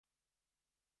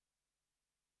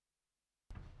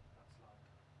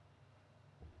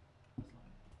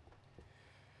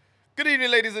Good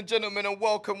evening, ladies and gentlemen, and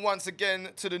welcome once again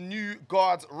to the new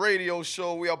Guardz radio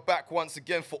show. We are back once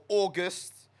again for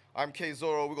August. I'm K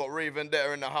Zoro. We got Ray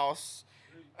Vendetta in the house.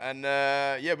 And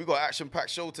we got an action-packed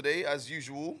show today, as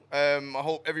usual. I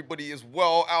hope everybody is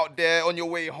well out there on your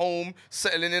way home,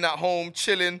 settling in at home,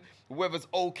 chilling. The weather's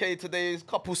okay today.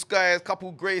 Couple skies,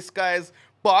 couple grey skies,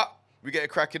 but we get it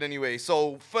cracking anyway.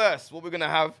 So first, what we're going to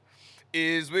have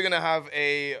is in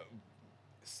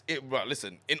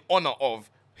honor of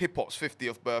hip-hop's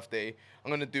 50th birthday, I'm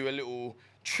going to do a little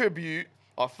tribute.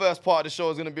 Our first part of the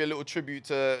show is going to be a little tribute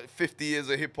to 50 years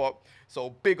of hip-hop. So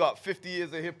big up 50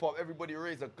 years of hip-hop. Everybody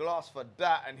raise a glass for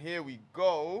that. And here we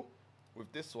go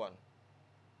with this one.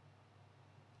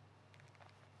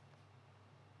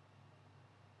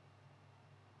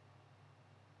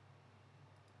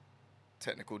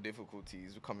 Technical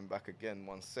difficulties. We're coming back again.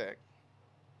 One sec.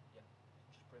 Yeah,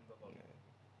 just bring the volume.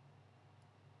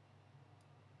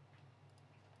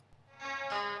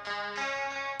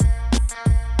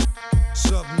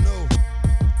 Something new.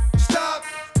 Stop,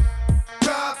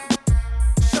 drop,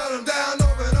 shut them down,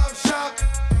 open up shop.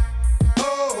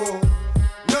 Oh,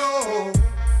 no,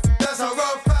 that's how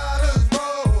rough riders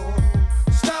roll.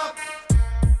 Stop,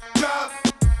 drop,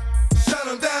 shut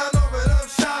them down, open up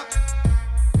shop.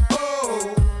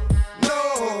 Oh,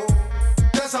 no,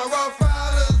 that's how rough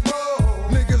riders roll.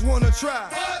 Niggas wanna try,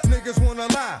 niggas wanna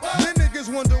lie, then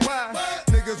niggas wonder why,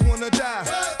 niggas wanna die.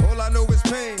 All I know is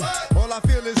pain, all I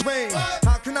feel is rain.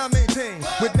 How can I maintain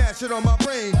with that shit on my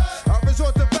brain? I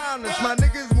resort to violence, my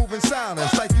niggas moving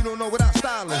silence like you don't know what our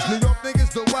style is. New York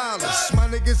niggas the wildest, my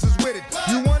niggas is with it.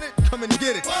 You want it? Come and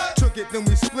get it. Took it, then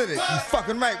we split it. You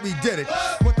fucking right, we did it.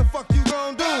 What the fuck you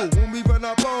gon' do when we run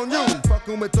up on you?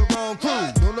 Fucking with the wrong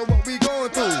crew, don't know what we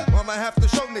going through. I might have to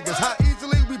show niggas how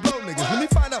easily we blow niggas. When we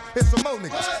find out it's some more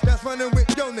niggas that's running with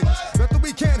yo niggas. Nothing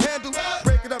we can't handle,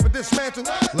 break it up and dismantle.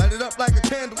 Light it up like a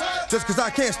candle, just cause I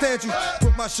can't stand you.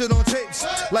 Put my shit on tapes,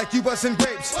 like you bustin'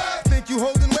 grapes. Think you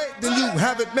holding weight, then you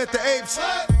haven't met the apes.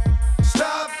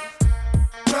 Stop,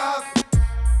 drop,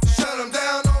 shut them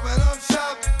down, open up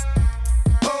shop.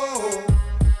 Oh,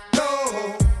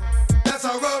 no, that's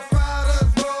how rough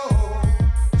riders roll.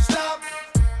 Stop,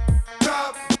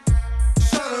 drop,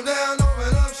 shut them down,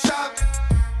 open up shop.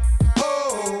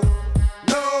 Oh,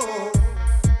 no,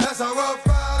 that's how rough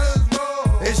riders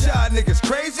roll. It's y'all niggas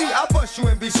crazy, I'll bust you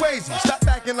and be swayzy. Stop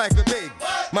acting like a baby,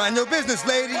 mind your business,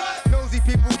 lady. Nosy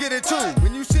people get it too.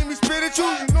 When you see me spit at you,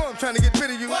 you know I'm trying to get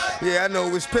rid of you. Yeah, I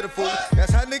know it's pitiful,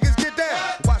 that's how niggas get down.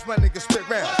 Watch my niggas spit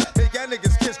round, make y'all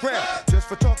niggas kiss ground. Just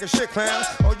for talking shit, clowns.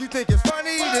 Oh, you think it's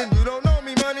funny, then you don't know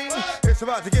me, money. It's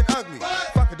about to get ugly.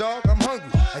 Fuck a dog, I'm hungry.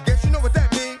 I guess you know what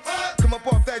that means. Come up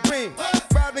off that green.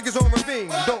 5 niggas on ravine,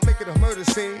 don't make it a murder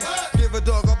scene. Give a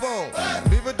dog a bone,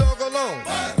 leave a dog alone.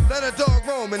 Let a dog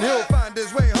roam and he'll find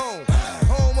his way home.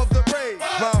 Home of the brave,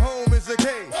 my home is the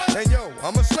cave. And yo,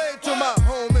 I'm a slave to my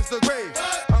home is the grave.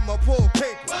 I'ma pull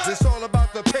papers, it's all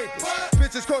about the papers.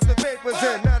 Bitches caught the vapors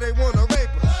and now they wanna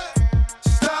rape us.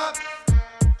 Stop,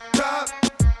 drop,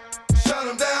 shut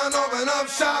them down, open up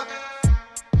shop.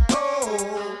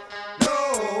 Oh,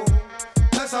 no,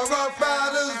 that's how rough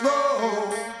riders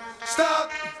roll.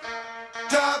 Stop,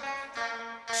 drop,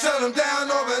 shut them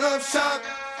down, open up shop.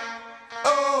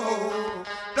 Oh,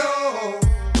 no,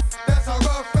 that's how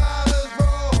rough riders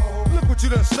roll. Look what you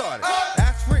done started.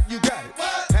 Ask for it, you got it.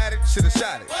 Had it, shoulda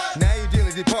shot it. Now you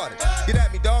dearly departed. Get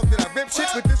at me, dog, did I rip shit?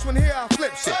 With this one here, I'll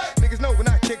flip shit. Niggas know when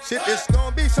I kick shit, it's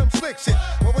gonna be some slick shit.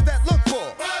 What would that look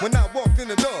for when I walked in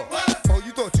the door? Oh,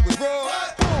 you thought you was raw?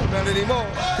 Oh, not anymore,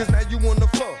 cause now you on the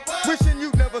floor. Wishing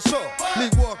you never saw me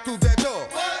walk through that door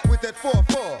with that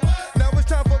 4-4. Now it's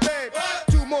time for bed,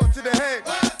 2 more to the head.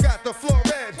 Got the floor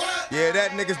red. Yeah,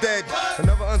 that nigga's dead.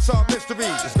 Another unsolved mystery.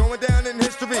 It's going down in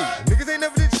history. Niggas ain't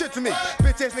never did shit to me.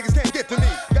 Bitch ass niggas can't get to me.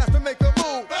 Got to make a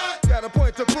move. Got a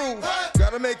point to prove.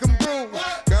 Gotta make them groove.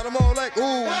 Got them all like,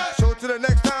 ooh. So to the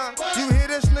next time you hear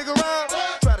this nigga rhyme,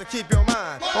 try to keep your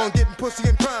mind on getting pussy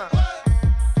and crime.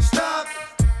 Stop,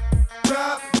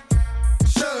 drop,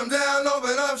 shut them down,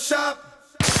 open up shop.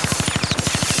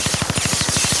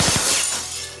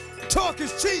 Talk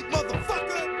is cheap,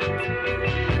 motherfucker.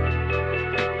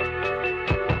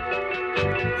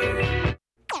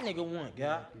 Nigga one,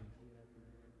 guy.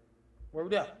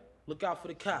 Word up. Look out for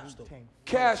the cops, though.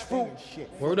 Cash fruit.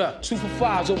 Word up. 2 for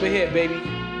 5s over here, baby.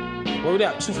 Word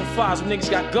up. 2 for 5s. Them niggas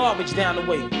got garbage down the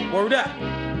way. Word up.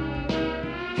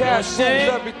 Cash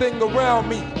rules everything around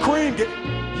me. Cream it.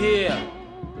 Yeah.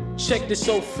 Check this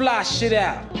old fly shit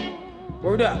out.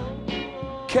 Word up.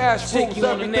 Cash Take rules you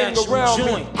on the everything national around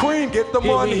joint. me. Cream, get the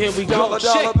money. Here we go. Dollar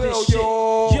Check bill, this shit.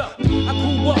 yo. Yeah, I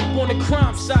grew up on the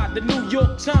crime side, the New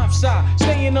York Times side.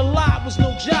 Staying alive was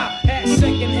no job. Had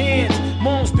second hands.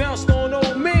 Moms bounced on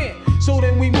old man. So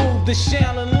then we moved to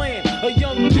Shaolin Land. A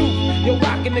young youth, yo,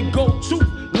 rocking the go-to.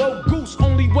 Low goose,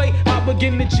 only way I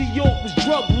begin to G-York was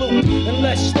drug loot. And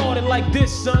let's start it like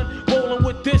this, son. Rolling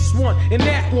with this one and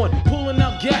that one. Pulling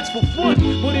out gats for fun.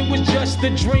 But it was just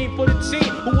a dream for the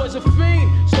team who was a fiend.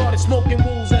 Started smoking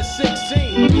wools at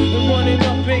 16. And running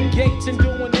up in gates and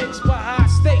doing hits for high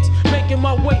stakes. Making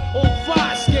my way on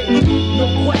fire skates.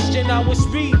 No question I was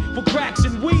speed for cracks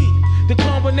and weed. The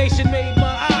combination made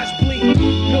my eyes bleed.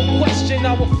 No question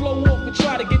I would flow off and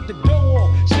try to get the dough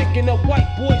off. Sticking up white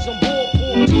boys on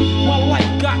ballboards. My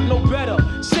life got no better.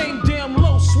 Same damn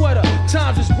low sweater.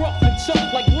 Times is rough and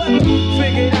tough like leather.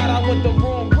 Figured out I went the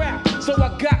wrong route. So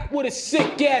I got with a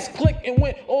sick ass click and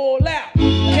went all out.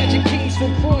 Catching keys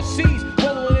from cross seas.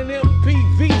 Rolling in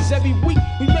MPVs. Every week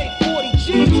we made 40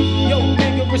 G's. Yo,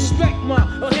 nigga, respect my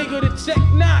a nigga to tech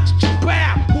notch.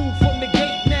 Bow. Move from the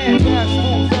gate now. Cash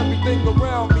rules everything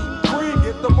around me. Cream,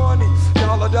 get the money.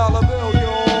 Dollar bill,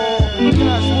 yo.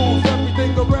 Cash rules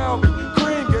everything around me.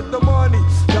 Cream, get the money.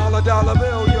 Dollar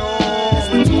bill, yo. It's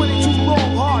been 22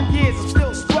 long, hard years, I'm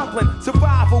still struggling.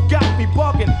 Survival got me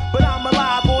bugging, but I'm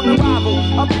alive on arrival.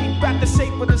 I beat back the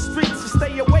shape of the streets and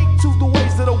stay awake to the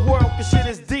ways of the world, cause shit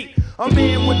is deep. A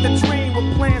man with a dream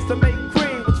with plans to make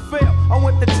cream, which failed. I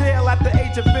went to jail at the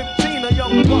age of 15, a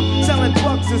young buck selling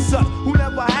drugs and such, who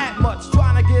never had much,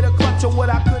 trying to get a clutch of what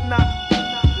I could not.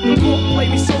 The court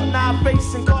played me short, now I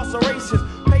face incarceration.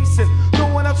 Pacing,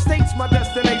 going upstate's my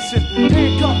destination.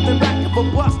 Handcuffed in back of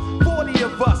a bus, 40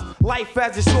 of us. Life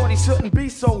as a shorty shouldn't be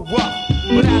so rough.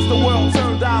 But as the world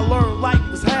turned, I learned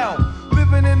life was hell.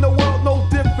 Living in the world no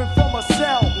different from a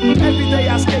cell. Every day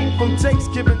I escape from Jake's,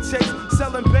 giving chase,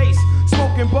 selling bass,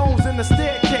 smoking bones in the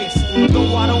staircase.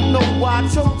 Though I don't know why I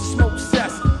chose to smoke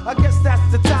cess. I guess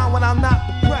that's the time when I'm not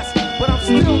depressed, but I'm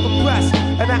still depressed.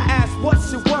 And I ask,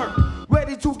 what's your work?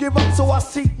 Ready to give up, so I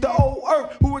seek the old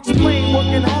earth who explain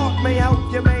working hard may help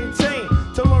you maintain.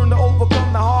 To learn to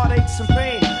overcome the heartaches and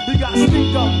pain. You got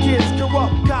stick up kids,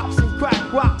 corrupt cops, and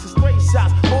crack rocks and stray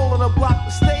shots. All on the block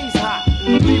that stays hot.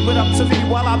 Leave it up to me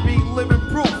while I be living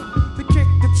proof. To kick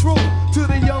the truth to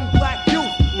the young black youth.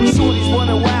 With shorties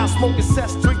running wild, smoking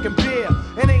cess, drinking beer.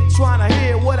 And ain't trying to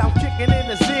hear what I'm kicking in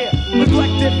his ear.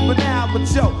 Neglected for now, but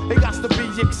yo, it got to be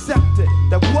accepted.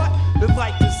 That what? The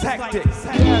life is hectic.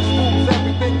 Cash rules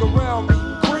everything around me.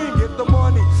 Cream, get the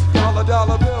money.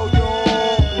 Dollar bill, yo.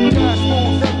 Cash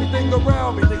rules everything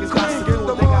around me. Cream, get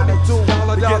the money.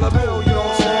 Dollar bill, yo.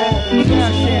 Cash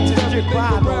can't rules just get everything by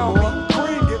no around me. more.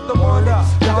 Cream, get the money.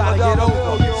 You gotta get Dollar over.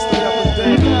 bill, yo. Stay up and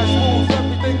down. Cash rules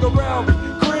everything around me.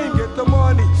 Cream, get the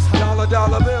money.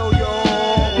 Dollar bill, yo.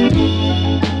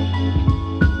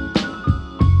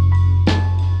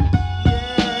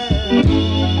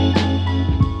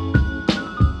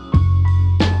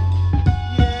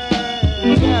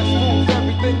 Cash rules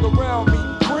everything around me.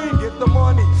 Cream, get the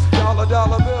money. Dollar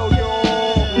bill, yo.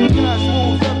 Cash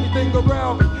rules everything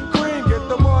around me. Cream, get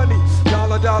the money.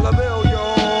 Dollar bill,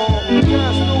 yo.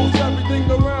 Cash rules everything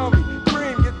around me.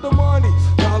 Cream, get the money.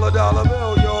 Dollar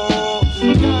bill, yo.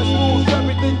 Cash rules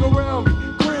everything around me.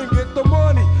 Cream, get the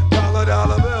money.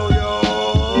 Dollar bill, yo.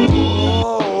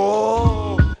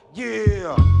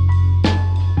 Yeah.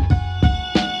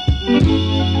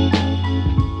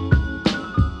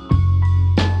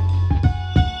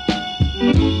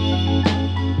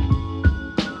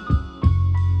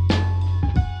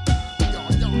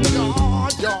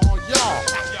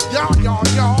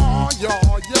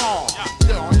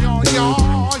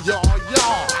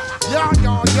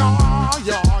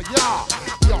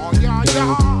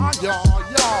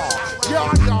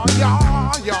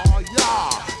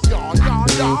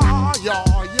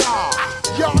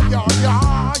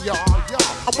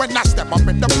 When I step up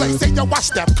in the place, say yo, I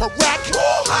step correct.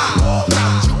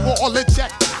 Got you all in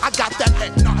check. I got that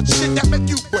head nod shit that make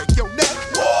you break your neck.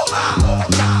 I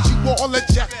got you all in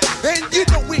check. And you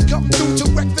know we come through to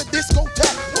wreck the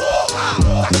discotheque.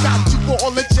 I got you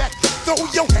all in check. Throw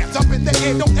your hands up in the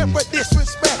air, don't ever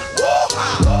disrespect.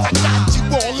 I got you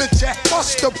all in check.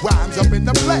 Bust the rhymes up in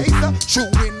the place, true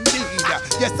indeed.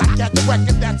 Yes, I catch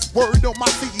record, that's word on my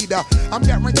seed. I'm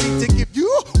guaranteed to give you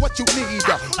what you need.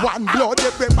 One blood,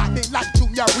 everybody like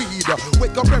Junior Reed.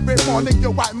 Wake up every morning, yo,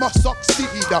 I must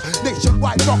succeed.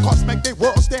 Nationwide rockers make the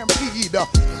world stampede.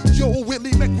 Yo,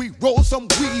 Willie, make we roll some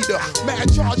weed.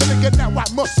 Mad charge, nigga, now I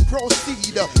must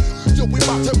proceed. Yo, we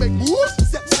about to make moves,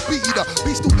 set speed.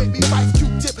 Beast to baby, Vice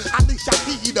Q-tip, Ali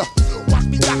Shaheed. Watch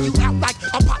me knock you out like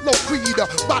Apollo Creed.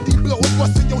 Body blows,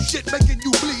 busting shit making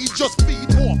you bleed. Just feed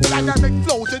more dynamic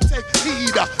flows and take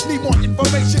heed. Need more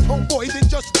information, homeboy, than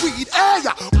just weed. Hey,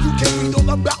 you can read all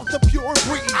about the pure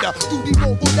breed. Do the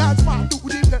mobile dance, my do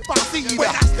the pepper seed. When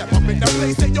I step up in the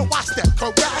place, then yo, I step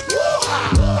correct.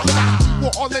 I got you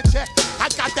all in check. I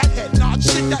got that head nod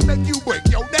shit that make you break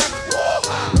your neck.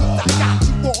 I got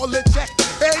you all in check.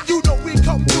 And you know we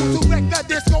come through to wreck the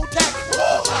discotheque.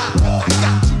 I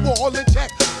got you all in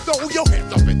check. Throw your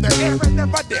hands up in the air and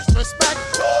never disrespect.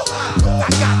 I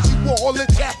got you all in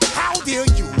check. How dare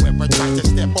you ever try to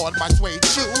step on my suede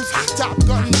shoes? Top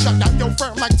Gun shut down your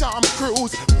firm like Tom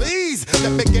Cruise. Please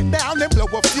let me get down and blow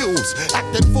a fuse.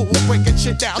 Acting fool, breaking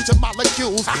shit down to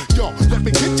molecules. Yo, let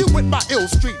me hit you with my ill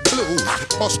street blues.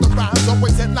 Bust the rhymes,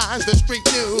 always in lines, the street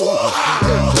news.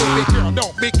 Hey, baby girl,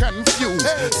 don't be confused.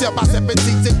 Sell my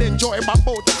 17s and enjoy my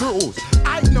boat cruise.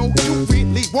 I know you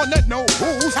really wanna know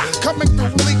who's coming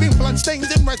through, leaving blood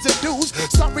stains and residues.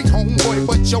 Sorry, homeboy,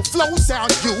 but your flow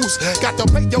sound used. Got to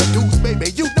pay your dues,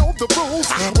 baby, you know the rules.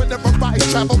 Whenever I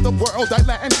travel the world, I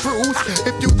land cruise.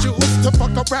 If you choose to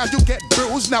fuck around, you get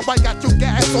bruised. Now I got you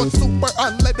gas on super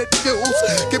unleaded fuels.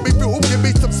 Give me room, give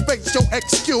me some space, your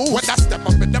excuse. When I step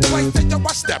up in the place, then yo,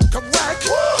 I step correct.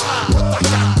 But I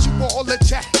got you all in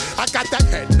check. I got that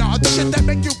head nod shit that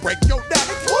make you break your neck.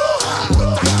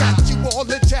 But I got you all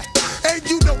in check. And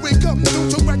you know we come through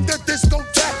to wreck the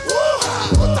discotheque.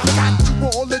 But I got you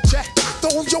all in check.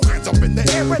 Throw your hands up in the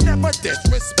air and never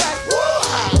disrespect.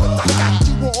 But I got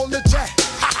you all in check.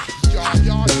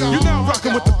 You're now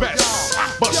rocking with the best.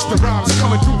 Busta Rhymes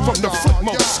coming through from the Flip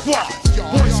Mode Squad.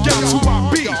 Boy Scouts who I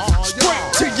be. Straight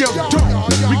to your dome.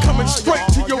 We coming straight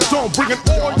to your dome. Bringing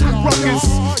all you ruckus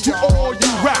to all you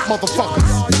rap motherfuckers.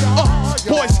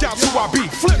 Boy Scouts who I be.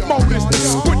 Flip Mode is the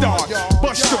squid dog.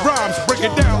 Busta Rhymes break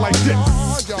it down like this.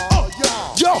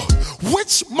 Yo,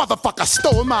 which motherfucker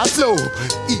stole my flow?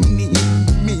 Eeny,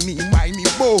 meeny, miny,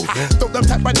 mo. Throw them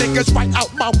type of niggas right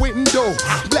out my window.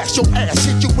 Blast your ass,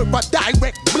 hit you with a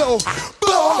direct blow.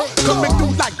 Blow, coming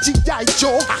through like G.I.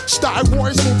 Joe. Star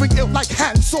Wars moving ill like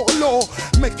Han Solo.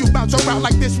 Make you bounce around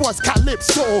like this was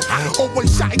Calypso.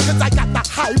 Always shine cause I got the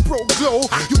high pro glow.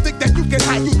 You think that you can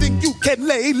hide, you think you can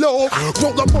lay low.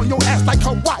 Roll up on your ass like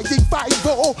Hawaii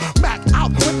 5-0. Mac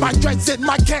out with my dreads in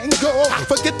my Kango.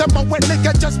 Forget the moment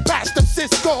nigga just passed the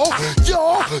Cisco.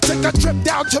 Yo, take a trip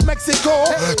down to Mexico.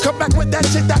 Come back with that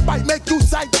shit that might make you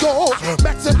psycho.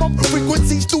 Maximum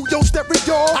frequency studio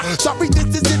stereo. Sorry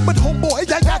this is it but homeboy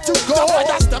I got to go.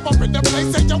 I step up in the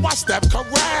place and yo I step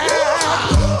correct.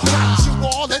 Got you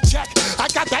all in check. I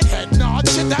got that head nod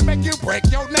shit that make you break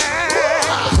your neck.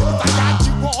 I got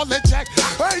you all in check.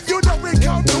 And you know we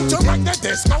come through to wreck the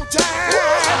discotheque.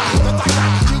 I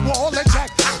got you all in check.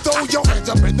 Throw your hands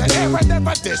up in the air and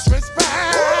never disrespect.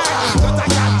 I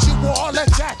got you all in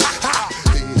check.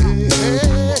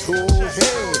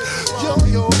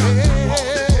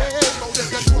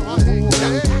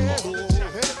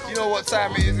 You know what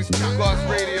time it is? It's New Guardz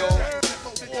Radio.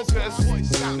 August.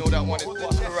 You know that one is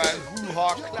Busta Rhymes.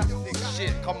 Hoo-ha, classic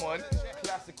shit. Come on.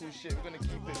 Classical shit. We're gonna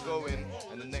keep it going.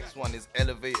 And the next one is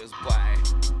Elevators by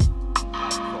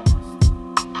Guardz.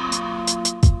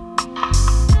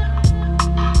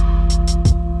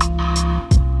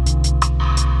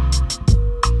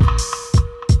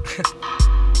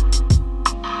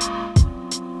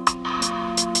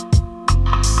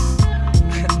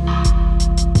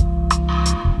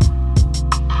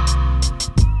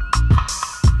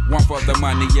 One for the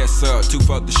money, yes sir, two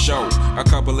for the show. A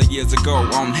couple of years ago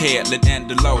on Headland and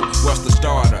the Low. What's the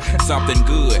starter? Something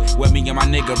good. Where me and my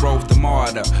nigga rode the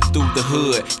martyr through the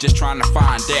hood, just trying to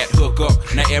find that hook up.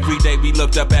 Now every day we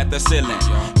looked up at the ceiling,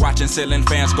 watching ceiling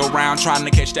fans go round, trying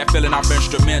to catch that feeling off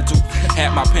instrumental.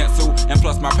 Had my pencil and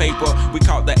plus my paper. We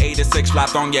caught the 86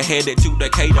 flight on your headed to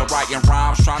Decatur, writing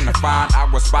rhymes, trying to find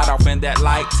our spot off in that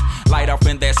light off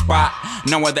in that spot.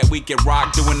 Knowing that we can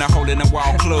rock, doing the hole in the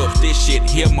wall clubs. This shit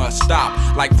here must stop.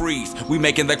 Like freeze, we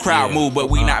making the crowd move, but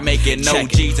we not making no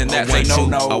G's, and that's a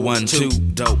no-no. A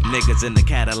 1-2, dope niggas in the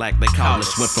Cadillac, they call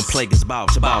us. Went from plaguers ball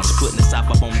to boss, putting the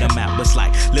South up on the map. It's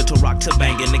like Little Rock to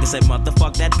banging. Niggas say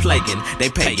motherfuck that plaguing. They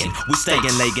paying, we staying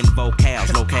legging.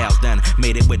 Vocals, locales done.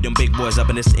 Made it with them big boys up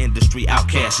in this industry.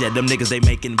 Outcasts, yeah, them niggas they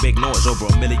making big noise. Over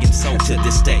 1 million sold to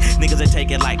this day. Niggas they take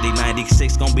it like they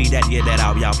 96 gon' be that year that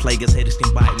out. Y'all plaguers haters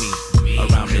can bite me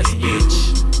around this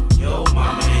bitch. Your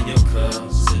mama and your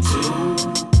cousin too.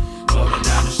 Rolling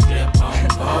down the strip on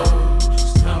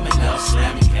boats. Coming up,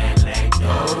 slamming Cadillac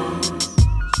doors.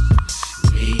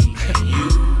 Me and you.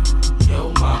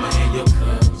 Your mama and your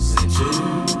cousin too.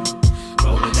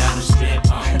 Rolling down the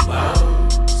strip on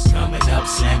boats. Coming up,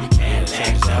 slamming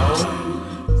Cadillac doors.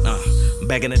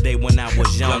 Back in the day when I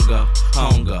was younger,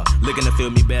 hunger, looking to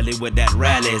fill me belly with that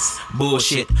rallies.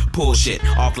 Bullshit, pull shit,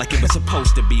 off like it was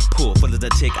supposed to be pulled. Full of the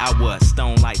tick I was,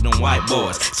 stone like them white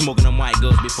boys. Smoking them white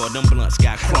girls before them blunts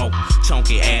got crunk.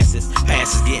 Chunky asses,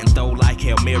 passes getting thrown like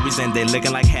Hail Marys, and they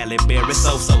looking like Halle Berry.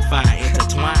 So fine,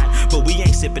 intertwined. But we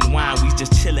ain't sipping wine, we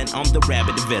just chillin'. I'm the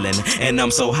rabbit villain, and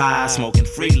I'm so high, smoking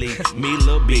freely. Me,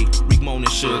 Lil B, Rick Moan and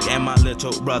Suge, and my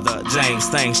little brother James.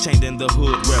 Things changed in the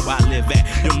hood where I live at.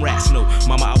 Them rats know,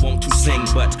 mama, I want to sing,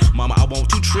 but mama, I want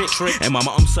to trick. And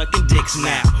mama, I'm sucking dicks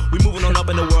now. We moving on up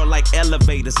in the world like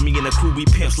elevators. Me and the crew, we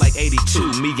pimps like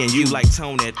 82. Me and you like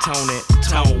tone.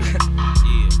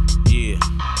 Yeah.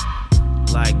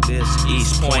 Like this,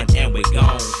 East Point, and we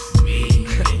gone. Me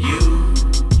and you,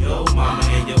 your mama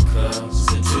and your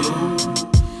cousin too.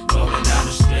 Rolling down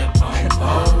the strip on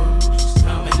foes.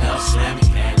 Coming up, slamming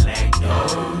Cadillac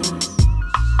doors.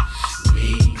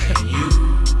 Me and you,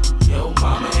 your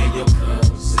mama and your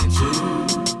cousin too.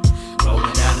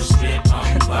 Rolling down the strip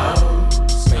on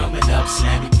foes. Coming up,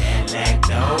 slamming Cadillac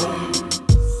doors.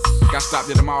 Got stopped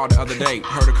at the mall the other day.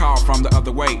 Heard a call from the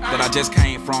other way that I just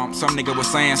came from. Some nigga was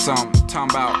saying something,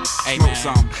 talking about smoke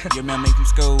some. You remember me from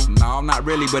school? No, not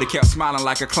really, but he kept smiling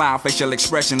like a clown, facial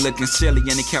expression looking silly,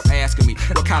 and he kept asking me,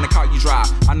 what kind of car you drive?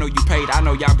 I know you paid, I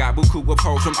know y'all got buku of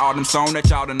hoes from all them songs that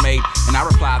y'all done made. And I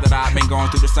replied that I've been going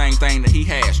through the same thing that he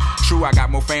has. True, I got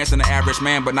more fans than the average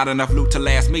man, but not enough loot to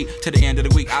last me to the end of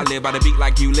the week. I live by the beat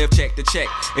like you live check to check.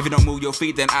 If you don't move your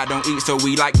feet, then I don't eat, so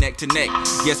we like neck to neck.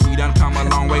 Yes, we done come a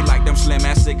long way like them slim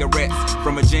ass cigarettes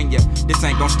from Virginia. This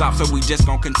ain't gon' stop, so we just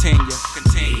gon' continue.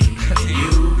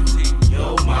 You,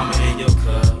 your mama and your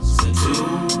cousin too.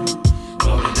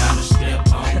 Rolling down the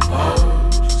strip on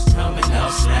poles. Coming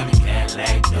up, slamming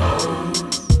Cadillac doors.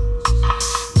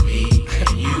 Me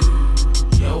and you,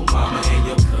 your mama and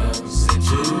your cousin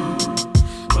too.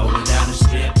 Rolling down the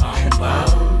strip on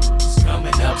poles.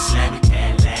 Coming up, slamming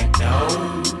Cadillac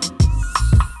doors.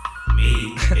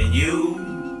 Me and you,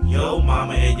 your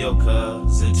mama and your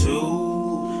cousin too.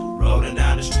 Rolling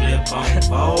down the strip on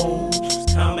foes.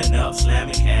 Coming up,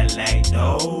 slamming Cadillac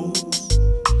doors.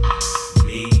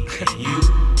 Me and you,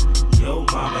 your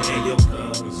mama and your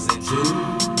cousin too.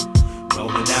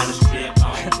 Rolling down the strip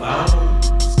on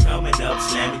foes. Coming up,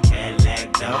 slamming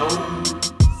Cadillac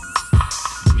doors.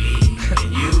 Me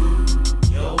and you,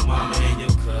 your mama and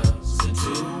your cousin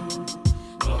too.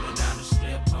 Rolling down the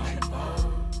strip on foes.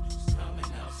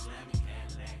 Coming up, slamming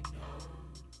Cadillac doors.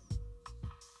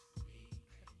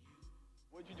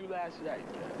 What'd you do last night?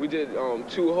 We did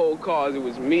 2 whole cars. It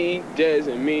was me, Dez,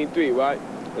 and Mean 3, right?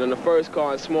 And on the first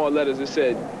car, in small letters, it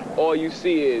said, all you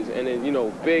see is, and then,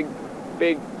 big,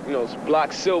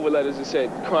 block silver letters, it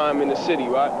said, crime in the city,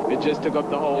 right? It just took up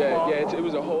the whole car. Yeah, it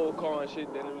was a whole car and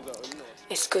shit, then it was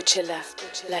a, Escúchela,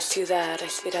 la ciudad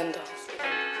respirando.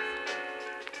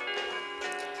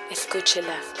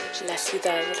 Escúchela, la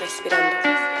ciudad respirando.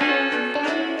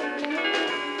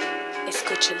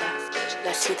 Escúchela,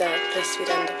 la ciudad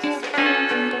respirando.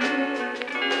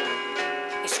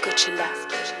 Escúchela.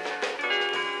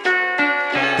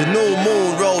 The new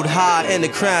moon rode high in the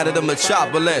crown of the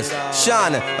metropolis,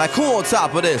 shining like who on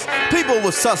top of this? People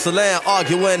was tussling,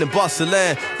 arguing and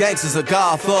bustling. Gangsters of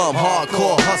Gotham,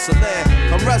 hardcore hustling.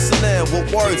 I'm wrestling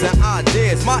with words and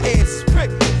ideas. My ears is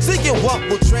pricked, seeking what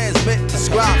will transmit. The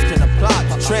scribes can apply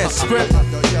the transcript.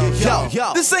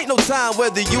 Yo, this ain't no time where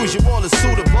the usual is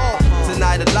suitable.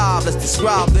 Tonight alive, let's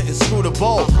describe the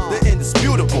inscrutable, the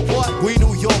indisputable. We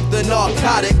New York, the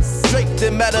narcotics. Draped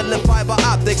in metal and fiber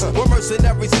optics, where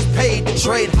mercenaries is paid to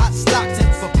trade hot Stockton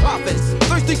for profits.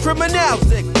 Thirsty criminals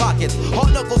dig pockets,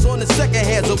 hard knuckles on the second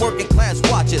hands of working class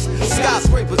watches.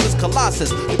 Skyscrapers is colossus,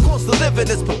 the cost of living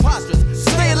is preposterous.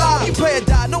 Stay alive, you pay or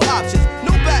die, no options.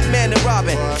 No Batman and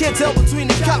Robin, can't tell between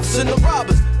the cops and the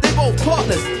robbers. They both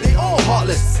partners, they all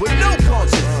heartless, with no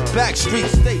conscience. Back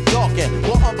streets stay darkened,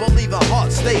 while unbelieving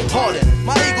hearts stay hardened.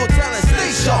 My ego talent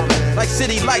stay sharpened, like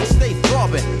city lights stay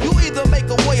throbbing. You either make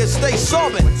a way or stay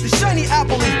sobbing. The shiny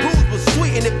apple is bruised but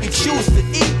sweet, and if you choose to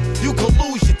eat, you can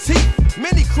lose your teeth.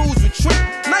 Many crews retreat,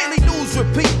 nightly news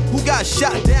repeat. Who got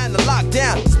shot down, the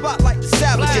lockdown, spotlight the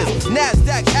savages,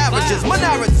 NASDAQ averages. My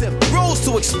narrative grows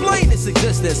to explain its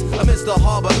existence amidst the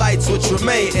harbor lights which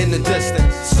remain in the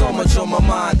distance. So much on my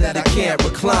mind that I can't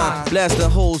recline. Blasting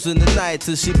holes in the night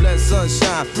till she bless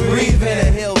sunshine. Breathe in,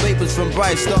 inhale vapors from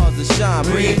bright stars that shine.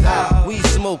 Breathe out, we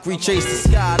smoke, retrace the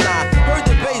skyline. Heard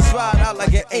the bass ride out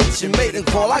like an ancient maiden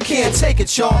call. I can't take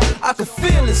it, y'all. I can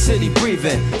feel the city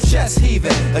breathing, chest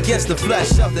heaving against the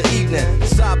flesh of the evening.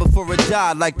 Sigh before it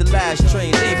died like the last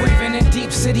train leaving. Breathing in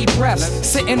deep city breaths,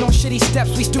 sitting on shitty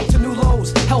steps, we stoop to new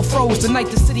lows. Hell froze, the night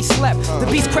the city slept. The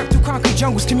beats crept through concrete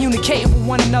jungles, communicating with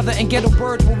one another, and ghetto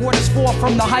birds where waters fall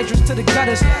from the hydrants to the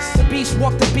gutters. The beats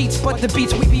walk the beats, but the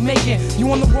beats we be making.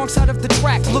 You on the wrong side of the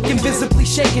track, looking visibly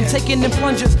shaken, taking in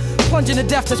plungers. Plunging to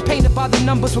death that's painted by the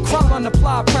numbers with crowd on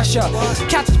applied pressure.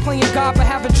 Cats is playing God but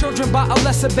having children by a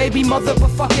lesser baby mother. But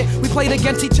fuck it, we played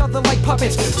against each other like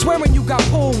puppets. Swearing you got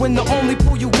pulled when the only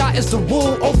pull you got is the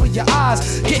wool over your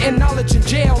eyes. Getting knowledge in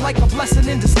jail like a blessing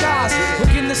in disguise.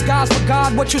 Look in the skies for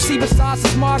God, what you see besides the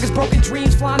smog is broken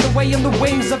dreams flying away in the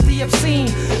wings of the obscene.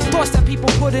 Thoughts that people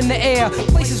put in the air,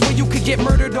 places where you could get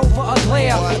murdered over a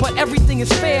glare. But everything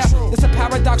is fair, it's a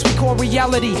paradox we call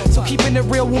reality. So keeping it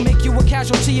real will make you a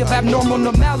casualty of abnormal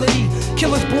normality.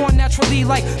 Killers born naturally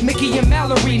like Mickey and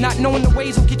Mallory. Not knowing the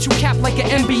ways will get you capped like an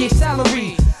NBA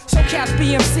salary. So cats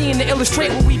be MCing to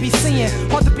illustrate what we be seeing.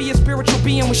 Hard to be a spiritual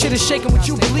being when shit is shaking what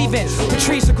you believe in. The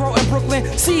trees to grow in Brooklyn,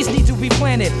 seeds need to be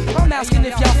planted. I'm asking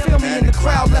if y'all feel me and the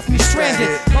crowd left me stranded.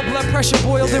 My blood pressure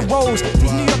boiled and rose.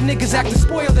 These New York niggas act to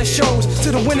spoil their shows.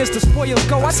 To the winners, the spoilers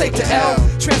go. I take the L,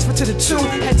 transfer to the 2,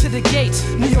 head to the gates.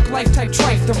 New York life type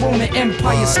trife, the Roman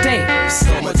Empire State.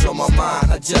 So much on my mind,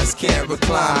 I just can't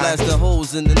recline. Blast the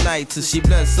holes in the night till she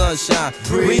bless sunshine.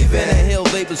 Breathe in, inhale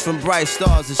vapors from bright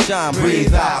stars that shine.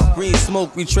 Breathe out. Green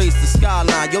smoke retrace the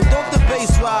skyline. Yo, don't the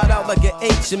bass ride out like an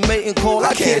ancient mating call?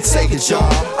 I can't take it, y'all.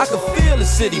 I can feel the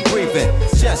city breathing,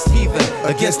 chest heaving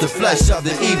against the flesh of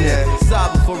the evening.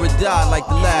 Sigh before it died like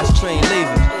the last train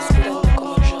leaving. Respirando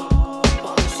como yo,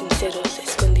 ojos sinceros,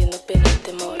 escondiendo pena y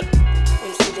temor.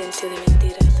 Un silencio de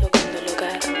mentiras ahogando el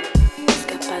hogar,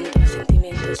 escapando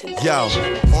sentimientos entre Yo,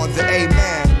 ellos. on the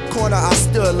A-man corner I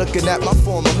stood looking at my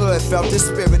former hood. Felt this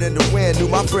spirit in the wind, knew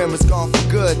my friend was gone for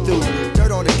good. Through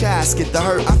dirt on the casket, the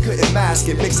hurt I couldn't mask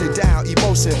it. Mix it down,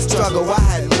 emotion, struggle I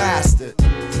hadn't mastered.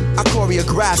 I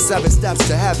choreographed 7 steps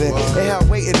to heaven. Inhale,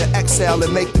 waiting to exhale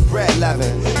and make the bread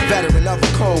leaven. Veteran of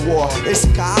a Cold War, it's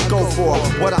I go for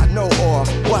what I know or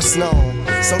what's known.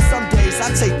 So some days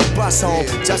I take the bus home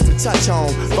just to touch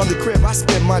home. From the crib I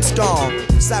spend months gone.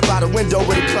 Sat by the window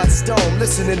with a clutch stone,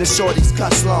 listening to shorties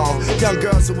cuss long. Young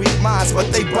girls with weak minds,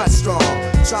 but they butt strong.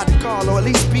 Tried to call or at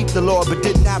least speak the Lord, but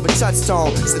didn't have a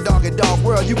touchstone. It's a dog and dog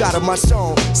world, you got a must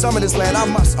own. Some of this land I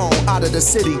must own. Out of the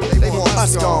city, they want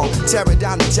us gone. Tearing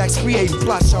down the jacks, creating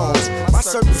plush homes. My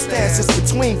circumstance is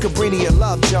between Cabrini and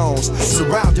Love Jones.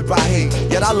 Surrounded by hate,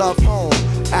 yet I love home.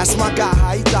 Asked my guy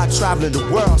how he thought traveling the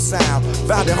world sound.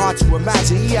 Found it hard to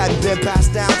imagine he hadn't been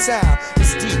past downtown.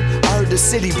 It's deep, I heard the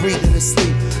city breathing in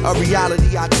sleep. A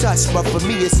reality I touched, but for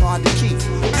me it's hard to keep.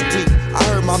 It's deep, I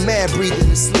heard my man breathing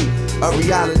in sleep. A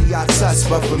reality I touch,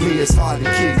 but for me it's hard to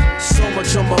keep. So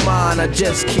much on my mind, I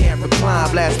just can't recline.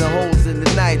 Blasting holes in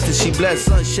the night till she bless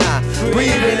sunshine.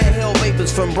 Breathe in, inhale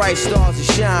vapors from bright stars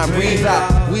that shine. Breathe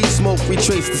out, weed smoke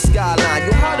retrace the skyline.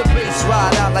 Yo, how the bass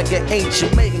ride out like an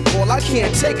ancient mating call? I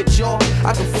can't take it, y'all.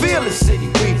 I can feel the city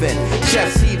breathing,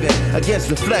 chest heaving against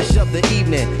the flesh of the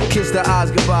evening. Kiss the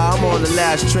eyes goodbye, I'm on the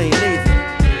last train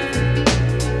leaving.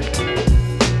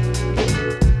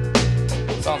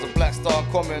 Sounds of Black Star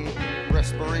Common,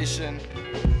 Respiration.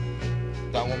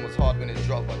 That one was hard when it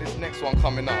dropped, but this next one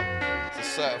coming up, it's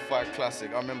a certified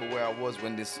classic. I remember where I was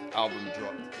when this album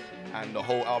dropped, and the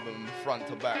whole album front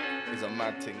to back is a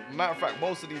mad thing. Matter of fact,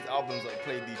 most of these albums I've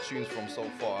played these tunes from so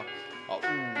far are all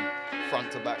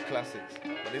front to back classics.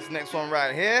 But this next one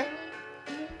right here,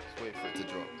 let's wait for it to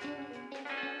drop.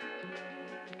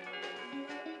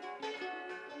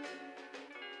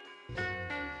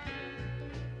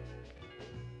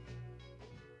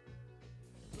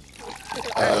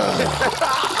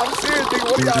 I'm serious, nigga.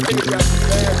 What do y'all think about this?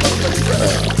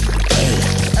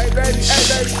 Hey, baby.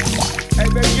 Hey,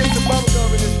 baby, get some bubble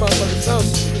gum in this motherfucker.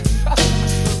 Something.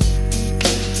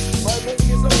 Right, baby,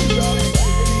 get some, y'all.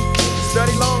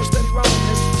 Study long, study wrong,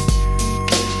 baby.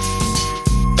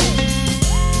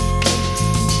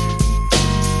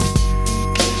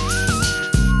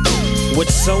 With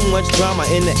so much drama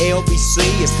in the LBC,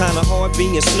 it's kinda hard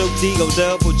being Snoop D-O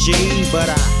double G, but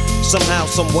I somehow,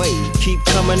 some way keep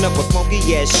coming up with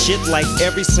funky ass shit like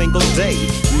every single day.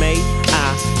 May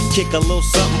I kick a little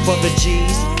something for the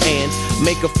G's and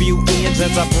make a few ends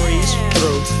as I breeze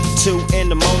through 2 in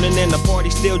the morning and the party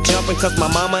still jumping cause my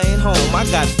mama ain't home. I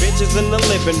got bitches in the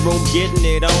living room getting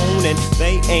it on and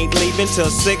they ain't leaving till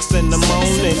 6 in the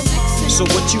morning. So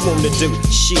what you wanna do?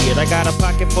 Shit, I got a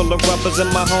pocket full of rubbers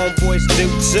and my homeboys do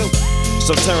too.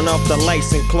 So turn off the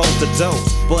lights and close the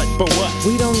doors. But what?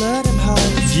 We don't love them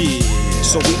hoes. Yeah.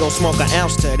 So we gon' smoke an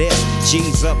ounce to this.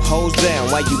 G's up, hoes down,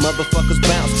 while you motherfuckers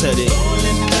bounce to this.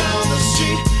 Rolling down the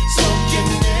street, smoking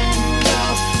in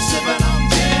now, sipping on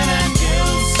gin and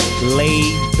juice.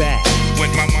 Laid back.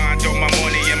 With my mind on my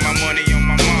money and my money on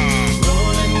my mind.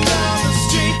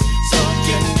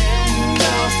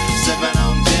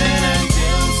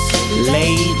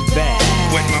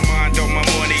 With my mind on my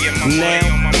money and my money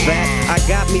on my that I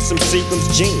got me some Seagram's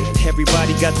gin.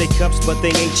 Everybody got their cups, but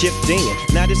they ain't chipped in.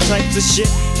 Now this types of shit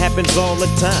happens all the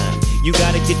time. You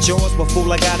gotta get yours, but fool,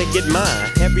 I gotta get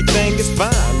mine. Everything is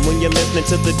fine when you're listening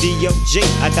to the D.O.G.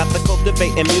 I got the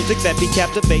cultivating music that be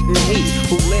captivating he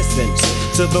who listens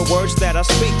to the words that I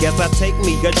speak as I take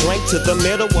me a drink to the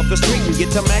middle of the street and get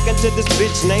to mackin' to this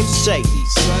bitch named Shady.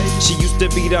 She used to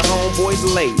be the homeboy's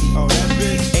lady.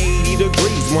 80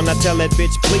 degrees when I tell that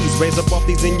bitch, please raise up off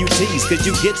these NUTs, cause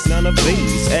you get none of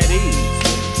these at ease.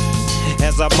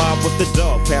 As I mob with the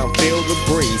dog pound, feel the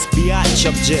breeze. Biatch,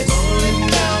 I'm just rolling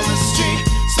down the street,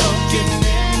 smoking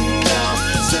Indo,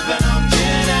 sipping on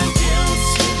gin and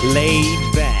juice. Laid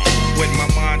back, with my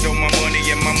mind on my money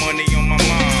and my money on my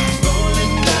mind.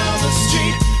 Rolling down the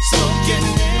street, smoking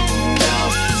Indo,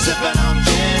 sipping on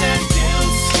gin and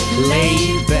juice.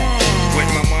 Laid back, with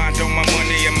my mind on my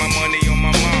money and my money on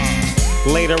my mind.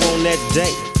 Later on that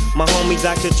day, my homie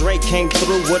Dr. Dre came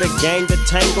through with a gang to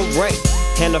Tango Ray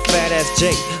and a fat ass J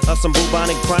of some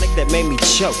bubonic chronic that made me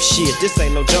choke. Shit, this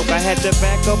ain't no joke. I had to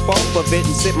back up off of it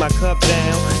and sit my cup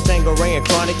down. Tango Ray and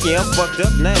chronic, yeah, I'm fucked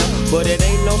up now, but it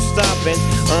ain't no stopping.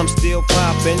 I'm still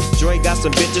popping. Dre got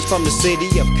some bitches from the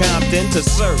city of Compton to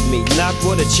serve me, not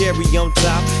with a cherry on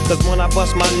top. Cause when I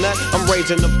bust my nut, I'm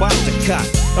raising the bar to cock.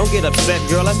 Don't get upset,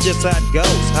 girl, that's just how it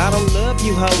goes. I don't love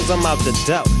you hoes, I'm out the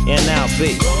dough, and I'll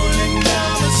be rolling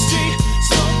down the street,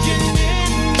 smoking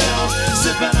Indo,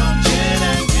 sipping on gin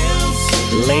and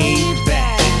juice. Laid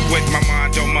back, with my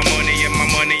mind on my money and my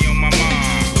money on my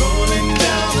mind. Rolling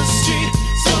down the street,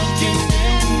 smoking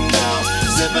Indo,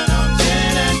 sipping on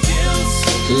gin and juice.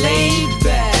 Laid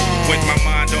back, with my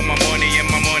mind on my money and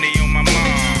my money on my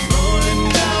mind. Rolling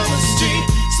down the street,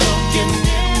 smoking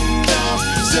Indo,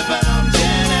 sipping on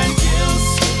gin and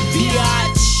juice.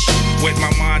 Biatch, with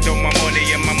my mind on my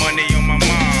money and my money on my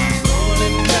mind.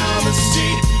 Rolling down the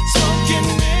street, smoking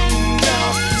Indo,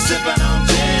 sipping on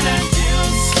gin and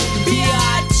juice.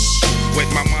 Biatch,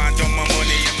 with my mind on my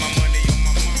money and my money on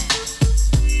my mind.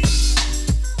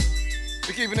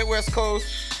 We're keeping it West Coast.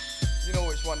 You know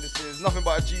which one this is. Nothing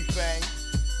but a G-Fang.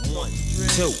 1,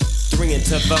 2, 3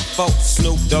 into the 4.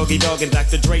 Snoop Doggy Dogg and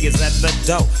Dr. Dre is at the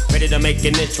door, ready to make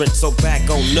an entrance, so back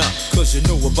on up. Cause you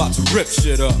know we're about to rip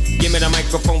shit up. Give me the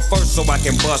microphone first so I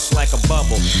can bust like a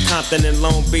bubble. Compton and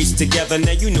Long Beach together,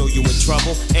 now you know you in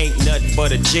trouble. Ain't nothing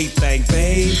but a G-Thing,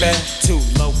 baby. Too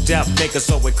low death niggas,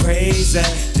 so we're crazy.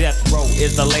 Death Row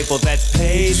is the label that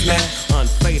pays me.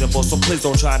 Unfadable, so please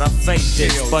don't try to fake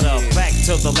this. But back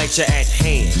to the lecture at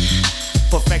hand.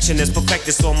 Perfection is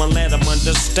perfected, so I'ma let them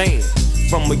understand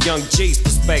from a young G's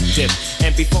perspective.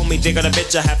 And before me dig on a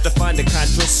bitch, I have to find a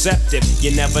contraceptive.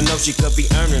 You never know, she could be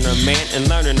earning her man and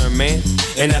learning her man,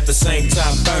 and at the same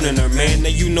time burning her man. Now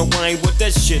you know I ain't with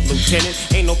that shit, Lieutenant.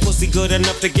 Ain't no pussy good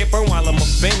enough to get burned while I'm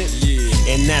offended.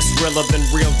 And that's realer than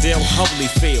real deal,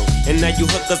 Holyfield. And now you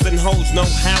hookers and hoes know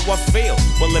how I feel.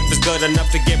 Well, if it's good enough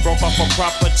to get broke off a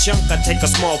proper chunk, I take a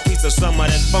small piece of some of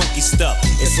that funky stuff.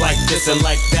 It's like this and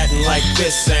like that and like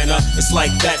this and it's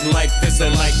like that and like this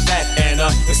and like that and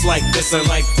it's like this and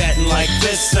like that and like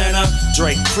this and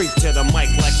Drake creep to the mic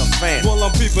like a fan. Well,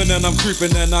 I'm peeping and I'm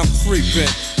creeping and I'm creeping,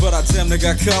 but I damn near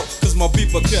got caught cause my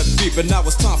beeper kept beeping. Now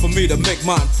it's time for me to make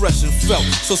my impression felt.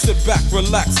 So sit back,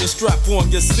 relax and strap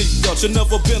on your seatbelt. You've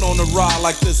never been on a ride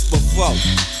like this before,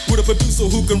 with a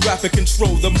producer who can rap and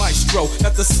control the maestro.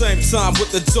 At the same time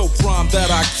with the dope rhyme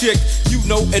that I kick, you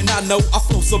know and I know I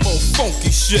flow some old funky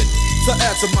shit to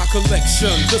add to my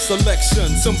collection. This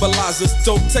selection symbolizes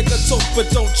dope. Take a toke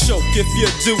but don't choke. If you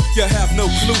do, you have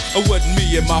no clue of what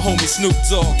me and my homie Snoop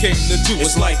Dogg came to do.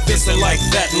 It's like this and like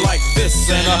that and like this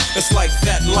and it's like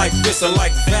that and like this and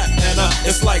like that and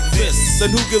it's like this.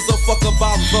 And who gives a fuck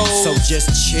about those? So just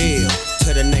chill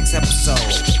to the next episode.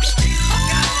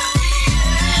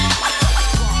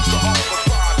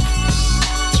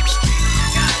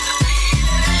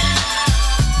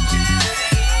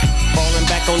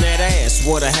 On that ass,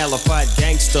 what a hellified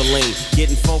gangster lean.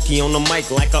 Getting funky on the mic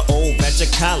like an old batch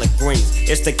of collard greens.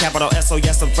 It's the capital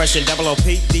S-O-S, I'm fresh and double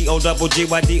O-P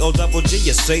D-O-double-G-Y D-O-double-G,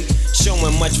 you see.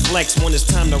 Showing much flex when it's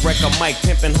time to wreck a mic.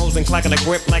 Pimping hoes and clocking a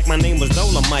grip like my name was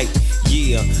Dolomite.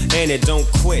 Yeah, and it don't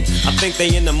quit. I think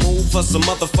they in the mood for some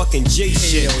motherfucking G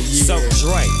shit. Yeah. So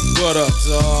Dre, what up,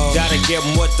 dog? Gotta give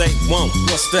them what they want.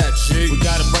 What's that, G? We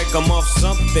gotta break them off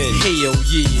something. Hell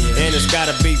yeah. And it's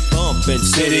gotta be bumpin'.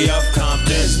 City of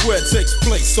Compton, where it takes takes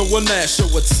place, so when I show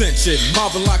attention.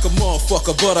 Mobbing like a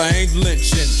motherfucker, but I ain't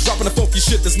lynching. Dropping the funky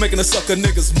shit that's making the sucker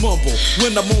niggas mumble.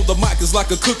 When I'm on the mic, it's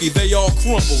like a cookie, they all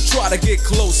crumble. Try to get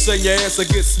close, say your ass will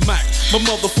get smacked. My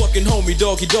motherfucking homie,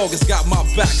 Doggy Dog, has got my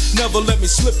back. Never let me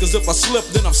slip, cause if I slip,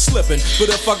 then I'm slipping. But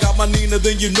if I got my Nina,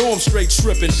 then you know I'm straight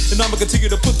tripping. And I'ma continue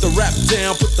to put the rap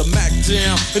down, put the Mac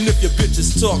down. And if your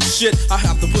bitches talk shit, I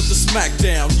have to put the smack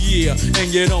down, yeah.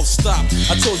 And you don't stop.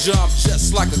 I told you I'm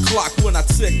just like a clock when I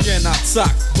tick and I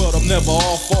talk. But I'm never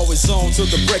off, always on till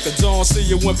the break of dawn. See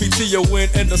you when PTO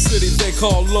in the city they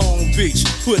call Long Beach.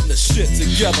 Putting the shit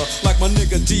together like my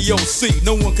nigga DOC.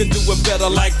 No one can do it better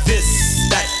like this,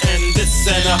 that, and this,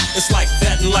 and it's like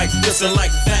that, and like this, and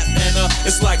like that, and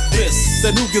it's like this.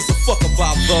 Then who gives a fuck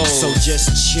about those? So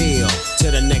just chill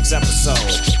till the next episode.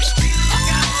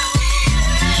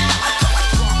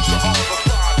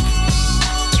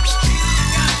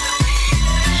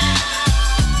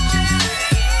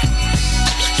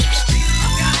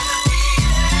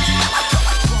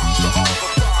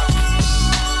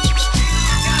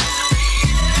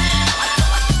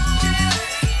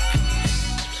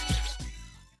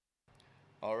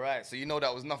 So you know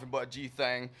that was nothing but a G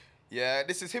thing. Yeah,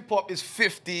 this is Hip Hop is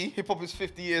 50. Hip Hop is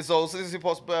 50 years old. So this is Hip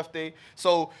Hop's birthday.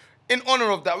 So in honor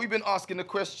of that, we've been asking the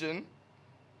question,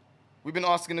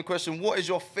 what is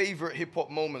your favorite hip hop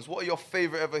moments? What are your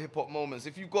favorite ever hip hop moments?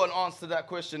 If you've got an answer to that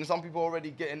question, some people are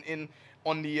already getting in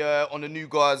on the New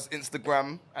Guardz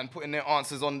Instagram and putting their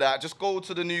answers on that. Just go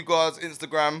to the New Guardz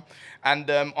Instagram and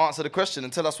answer the question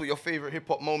and tell us what your favorite hip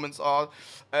hop moments are.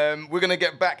 We're gonna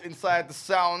get back inside the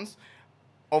sounds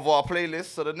of our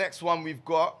playlist. So the next one we've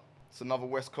got, it's another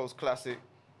West Coast classic.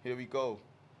 Here we go.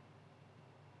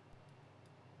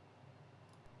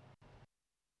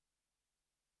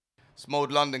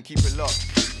 Smode London, keep it locked.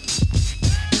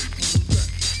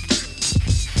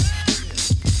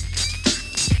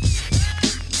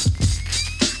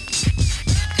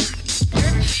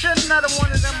 It's another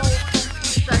one of them old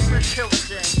funky Cypress Hill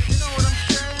things. You know what I'm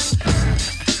saying?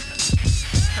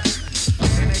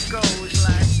 And it goes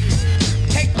like this.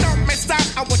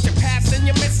 I want you passing,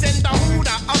 you're missing the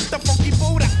hooter of the funky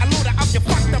Buddha. A looter of your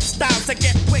fucked up styles to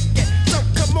get wicked. So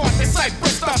come on, the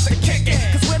Cypress starts to kick it.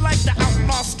 Cause we're like the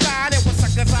outlaw style, and when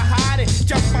suckers are hiding,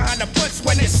 jump behind the bush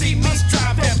when they see me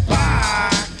driving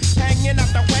by. Hanging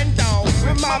out the window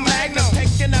with my magnum,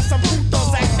 taking out some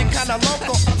putos, acting kinda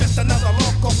local. I'm just another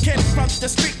local kid from the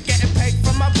street, getting paid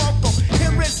for my vocal.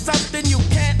 Here is something you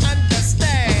can't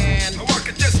understand. I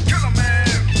could just kill a man.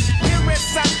 Here is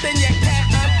something you can't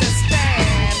understand.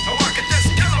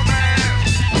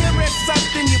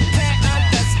 Something you can't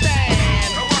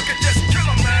understand. Oh, I could just kill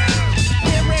a man.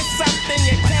 Here is something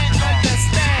you can't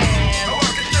understand. Oh,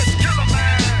 I could just kill a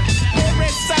man. Here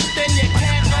is something you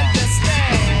can't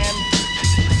understand.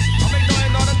 I'm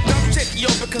ignoring all the dumb shit, yo,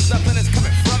 because nothing is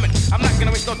coming from it. I'm not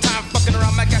gonna waste no time fucking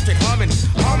around, my gas straight humming.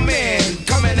 Humming,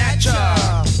 coming at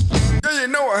ya. Yeah, you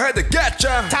know I had to get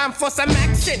ya. Time for some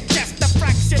action, just a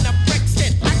fraction of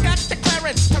friction. I got the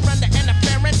clearance to run the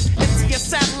interference into your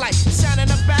satellite, shining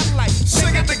a bad light.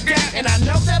 Sing it again, and I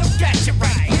know that'll get you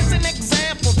right. Here's an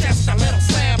example, just a little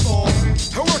sample.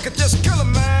 Oh, I could just kill a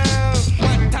man.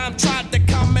 One time tried to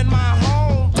come in my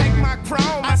home, take my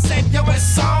chrome. I said, yo,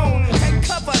 it's on. Take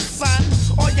cover, son,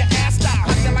 or your ass down.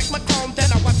 How you like my chrome?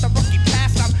 Then I want the rookie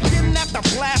pass out. Didn't have to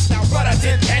blast out, but I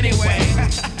did anyway.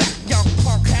 That young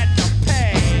punk had to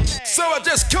pay. So I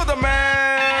just killed a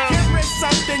man. Here is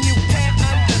something you can't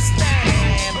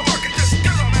understand. Oh, I could just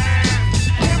kill a man.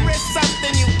 Here is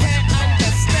something you can't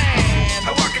understand.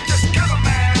 Oh, I could just kill a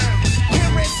man.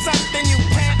 Here is something you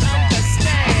can't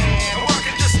understand. Oh, I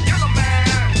could just kill a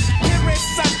man. Here is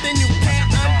something you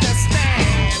can't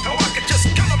understand. Oh, I could just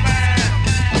kill a man.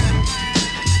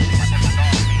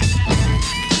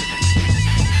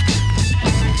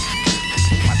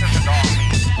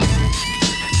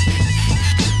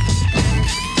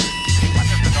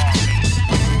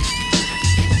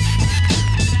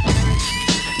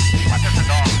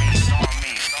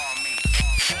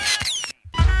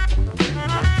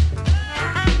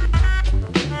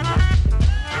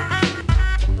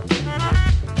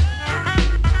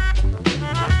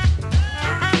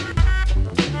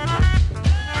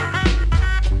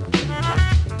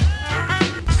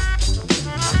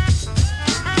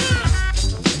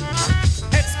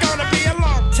 It's gonna be a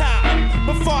long time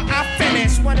before I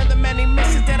finish one of the many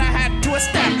missions that I had to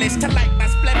establish to light my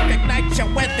split, ignite your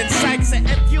within sights. And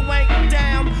if you ain't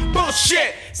down,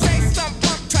 bullshit. Say some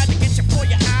punk tried to get you for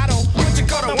your idol. Would you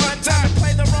go to one time and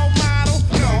play the role model?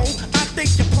 No, I think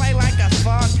you play like a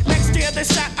thug. Next year the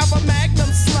shot of a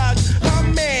magnum slug.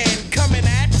 I'm in, coming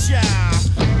at ya.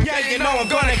 Yeah, you know I'm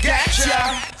gonna get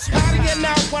ya. How do you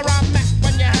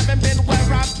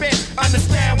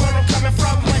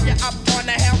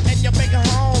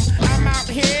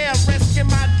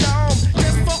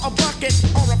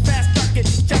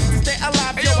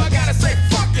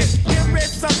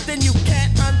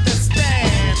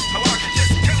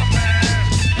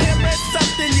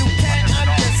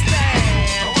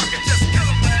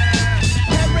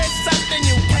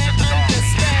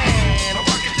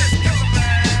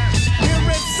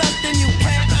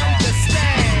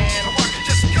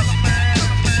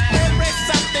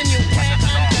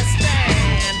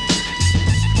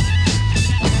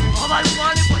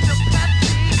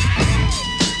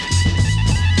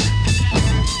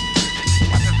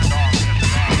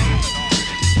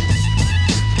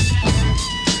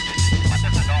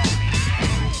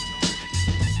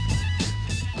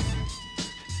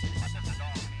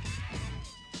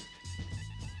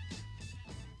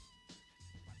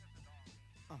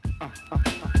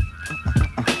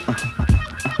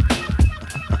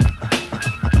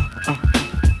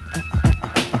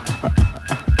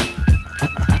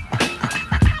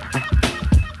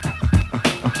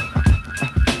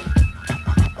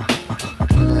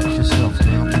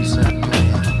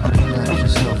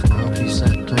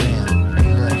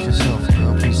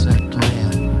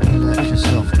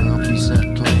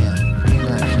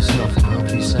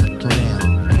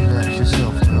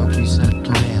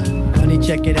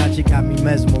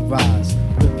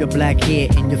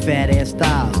fat ass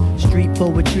styles. Street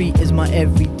poetry is my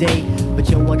everyday. But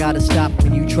yo, I gotta stop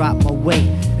when you drop my weight.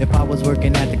 If I was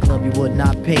working at the club, you would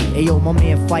not pay. Hey yo, my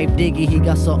man Fife Diggy, he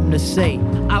got something to say.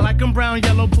 I like 'em brown,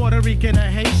 yellow, Puerto Rican, or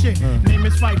Haitian. Name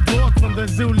is Fife Dog from the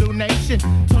Zulu Nation.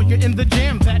 Told you in the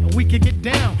jam that we could get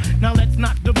down. Now let's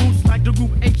knock the boots like the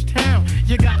group H-Town.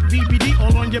 You got BBD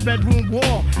all on your bedroom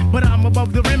wall. But I'm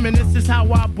above the rim and this is how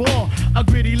I ball. A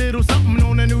gritty little something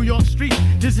on the New York street.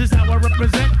 This is how I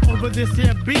represent over this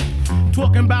here beat.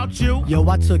 Talking about you. Yo,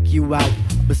 I took you out.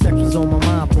 But sex was on my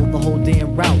mind for the whole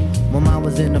damn route. My mind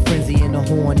was in a frenzy in a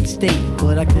horny state.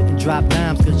 But I couldn't drop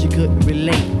dimes cause you couldn't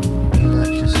relate. Relax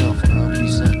yourself, girl,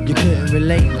 reset. You couldn't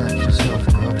relate. Relax yourself,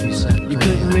 girl, reset. You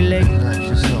couldn't relate. Relax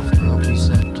yourself, girl,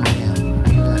 reset.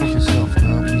 Relax yourself,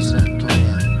 girl, reset.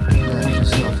 Relax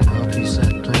yourself, girl,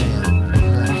 reset.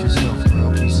 Relax yourself,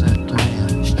 girl, reset.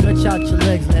 Stretch out your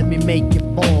legs, let me make you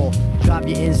fall. Drive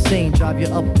you insane, drive you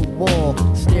up the wall.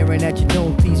 Staring at your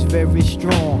dome piece, very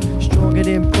strong. Stronger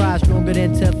than pride, stronger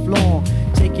than Teflon.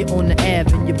 Take you on the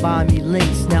Ave and you buy me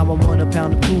links. Now I want a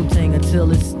pound of Poontang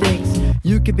until it stinks.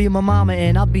 You could be my mama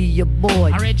and I'll be your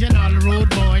boy. Original rude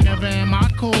boy, never am I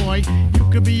coy. You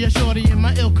could be a shorty in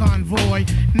my ill convoy.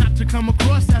 Not to come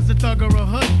across as a thug or a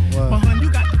hood. But hun, you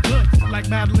got the goods, like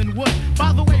Madeline Wood.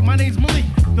 By the way, my name's Malik,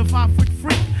 the 5-foot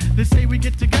freak. They say we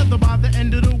get together by the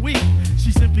end of the week.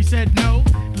 She simply said no,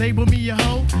 label me a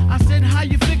hoe. I said, how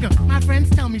you figure? My friends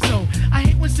tell me so. I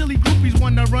hate when silly groupies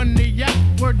wanna run their yap.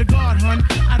 Word to God, hun,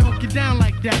 I don't get down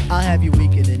like that. I'll have you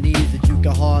weak in the knees that you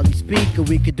can hardly speak. Or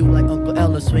we could do like Uncle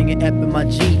Ella swinging up in my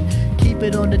Jeep. Keep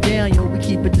it on the down, yo, we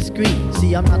keep it discreet.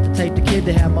 See, I'm not the type of kid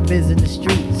to have my biz in the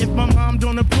streets. If my mom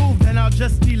don't approve, then I'll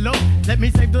just elope. Let me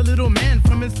save the little man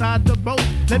from inside the boat.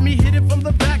 Let me hit it from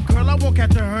the back, girl, I won't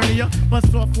catch a hernia.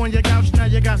 Bust off on your couch, now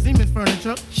you got Siemens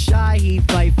furniture. Shy, he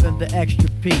fight from the extra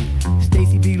P.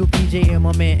 Stacy Beetle, PJ, and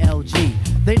my man LG.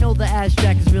 They know the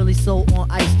abstract is really so on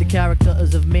ice. The character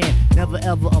is of man, never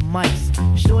ever a mice.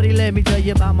 Shorty, let me tell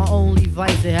you about my only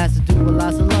vice. It has to do with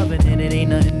lots of loving, and it ain't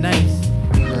nothing nice.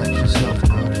 Relax yourself,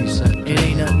 girl, reset. It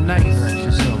ain't nothing nice. Relax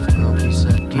yourself, girl,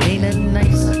 reset. It ain't nothing nice.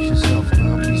 Relax yourself,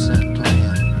 girl, reset.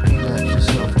 Relax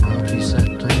yourself, girl,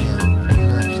 reset.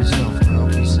 Relax yourself, girl,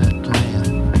 reset.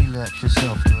 Relax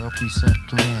yourself,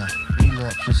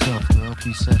 girl,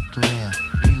 reset.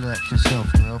 Relax yourself,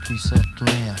 girl, reset.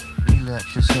 Relax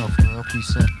yourself, girl,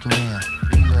 reset.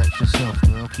 Relax yourself,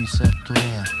 girl,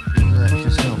 reset. Relax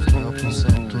yourself, girl, reset.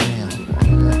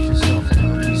 Relax yourself, girl, reset. Relax yourself,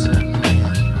 girl, reset.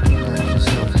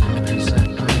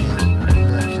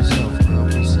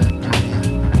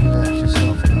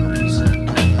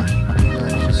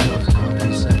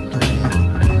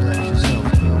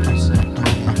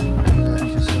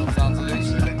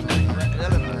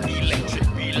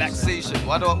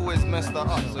 Why do I always mess that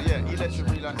up? So yeah, electric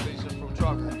relaxation from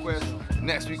Tribe Called Quest.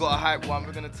 Next we got a hype one.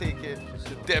 We're gonna take it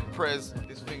to Dead Prez.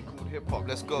 This thing called hip hop.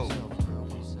 Let's go.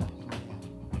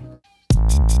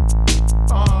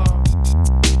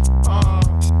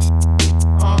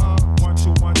 1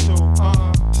 2 1 2.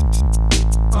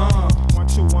 1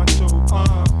 2 1 2.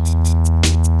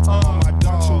 My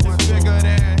dog, it's bigger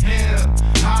than hip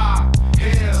hop,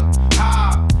 hip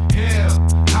hop, hip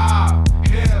hop,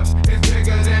 hip. It's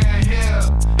bigger than hip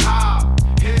hop,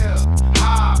 hip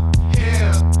hop,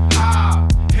 hip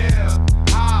hop, hip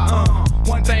hop.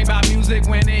 One thing about music,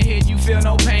 when it hit, you feel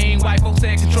no pain. White folks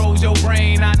say it controls your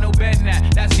brain. I know better than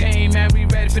that. That's game, man. We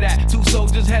ready for that. 2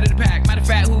 soldiers head of the pack. Matter of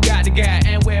fact, who got the gat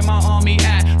and where my army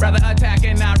at? Rather attack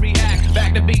and not react.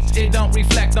 Back to beats, it don't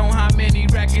reflect on how many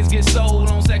records get sold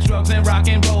on sex, drugs, and rock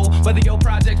and roll. Whether your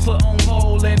project's put on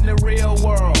hold in the real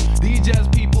world. These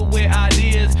just people with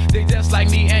ideas. They just like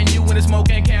me and you when the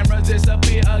smoke and cameras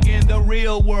disappear again. The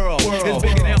real world is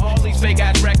bigger than all these fake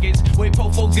ass records. Wait, po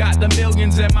folks got the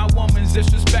millions and my woman's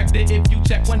disrespected. If you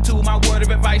check 1 2, my word of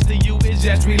advice to you is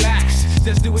just relax.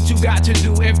 Just do what you got to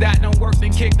do. If that don't work,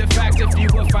 then kick the facts. If you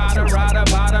a fighter, rider,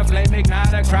 bada, flame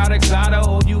igniter, crowd exciter,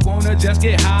 or you wanna just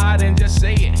get high, then just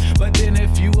say it. But then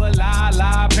if you a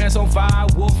lie, pants on fire,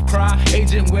 wolf cry,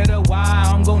 agent with a Y,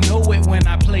 I'm gon' know it when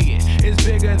I play it. It's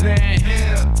bigger than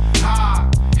hip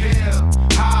hop, hip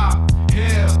hop,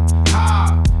 hip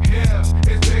hop, hip.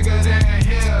 It's bigger than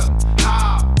hip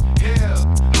hop, hip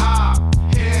hop,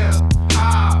 hip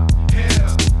hop,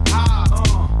 hip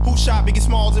hop. Who shot Biggie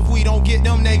Smalls? If we don't get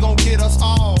them, they gon' get us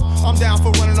all. I'm down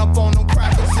for running up on them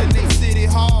crackers in they city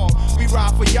hall. We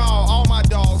ride for y'all, all my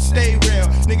dogs, stay real.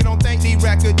 Nigga, don't think these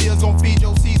record deals gon' feed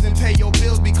your season, pay your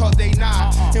bills because they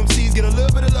not. MCs get a little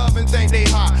bit of love and think they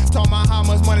hot. Talk about how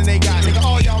much money they got. Nigga,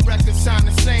 all y'all records sound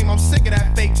the same. I'm sick of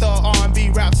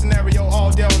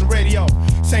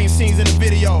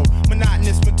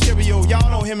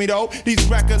me though. These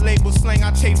record labels slang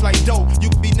our tapes like dope. You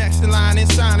could be next in line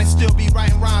and sign and still be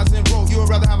writing rhymes and wrote. You would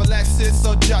rather have a Lexus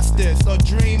or justice, a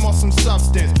dream or some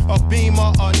substance, a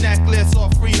beamer, a necklace or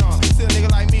freedom. Still a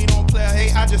nigga like me don't play a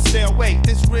hate, I just stay awake.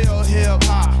 This real hip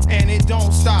hop and it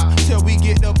don't stop till we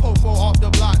get the popo off the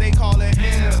block. They call it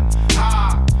hip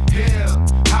hop, hip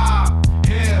hop,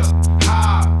 hip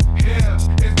hop, hip.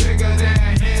 It's bigger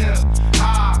than hip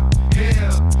hop,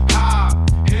 hip hop,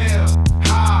 hip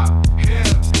hop, hip.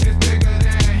 It's bigger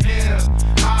than hip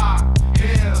hop,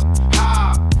 hip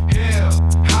hop, hip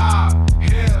hop,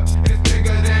 hip. It's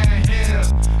bigger than hip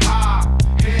hop,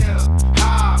 hip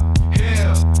hop,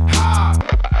 hip hop.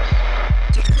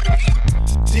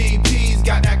 DP's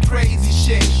got that crazy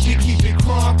shit. We keep it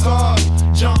crunk up,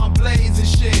 John Blaze and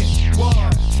shit.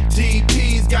 What?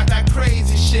 DP's got that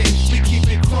crazy shit. We keep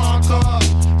it crunk up,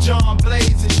 John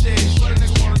Blaze and shit. What a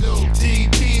nigga wanna do?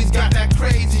 DP's got that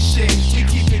crazy shit. We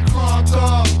keep it crunk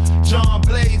up, John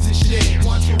Blaze and shit.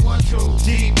 1, 2, 1, 2.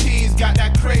 DP's got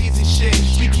that crazy shit.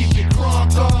 We keep it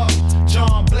crunk up,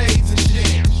 John Blaze and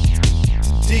shit.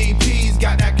 DP's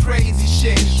got that crazy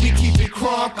shit. We keep it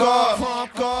crunk up,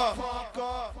 crunk up.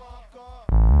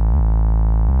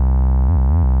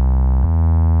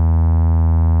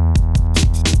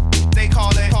 They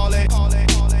call it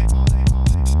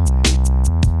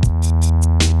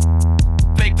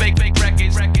fake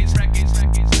records.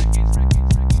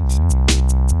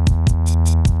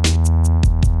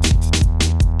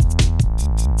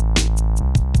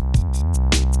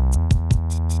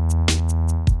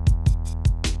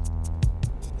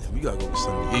 We gotta go get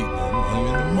something to eat, man. I'm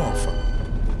hungry in the motherfucker.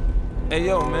 Hey,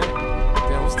 yo, man.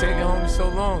 Damn, what's taking homie so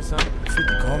long, son? 50,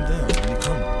 calm down. When you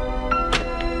coming?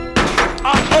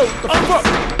 Oh, the fuck?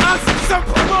 I see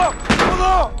something. Hold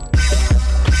on.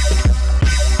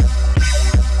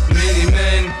 Many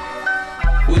men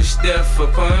wish death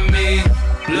upon me.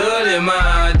 Blood in my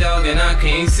eye, dog, and I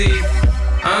can't see.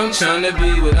 I'm trying to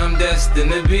be what I'm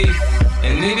destined to be.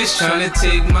 And niggas trying to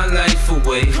take my life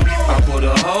away. I put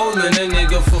a hole in a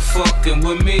nigga for fucking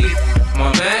with me.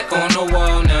 My back on the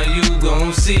wall, now you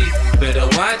gon' see. Better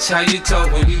watch how you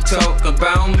talk when you talk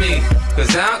about me.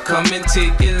 Cause I'll come and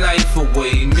take your life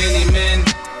away. Many men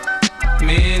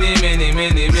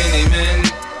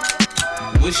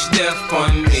wish death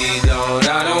on me, Lord.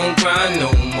 I don't cry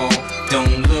no more.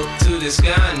 Don't look to the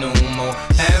sky no more.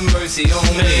 Have mercy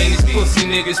on me. These pussy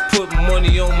niggas put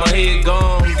money on my head.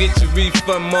 Gone, get your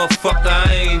refund, motherfucker.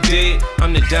 I ain't dead.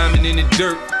 I'm the diamond in the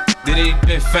dirt that ain't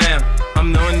been found.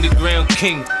 I'm the underground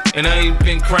king, and I ain't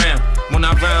been crowned. When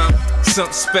I rhyme,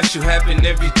 something special happen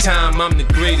every time. I'm the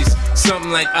greatest,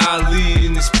 something like Ali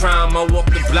in his prime. I walk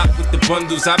the block with the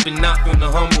bundles, I've been knocked on the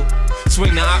humble.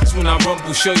 Swing the ox when I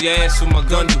rumble, show your ass with my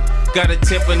gun do. Gotta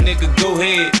tip a nigga, go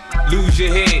ahead, lose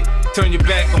your head. Turn your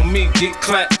back on me, get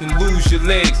clapped and lose your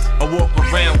legs. I walk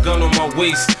around, gun on my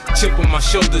waist, chip on my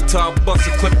shoulder, till I bust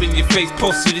a clip in your face.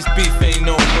 Post to this beef ain't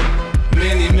over.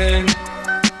 Many men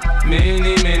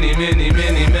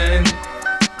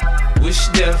wish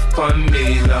death upon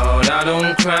me, Lord. I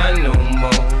don't cry no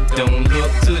more. Don't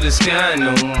look to the sky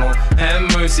no more. Have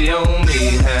mercy on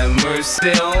me, have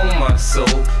mercy on my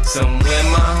soul. Somewhere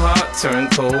my heart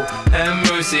turned cold. Have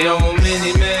mercy on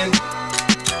many men.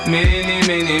 Many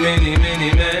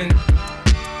men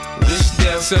wish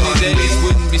death Sunny days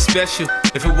wouldn't be special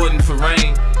if it wasn't for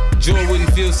rain. Joy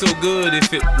wouldn't feel so good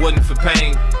if it wasn't for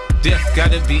pain. Death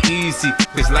gotta be easy,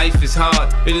 cause life is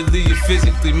hard. It'll leave you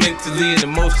physically, mentally, and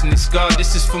emotionally scarred.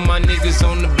 This is for my niggas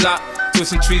on the block,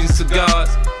 twisting trees and cigars.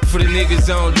 For the niggas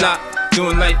on lock,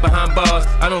 doing life behind bars.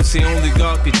 I don't see only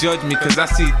God can judge me, cause I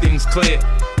see things clear.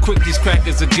 Quick, these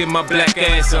crackers will give my black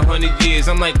ass 100 years.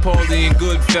 I'm like Paulie and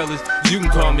Goodfellas, you can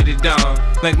call me the Don.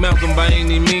 Like Malcolm by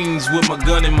any means, with my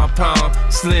gun in my palm.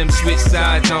 Slim switch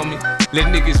sides on me,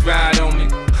 let niggas ride on me.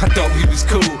 I thought we was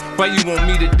cool, why you want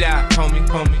me to die, homie?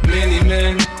 Many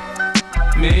men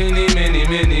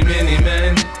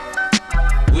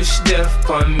wish death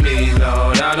upon me,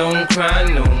 Lord. I don't cry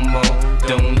no more.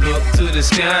 Don't look to the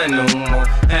sky no more.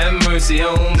 Have mercy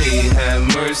on me, have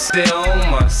mercy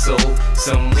on my soul.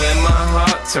 Somewhere my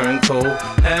heart turned cold.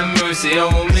 Have mercy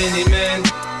on many men.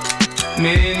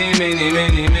 Many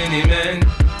men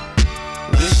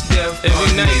wish death Every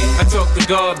upon night me. I talk to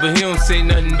God, but he don't say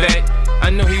nothing back. I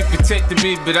know he protected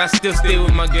me, but I still stay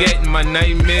with my gat and my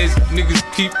nightmares. Niggas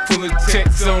keep pulling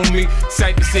checks on me.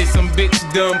 Cypher said some bitch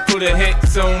done put a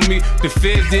hex on me. The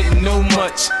feds didn't know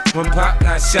much when Pac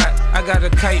got shot. I got a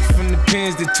kite from the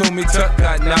pins that told me Tuck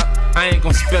got knocked. I ain't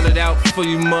gon' spell it out for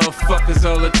you motherfuckers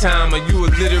all the time. Are you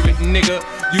illiterate nigga?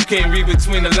 You can't read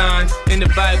between the lines. In the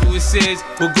Bible it says,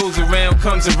 what goes around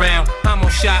comes around. Hamo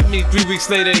shot me, 3 weeks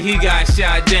later he got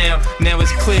shot down. Now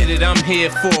it's clear that I'm here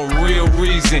for a real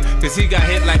reason. Cause he got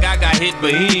hit like I got hit,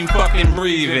 but he ain't fucking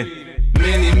breathing.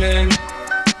 Many men,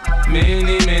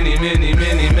 many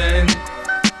men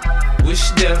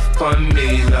wish death upon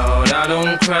me, Lord. I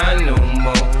don't cry no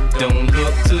more. Don't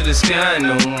look to the sky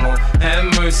no more. Have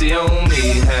mercy on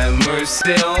me, have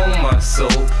mercy on my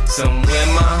soul. Somewhere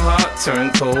my heart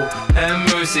turned cold. Have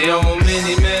mercy on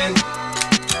many men,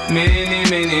 many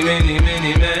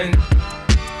men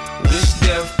wish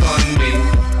death upon me.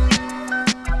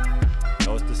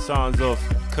 That was the sounds of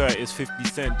Curtis, 50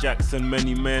 Cent, Jackson,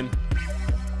 Many Men.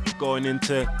 Going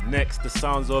into next, the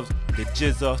sounds of the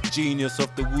Jizza, genius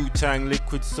of the Wu-Tang,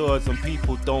 Liquid Swords, and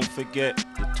people don't forget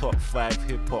the top 5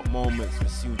 hip-hop moments. We're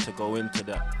soon to go into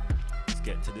that. Let's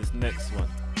get to this next one.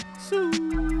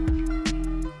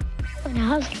 When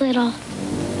I was little,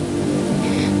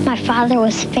 my father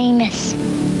was famous.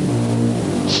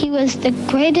 He was the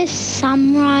greatest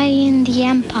samurai in the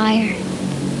empire.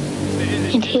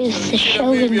 And he was the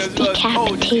shogun's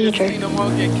decapitator.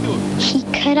 He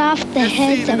cut off the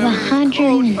heads of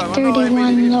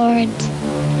 131 lords.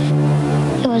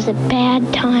 It was a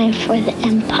bad time for the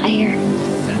empire.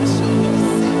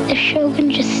 The shogun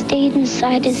just stayed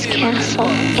inside his castle,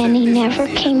 and he never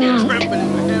came out.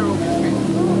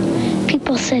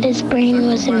 People said his brain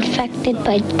was infected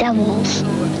by devils.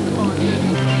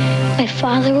 My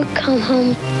father would come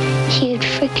home, he'd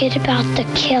forget about the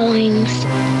killings.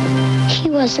 He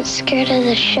wasn't scared of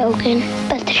the shogun,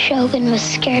 but the shogun was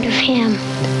scared of him.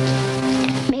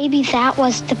 Maybe that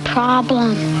was the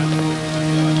problem.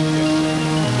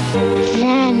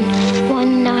 Then,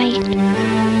 one night,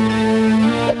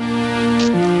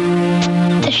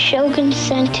 the shogun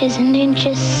sent his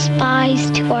ninja spies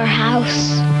to our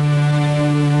house.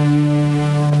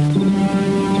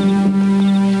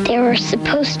 They were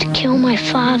supposed to kill my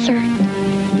father,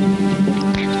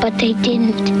 but they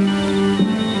didn't.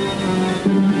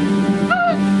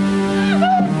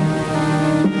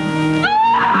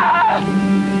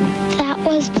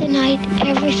 The night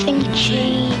everything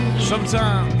changed.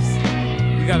 Sometimes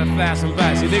we gotta flash them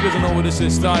back. See, niggas don't know where this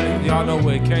shit started. Y'all know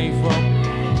where it came from.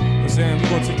 I'm saying we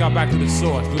gonna take y'all back to the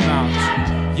source, the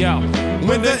knowledge. Yo,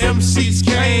 when the MCs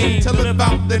came to live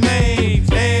out their names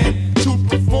and to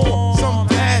perform, some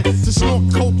had to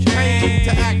snort cocaine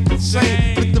to act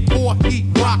insane. With the boy heat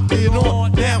rocking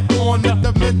on down on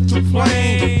the mental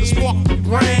plane, the spark the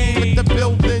brain with the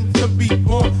building to be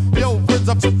born. Yo,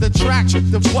 up to the track,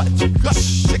 the what you got,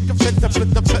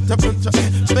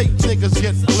 fake niggas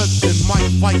get flipped in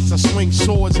mic fights. I swing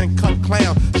swords and cut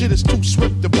clown. Shit is too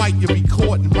swift to bite, you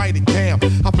record and write it down.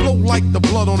 I flow like the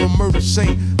blood on a murder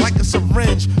scene, like a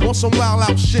syringe on some wild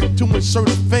out shit to insert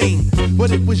a fame.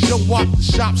 But it was your walk, the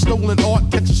shop, stolen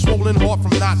art, catch a swollen heart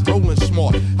from not rolling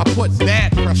smart. I put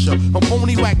bad pressure on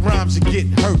phony whack rhymes and get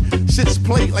hurt. Shit's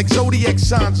played like zodiac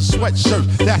signs of sweatshirt.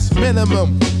 That's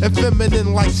minimum and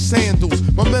feminine like sandals.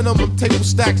 My minimum table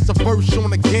stacks the first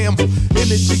on a gamble.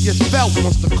 Energy is felt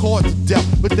once the chords are dealt.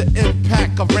 With the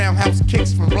impact of roundhouse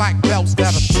kicks from black belts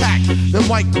that attack them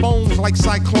white bones like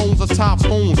cyclones or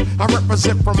typhoons. I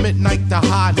represent from midnight to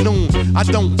high noon. I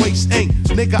don't waste ink,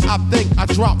 nigga. I think I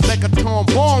drop megaton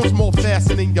bombs more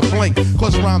faster than you blink.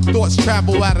 Cause rhyme thoughts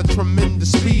travel at a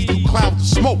tremendous speed through clouds of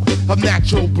smoke of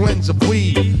natural blends of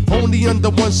weed. Only under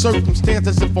one circumstance,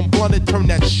 as if I'm blunted, turn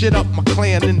that shit up. My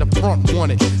clan in the front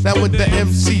wanted. Now with the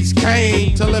MCs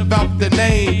came to live out the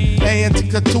name and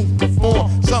to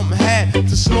perform, something had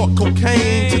to snort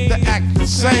cocaine to the act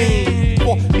insane.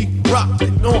 Or he rocked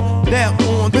it on down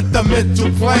on with the mental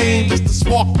plane, just to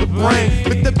spark the brain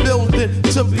with the building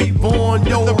to be born.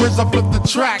 Yo, the RZA flip the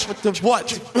track with the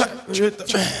what?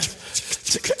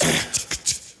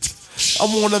 I'm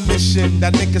on a mission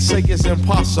that niggas say is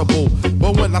impossible.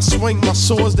 But when I swing my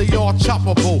swords, they all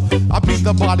choppable. I be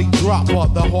the body dropper,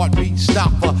 the heartbeat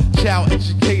stopper, child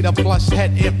educator plus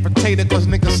head infiltrator. Cause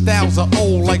niggas styles are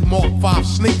old like Mark 5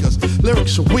 sneakers.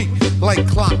 Lyrics are weak like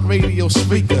clock radio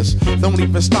speakers. Don't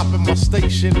even stop at my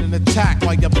station and attack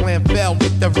while your plan fail.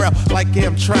 Get the rail like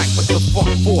Amtrak. What the fuck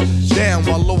for? Down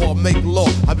while law make law.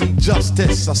 I be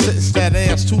justice. I sentence that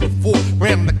ass 2 to 4.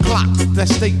 Ram the clock. That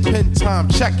state pen time.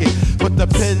 Check it. But the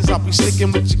pins I'll be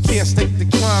sticking with, you can't stake the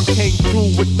crime. Came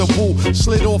through with the woo,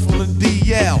 slid off on the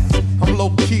DL. I'm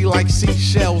low key like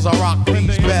seashells. I rock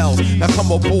these bells. Now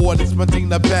come aboard, it's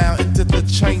Medina bound into the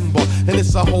chamber. And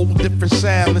it's a whole different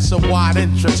sound, it's a wide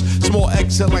entrance. Small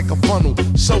exit like a funnel.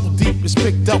 So deep it's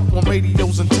picked up on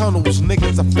radios and tunnels.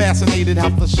 Niggas are fascinated how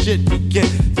the shit begin.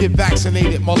 Get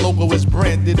vaccinated, my logo is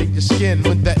branded in your skin.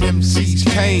 When the MCs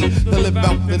came to live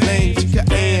out the name,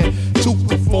 and to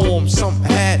perform, some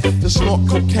had to snort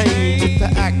cocaine to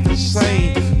act the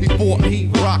same. Before he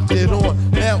rocked it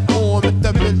on, now on with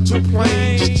the mental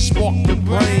plane. Just to spark the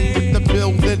brain with the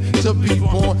building to be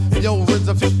born. Yo,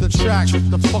 RZA fit the track. What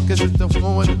the fuck is it? The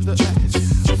phone of the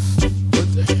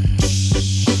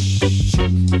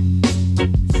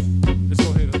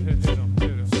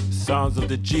Sounds of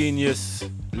the genius,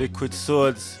 Liquid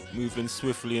Swords, moving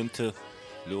swiftly into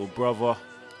Little Brother,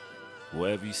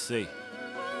 whatever you say.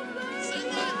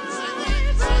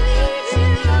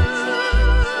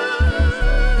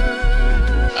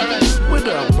 What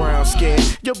up, brown skin?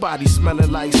 Your body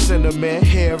smelling like cinnamon.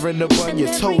 Hair in the bun,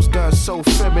 your toes done so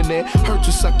feminine. Hurt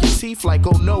you suck your teeth like,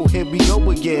 oh no, here we go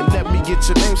again. Let me get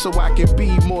your name so I can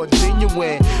be more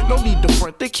genuine. No need to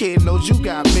front, the kid knows you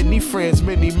got many friends,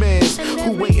 many men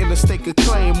who waiting to stake a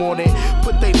claim on it.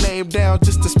 Put their name down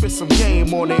just to spit some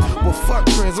game on it. Well, fuck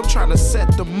friends, I'm trying to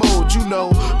set the mode, you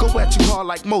know. Go at you hard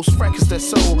like most records that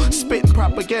sold. Spitting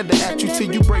propaganda at you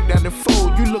till you break down and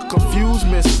fold. You look confused,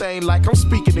 Miss Stain, like I'm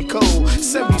speaking in code.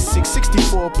 76,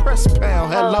 64, press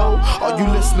pound. Hello, are you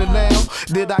listening now?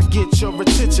 Did I get your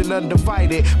attention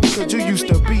undivided? Because you used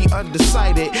to be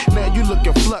undecided. Now you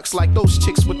looking flux like those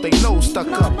chicks with their nose stuck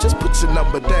up. Just put your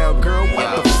number down, girl.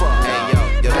 What the fuck?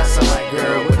 Hey, yo, that's alright,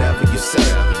 girl. Whatever you say,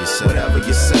 whatever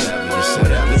you say,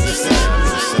 whatever you say.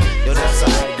 Yo, that's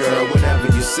alright, girl. Whatever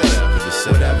you say,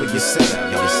 whatever you say,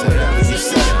 whatever you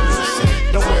say.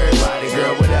 Don't worry about it,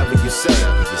 girl. Whatever you say,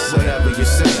 whatever you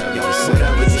say,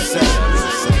 whatever you say.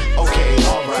 Okay,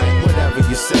 alright. Whatever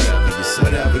you say,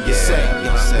 whatever you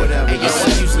say, whatever you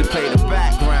say. I usually play the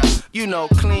background. You know,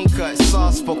 clean cut,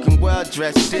 soft spoken, well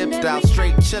dressed, dipped out,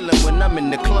 straight chillin' when I'm in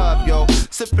the club, yo.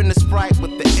 Sippin' the Sprite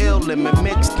with the ill lemon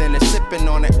mixed in it,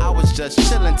 sippin' on it. I was just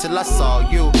chillin' till I saw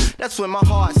you. That's when my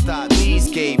heart stopped, knees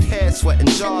gave, head sweating,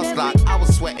 jaws locked. I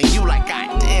was sweating you like,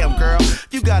 goddamn, girl.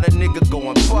 You got a nigga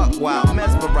going buck wild,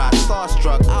 mesmerized,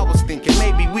 starstruck. I was thinking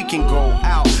maybe we can go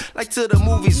out, like to the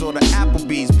movies or the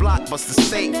Applebee's, Blockbuster,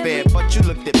 State Fair. But you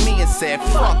looked at me and said,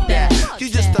 fuck that. You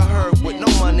just a herb with no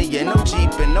money and no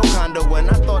Jeep and no condo. And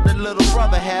I thought the little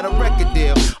brother had a record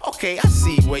deal. Okay, I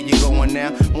see where you're going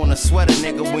now. Wanna sweat a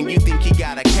nigga when you think he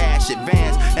got a cash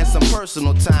advance and some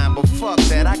personal time. But fuck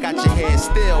that, I got your head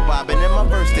still bobbing and my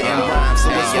verse didn't rhyme. So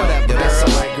it's whatever, girl. That's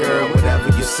alright, girl.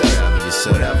 Whatever you say,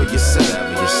 whatever you say,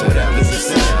 whatever you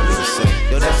say.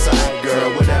 Yo, that's alright, girl.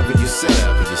 Whatever you say,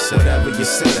 whatever you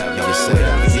say,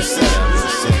 whatever you say.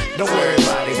 Don't worry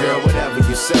about it, girl. Whatever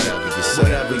you say,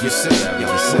 whatever you say,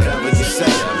 whatever you say.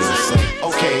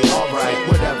 Okay, alright.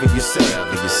 Whatever you say,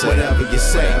 whatever you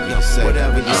say,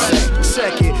 whatever you say.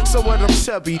 Check it, so what I'm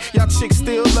chubby. Y'all chicks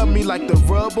still love me like the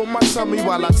rub on my tummy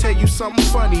while I tell you something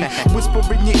funny. Whisper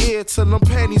in your ear till them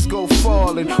panties go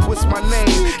falling. What's my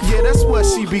name? Yeah, that's what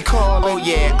she be calling. Oh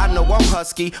yeah, I know I'm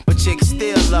husky, but chicks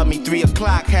still love me. 3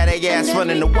 o'clock, had they ass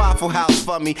running the Waffle House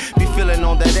for me. Be feeling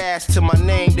on that ass to my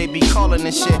name, they be calling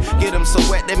and shit. Get them so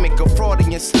wet, they make a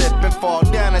Freudian slip and fall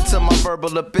down into my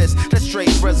verbal abyss. That's straight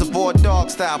Reservoir Dog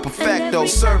style, perfecto.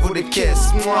 Serve with a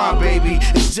kiss, mwah, baby.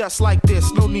 It's just like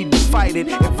this, no need to fight it.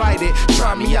 Invite it,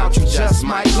 try me out, you just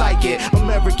might like it.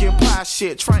 American Pie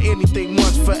shit, try anything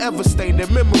once, forever stain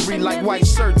in memory like white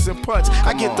shirts and punch.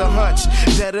 I get the hunch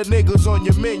that a nigga's on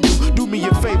your menu. Do me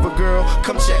a favor, girl,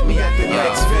 come check me at the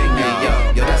next venue.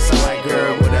 Yo, that's alright,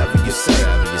 girl. Whatever you say,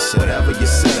 whatever you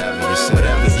say,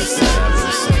 whatever you say.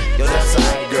 Yo, that's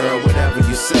alright, girl. Whatever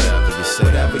you say,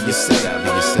 whatever you say,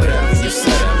 whatever you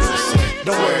say.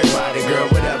 Don't worry about it, girl.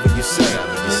 Whatever you say,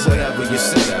 whatever you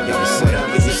say,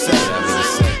 whatever you say.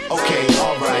 Okay,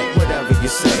 alright. Whatever you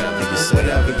say,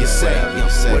 whatever you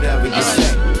say, whatever you say.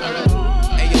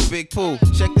 Hey yo, Big Pooh,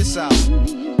 check this out.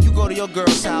 You go to your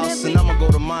girl's house and I'ma go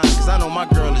to mine, cause I know my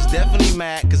girl is definitely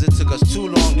mad cause it took us too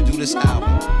long to do this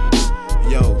album.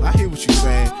 Yo, I hear what you're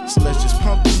saying, so let's just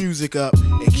pump the music up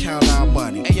and count our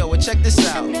money. Hey yo, well check this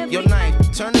out. Yo, Knife,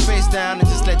 turn the bass down and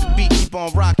just let the beat keep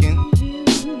on rocking.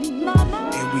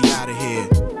 And we out of here.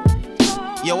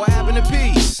 Yo, what happened to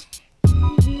peace?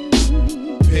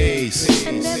 Peace.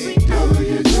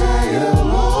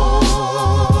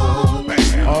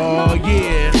 Oh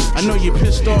yeah, I know you're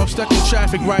pissed off, stuck in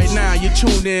traffic right now. You're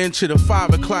tuned in to the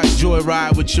 5 o'clock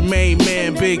joyride with your main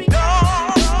man Big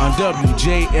on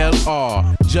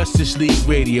WJLR, Justice League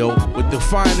Radio, with the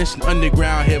finest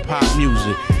underground hip hop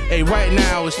music. Hey, right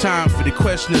now it's time for the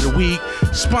question of the week,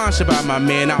 sponsored by my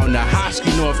man out in the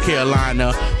Hosky, North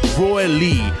Carolina, Roy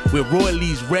Lee, with Roy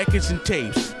Lee's records and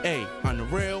tapes. Hey, on the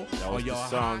real, that was the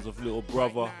sounds of Little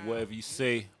Brother, whatever you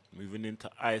say. Moving into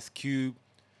Ice Cube,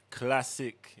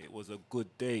 classic. It was a good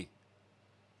day.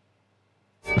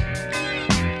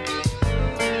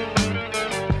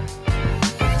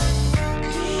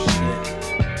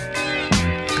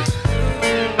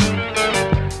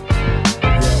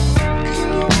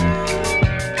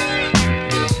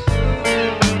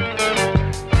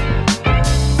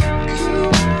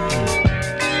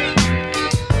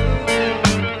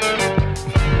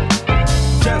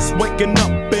 Waking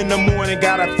up in the morning,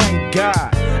 gotta thank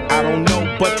God. I don't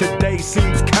know, but today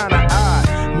seems kinda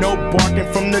odd. No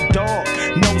barking from the dog,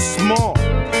 no small.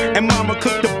 And mama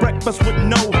cooked the breakfast with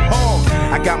no hog.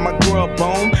 I got my grub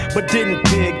on, but didn't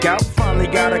dig out. Finally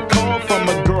got a call from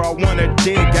a girl I wanna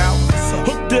dig out.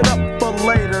 Hooked it up for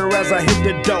later as I hit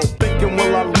the dough. Thinking,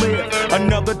 will I live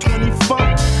another 24?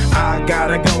 I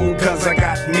gotta go, cause I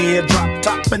got me a drop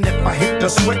top. And if I hit the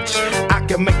switch, I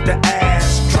can make the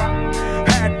ass drop.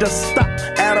 Had to stop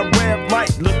at a red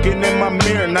light, looking in my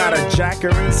mirror, not a jacker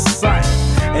in sight,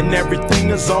 and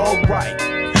everything is alright.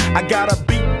 I got a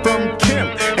beat from Kim,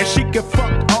 and she can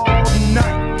fuck all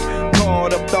night.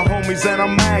 Called up the homies and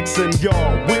I'm asking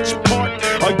y'all, which part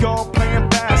are y'all playing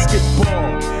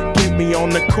basketball? Get me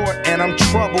on the court and I'm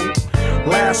troubled.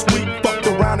 Last week fucked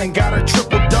around and got a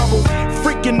triple-double.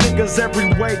 Freaking niggas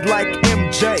every way like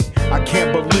MJ. I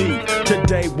can't believe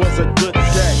today was a good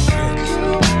day.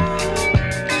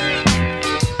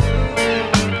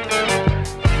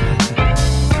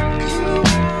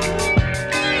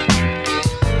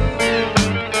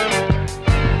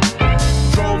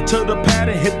 To the pad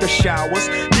and hit the showers.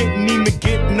 Didn't even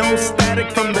get no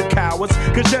static from the cowards.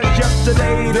 Cause just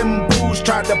yesterday them bulls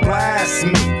tried to blast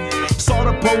me. Saw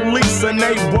the police and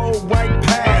they rolled right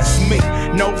past me.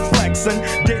 No flexing,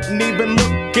 didn't even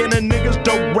look in a nigga's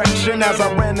direction as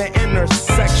I ran the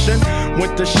intersection.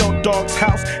 Went to Show Dog's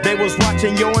house, they was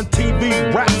watching Yo on TV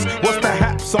raps. What's the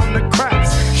haps on the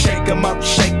craps? Shake 'em up,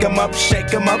 shake 'em up,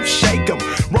 shake 'em up, shake 'em.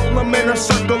 Roll 'em in a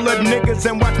circle of niggas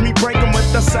and watch me break 'em with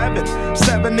the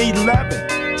 7-11,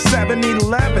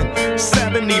 7-11,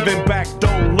 7 even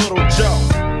backdoor Little Joe.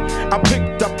 I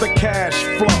picked up the cash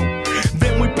flow.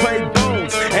 Then we played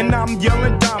bones, and I'm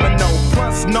yelling domino.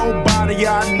 Plus nobody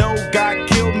I know got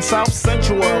killed in South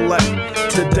Central LA.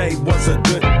 Today was a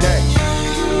good day.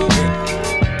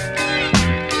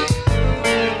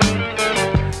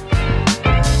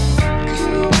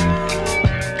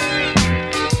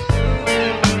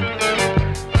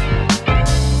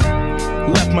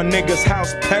 Left my nigga's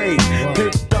house paid.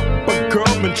 Picked up a girl,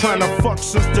 been trying to fuck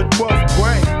since the 12th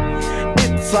grade.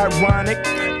 It's ironic.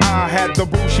 I had the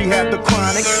rule, she had the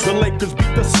chronic. The Lakers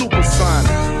beat the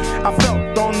Supersonics. I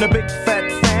felt on the big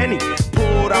fat fanny,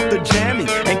 pulled out the jammy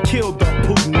and killed the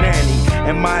poop nanny.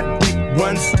 And my dick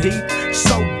runs deep,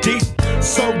 so deep,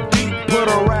 so deep, put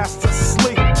her ass to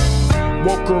sleep.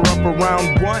 Woke her up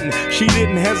around 1. She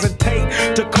didn't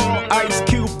hesitate to call Ice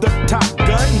Cube the Top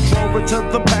Gun. Drove her to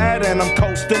the pad and I'm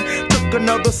coasting. Took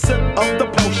another sip of the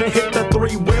potion, hit the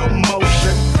 3-wheel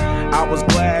motion. I was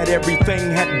glad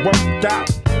everything had worked out.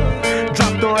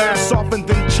 Dropped her ass off and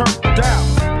then chirped out.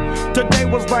 Today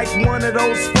was like one of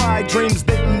those fly dreams.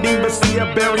 Didn't even see a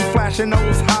berry flashing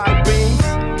those high beams.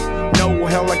 No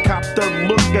helicopter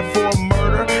looking for a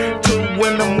murder. 2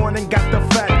 in the morning, got the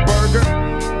fat burger.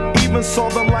 Even saw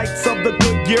the lights of the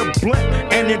Goodyear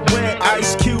blimp, and it read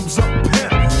Ice Cube's a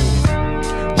pimp.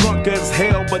 Drunk as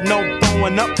hell, but no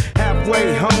throwing up.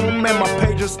 Halfway home, and my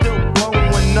page is still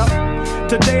blowing up.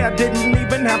 Today I didn't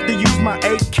even have to use my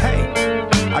AK.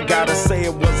 I gotta say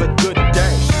it was a good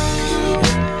day.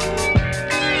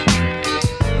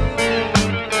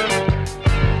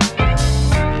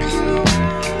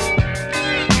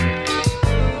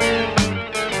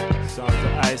 Sounds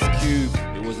of Ice Cube.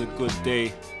 It was a good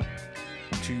day.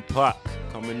 Tupac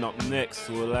coming up next.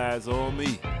 All eyes on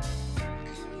me.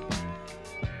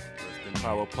 Rest in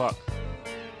power, Pac.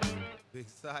 Big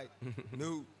sight,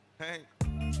 new, Hank,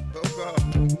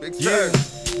 big sir.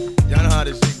 Y'all know how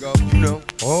this shit go, you know.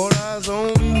 All eyes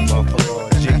on me, motherfucker.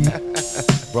 G.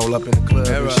 Roll up in the club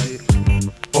and shit.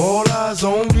 All eyes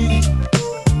on me.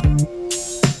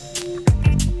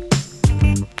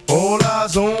 All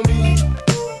eyes on me.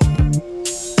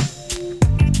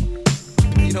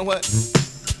 You know what?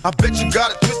 I bet you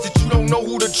got it twisted, you don't know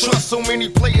who to trust. So many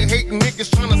player hating niggas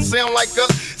trying to sound like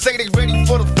us. Say they ready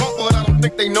for the funk, but I don't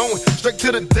think they know it. Straight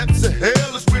to the depths of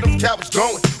hell is where them cowards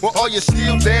going. Well, all you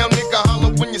still down, nigga,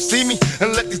 holler when you see me.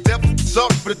 And let these devils be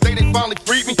sorry for the day they finally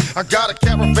freed me. I got a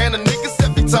caravan of niggas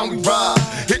every time we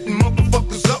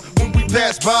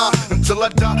pass by until I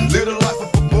die. Live the life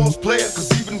of a boss player,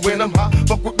 cause even when I'm high,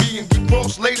 fuck with me and get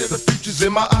cross later. The future's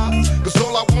in my eyes, cause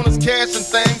all I want is cash and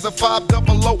things. A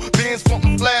 500 Benz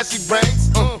wantin' flashy rings.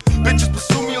 Bitches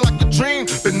pursue me like a dream.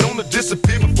 Been known to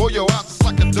disappear before your eyes, it's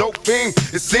like a dope fiend.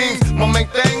 It seems my main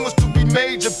thing was to be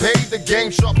major, paid the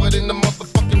game sharper than the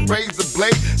motherfucking razor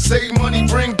blade. Save money,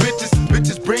 bring bitches,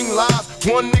 bitches bring lies.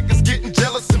 One nigga's getting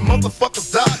jealous and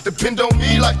motherfuckers die. Depend on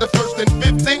me like the first and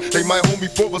 15. They might hold me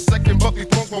for a second, but these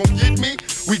punks won't get me.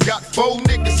 We got 4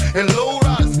 niggas and low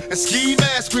riders and ski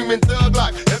masks screaming thug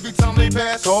life. Every time they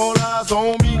pass, all eyes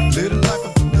on me. Live the life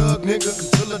of a thug nigga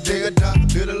until the day I die.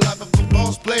 Live the life of a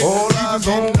boss player. All eyes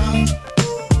on me.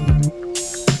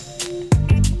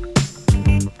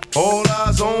 All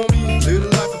eyes on me. Live the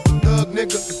life of a thug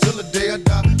nigga until the day I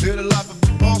die. Live the life of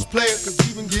a boss player, cause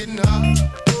even getting high.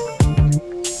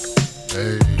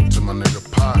 Hey, to my nigga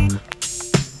Pac.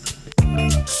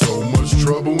 So much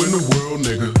trouble in the world,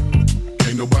 nigga.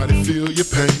 Ain't nobody feel your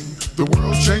pain. The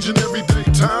world's changing every day,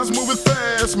 time's moving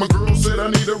fast. My girl said I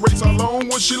need a race, how long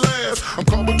will she last? I'm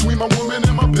caught between my woman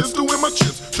and my pistol and my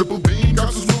chips. Triple beam,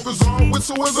 got some smokers on,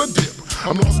 whistle as I dip.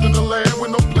 I'm lost in the land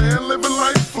with no plan, living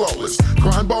life flawless.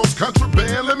 Crime balls,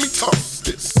 contraband, let me toss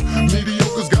this.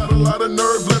 Mediocre's got a lot of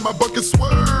nerve, let my bucket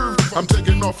swerve. I'm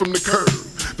taking off from the curve.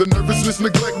 The nervousness,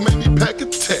 neglect made me pack a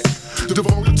tech.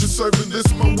 Devoted to serving this,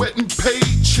 my wet and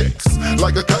paid checks.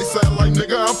 Like a kite satellite,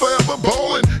 nigga, I'm forever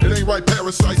ballin'. It ain't right,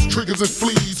 parasites, triggers and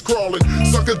fleas crawling.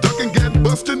 Sucker duck and get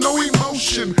busted, no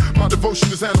emotion. My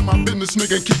devotion is handling my business,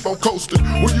 nigga, and keep on coasting.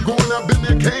 Where you going? I've been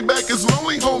there, came back, it's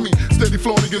lonely, homie. Steady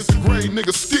flowing against the grain,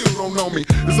 niggas still don't know me.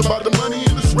 It's about the money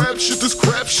and this rap shit, this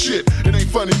crap shit. It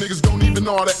ain't funny, niggas don't even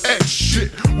know how to act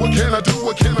shit. What can I do,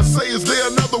 what can I say, is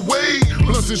there another way?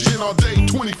 Blunts and gin all day,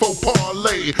 24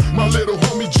 parlay. My little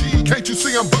homie G, can't you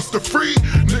see I'm buster free?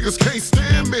 Niggas can't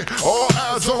stand me, all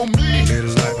eyes on me.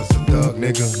 Live the life as a thug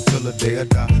nigga until the day I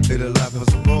die. Live the life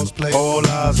as a boss player, all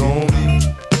eyes on me.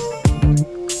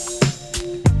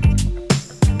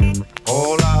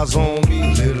 All eyes on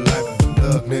me. Live the life as a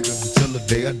thug nigga until the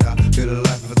day I die. Live the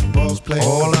life as a boss player,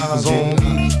 all eyes on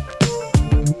me.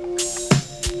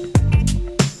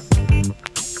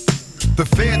 The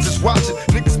feds is watching,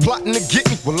 niggas plotting to get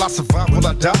me. Will I survive, will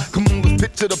I die? Come on, let's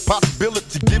picture the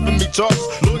possibility, giving me charges.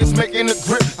 Lawyers making a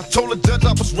grip, I told the judge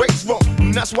I was raised wrong,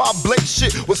 and that's why I blaze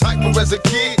shit. Was hyper as a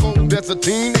kid, old as a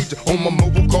teenager. On my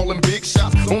mobile calling big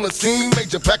shots, on the scene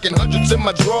major, packing hundreds in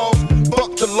my drawers.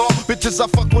 Fuck the law, bitches I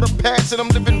fuck with a passion. I'm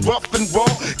living rough and raw,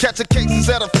 catching cases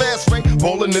at a fast rate,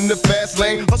 ballin' in the fast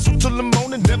lane. Hustle till the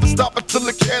morning, never stop until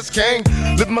the cash came.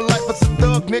 Live my life as a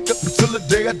thug nigga until the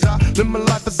day I die. Live my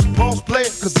life as a boss player,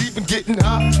 cause even getting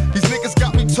high. These niggas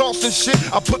got me tossing shit.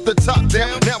 I put the top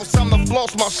down, now it's time to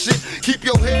floss my shit. Keep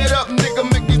your head up, nigga,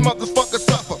 make these motherfuckers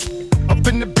suffer. Up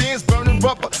in the bins, burning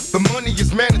rubber. The money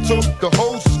is mandatory, the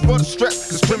hose is for the stress.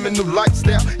 This criminal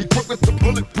lifestyle, equipped with the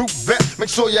bulletproof vest. Make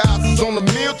sure your eyes is on the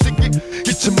meal ticket.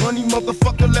 Get your money,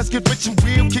 motherfucker, let's get rich and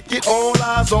real. Kick it, all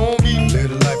eyes on me. Live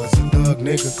the life as a thug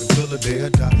nigga until the day I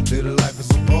die. Live the life as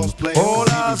a boss player, all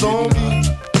eyes on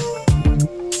me.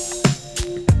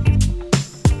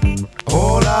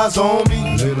 All eyes on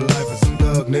me. Live the life as a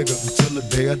thug nigga until the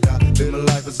day I die. Live the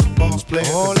life as a boss player.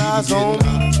 All eyes on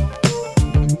me.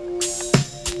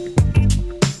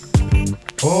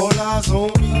 All eyes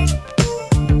on me.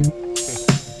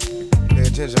 Pay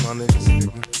attention, my niggas.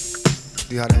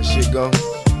 See how that shit go?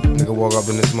 Nigga walk up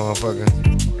in this motherfucker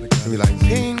and be like,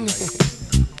 ping. Cops.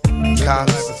 Live the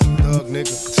life as a thug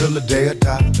nigga till the day I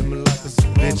die. Live my life as a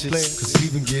bitches, cause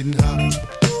even getting hot.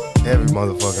 Every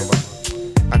motherfucking body.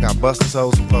 I got busters,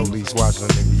 hoes, and police watching a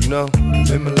nigga, you know?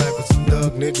 Live my life as a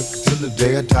thug nigga till the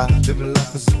day I die. Live my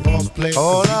life as a boss player.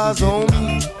 All eyes on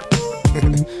me.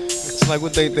 It's like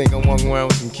what they think, I'm walking around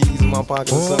with some keys in my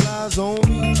pocket or something. All eyes on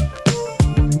me.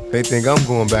 They think I'm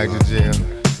going back to jail.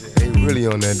 They really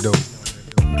on that dope.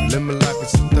 Live my life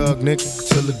as a thug nigga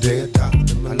till the day I die.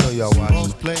 I know y'all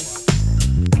watching.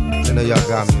 I know y'all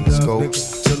got me in the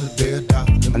scopes. Till the day I die.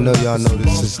 I know y'all know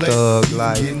this is thug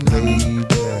life, baby.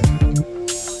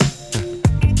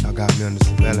 Got me on the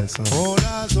surveillance. All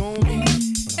eyes on me.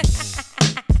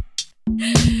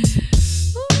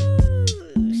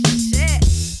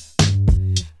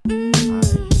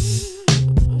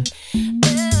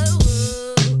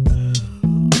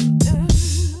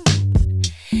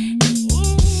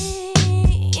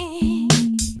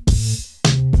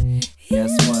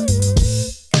 Guess what?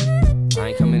 I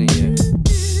ain't coming in yet.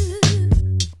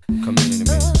 Coming in a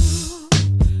minute.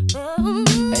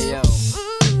 Hey yo,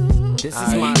 this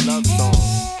is my love song.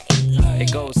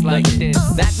 It goes like this.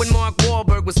 Back when Mark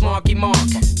Wahlberg was Marky Mark,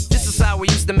 this is how we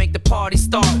used used to make the party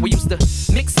start. We used to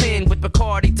mix in with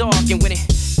Bacardi Dark, and when it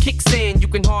kicks in, you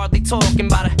can hardly talk. And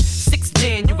by the 6th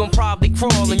gin, you gon' probably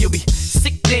crawl, and you'll be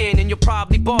sick then, and you'll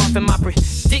probably barf. And my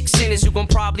prediction is you gon'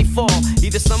 probably fall,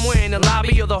 either somewhere in the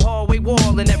lobby or the hallway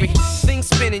wall. And everything's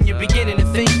spinning, you're beginning to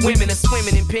think women are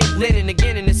swimming in pink linen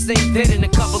again in the sink. Then in a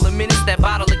couple of minutes, that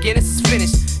bottle of Guinness is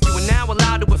finished. You are now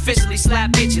allowed to officially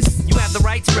slap bitches. You have the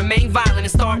right to remain violent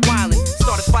and start wildin'.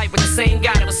 Start a fight with the same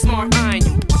guy that was smart eyeing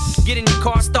you. Get in your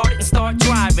car, start it, and start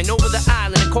driving over the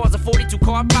island and cause a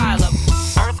 42-car pileup.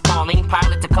 Earth calling,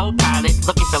 pilot to co-pilot.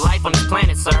 Looking for life on this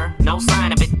planet, sir. No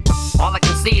sign of it. All I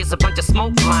can see is a bunch of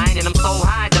smoke flying, and I'm so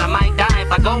high that I might die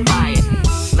if I go by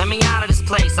it. Let me out of this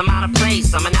place, I'm out of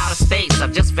place. I'm in outer space,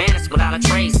 I've just vanished without a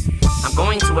trace. I'm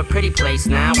going to a pretty place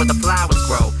now where the flowers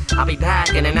grow. I'll be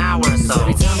back in an hour or so.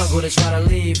 Every time I go to try to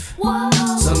leave,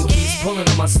 something keeps pulling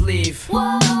on my sleeve.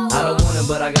 I don't want it,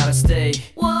 but I gotta stay.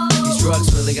 These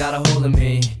drugs really got a hold of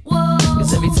me.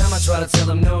 Cause every time I try to tell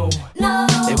them no,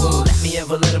 they won't let me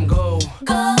ever let them go.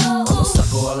 I'm a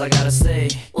sucker, all I gotta say.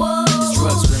 These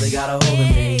drugs really got a hold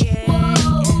of me.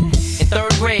 In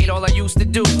 3rd grade, all I used to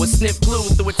do was sniff glue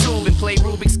through a tube and play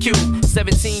Rubik's Cube.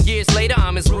 17 years later,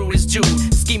 I'm as rude as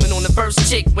Jude. Scheming on the first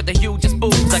chick with the hugest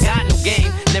boobs. I got no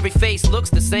game, and every face looks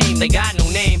the same. They got no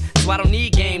name, so I don't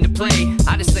need game to play.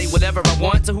 I just say whatever I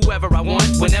want to whoever I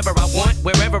want, whenever I want,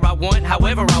 wherever I want,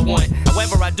 however I want.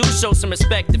 However, I do show some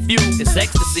respect to few. It's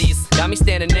ecstasies, got me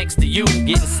standing next to you.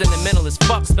 Getting sentimental as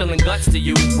fuck, spilling guts to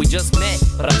you. We just met,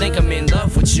 but I think I'm in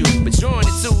love with you. But you're on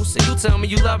it too, so you tell me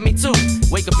you love me too.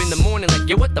 Wake up in the morning like,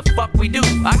 yo, what the fuck we do?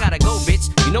 I gotta go, bitch,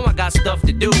 you know I got stuff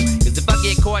to do. Cause if I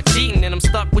get caught cheating, then I'm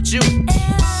stuck with you.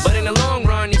 But in the long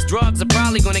run, these drugs are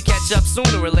probably gonna catch up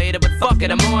sooner or later. But fuck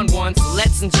it, I'm on one, so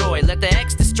let's enjoy. Let the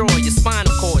X destroy your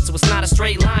spinal cord, so it's not a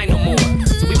straight line no more.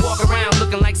 So we walk around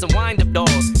looking like some wind-up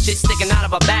dolls. Shit sticking out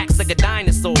of our backs like a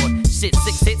dinosaur. Shit,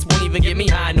 6 hits won't even get me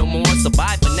high no more. So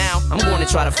bye for now, I'm gonna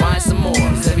try to find some more.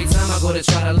 Cause every time I go to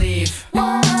try to leave,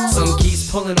 some keeps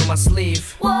pulling on my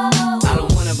sleeve. I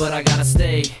don't want it, but I gotta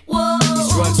stay.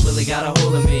 These drugs really got a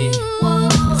hold of me.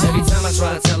 Cause every time I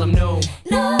try to tell them no,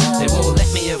 they won't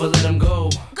let me ever let them go.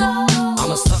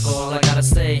 I'm a sucker, all I gotta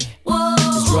say.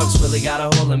 These drugs really got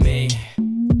a hold of me.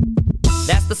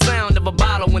 That's the sound of a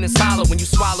bottle when it's hollow. When you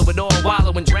swallow it all,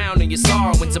 wallow and drown in your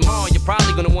sorrow. And tomorrow you're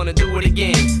probably gonna wanna do it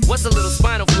again. What's a little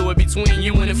spinal fluid between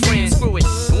you and a friend? Screw it.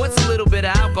 And what's a little bit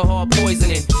of alcohol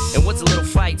poisoning? And what's a little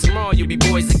fight? Tomorrow you'll be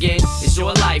boys again. It's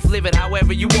your life, live it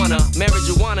however you wanna.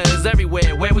 Marijuana is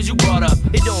everywhere, where was you brought up?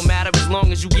 It don't matter as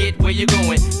long as you get where you're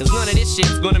going. Cause none of this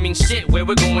shit's gonna mean shit where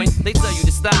we're going. They tell you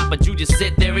to stop, but you just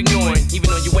sit there ignoring. Even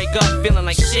though you wake up feeling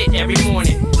like shit every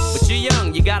morning. But you're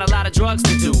young, you got a lot of drugs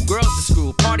to do. Girls to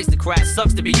screw, parties to crash,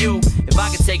 sucks to be you. If I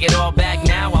could take it all back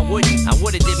now, I wouldn't. I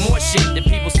would've did more shit that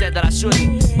people said that I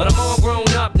shouldn't. But I'm all grown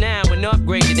up now and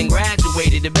upgraded and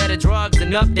graduated to better drugs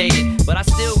and updated. But I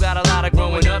still got a lot of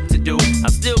growing up to do. I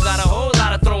still got a whole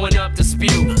lot of throwing up to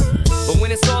spew. But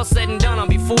when it's all said and done, I'll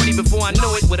be 40 before I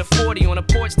know it. With a 40 on a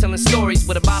porch telling stories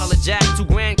with a bottle of Jack, 2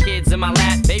 grandkids in my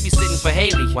lap, babysitting for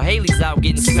Haley while Haley's out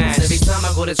getting smashed. Every time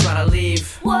I go to try to leave,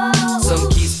 some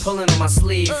keeps pulling on my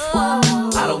sleeve.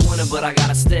 I don't want it, but I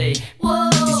gotta stay.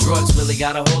 These drugs really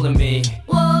got a hold of me.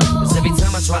 Cause every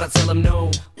time I try to tell them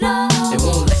no, they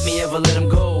won't let me ever let them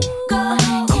go.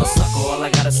 I'm a sucker, all I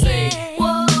gotta say.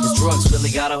 These drugs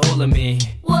really got a hold of me.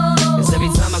 Cause every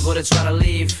time I go to try to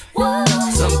leave,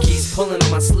 some keys pulling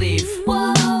on my sleeve.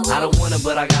 I don't want it,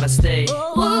 but I gotta stay.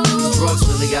 These drugs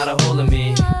really got a hold of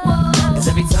me. Cause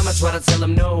every time I try to tell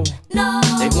them no,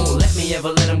 they won't let me ever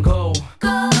let them go.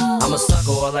 I'm a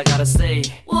sucker, all I gotta say.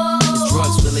 These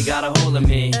drugs really got a hold of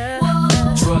me.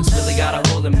 Drugs really got a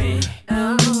hold of me.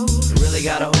 They really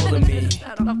got a hold of me.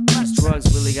 These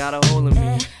drugs really got a hold of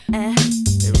me.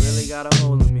 They really got a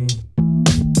hold of me.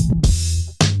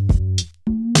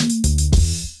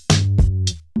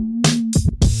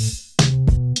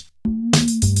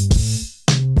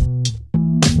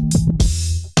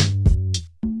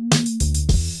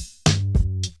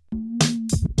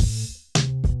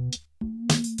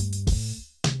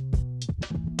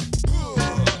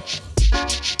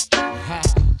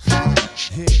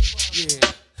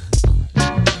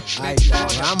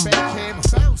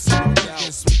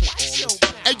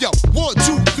 Hey yo, 1,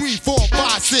 2,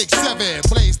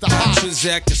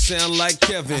 Zach, it sound like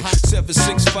Kevin.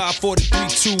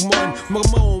 765-4321.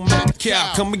 Mamone,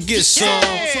 Macau, come and get some.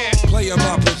 Player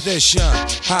my position,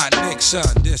 hot Nixon.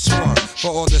 This one for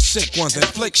all the sick ones.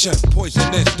 Infliction,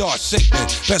 poisonous, dark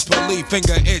sickness. Best believe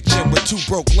finger itching with 2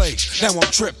 broke legs. Now I'm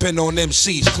tripping on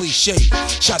MC's cliche.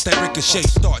 Shot that ricochet,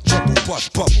 start trouble,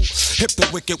 bust bubble. Hip the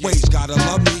wicked ways, gotta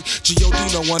love me.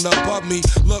 G.O.D. no one above me.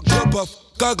 Look good, but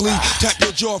ugly. Tap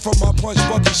your jaw from my punch,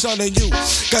 Bucky, son, and you.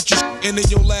 Got you in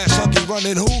your last huggy,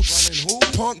 running who?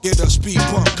 Punk, get a speed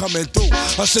bump coming through.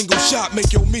 A single shot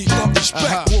make your meat love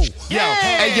respect. Woo. Yo,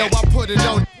 hey yo, I put it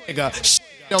on nigga.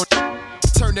 Don't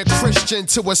turn a Christian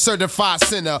to a certified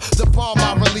sinner. The bomb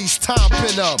I released, time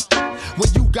been up.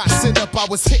 When you got sent up, I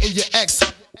was hitting your ex.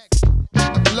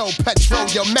 Low petrol,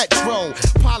 your metro.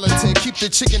 Politan, keep the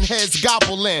chicken heads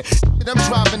gobbling. I'm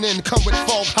driving in, come with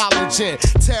fog halogen.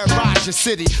 Terrorize your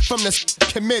city from the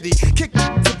committee. Kick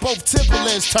to both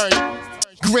Timberlands, turn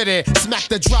gritty. Smack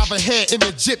the driver head in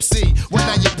the gypsy. When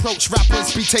I approach,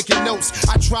 rappers be taking notes.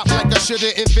 I drop like I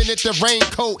should've invented the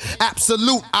raincoat.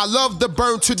 Absolute, I love the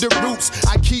burn to the roots.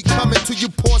 I keep coming to you,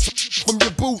 pour from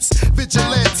your boots.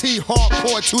 Vigilante,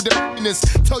 hardcore to the penis.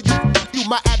 Tell you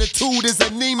my attitude is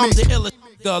anemic. I'm the illest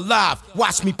alive,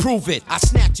 watch me prove it. I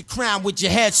snatch your crown with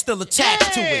your head still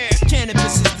attached to it.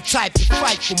 Cannabis is the type to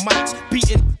fight for mics.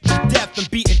 Beating to death and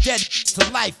beating dead to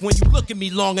life. When you look at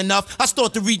me long enough, I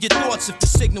start to read your thoughts if the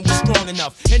signal was strong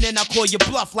enough. And then I call your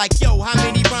bluff like, yo, how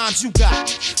many rhymes you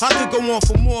got? I could go on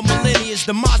for more millennia.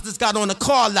 The Mazda's got on a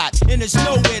car lot. And there's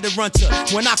nowhere to run to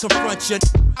when I confront you.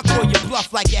 I call your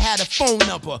bluff like you had a phone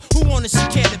number. Who wanna see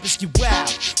cannabis get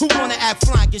wild? Who wanna act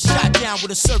fly and get shot down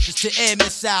with a surface to air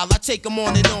missile? I take them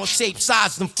on and on, shape,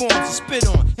 size, and forms to spit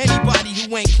on. Anybody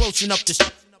who ain't close enough to 0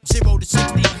 to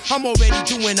 60, I'm already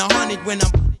doing 100 when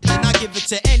I'm and I give it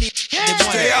to any.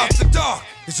 Stay out the dark.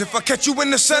 Cause if I catch you when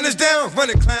the sun is down,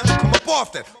 run it, clown, come up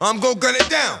off that. I'm gon' gun it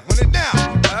down, run it down.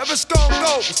 However it's gon'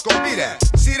 go, it's gon' be that.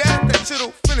 See that? That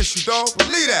shit'll finish you, dog.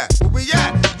 Believe that. Where we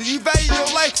at? Do you value your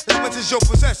life as much as your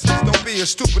possessions? Don't be a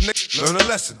stupid nigga. Learn a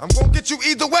lesson. I'm gon' get you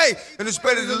either way, and it's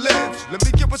better to live. So let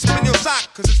me get what's in your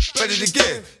sock, cause it's better to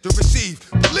give, to receive.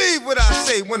 Believe what I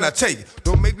say when I tell you.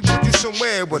 Don't make me put you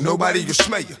somewhere where nobody will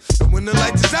smell you. And when the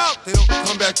lights is out, they don't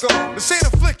come back on. This ain't a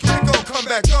flick, you ain't gon' come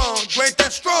back on. You ain't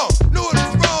that strong. Know it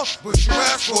was wrong, but you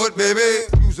asked for it, baby.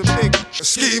 Use a big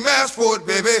scheme, ask for it,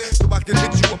 baby. So I can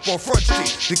hit you up on Front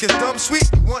Street. To get dumb sweet,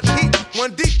 you want heat,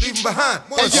 one deep, leave 'em behind.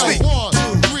 One sweet. 1,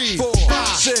 2, 3, 4, 5,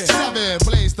 6, 7.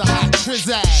 Blaze the hot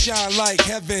trizag. Shine like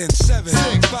heaven. 7,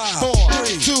 6, 5, 4,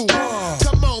 3, 2, 1.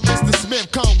 Come on, Mr.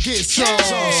 Smith, come get some.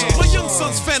 My young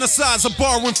sons fantasize of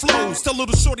borrowing flows. Tell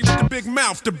little shorty with the big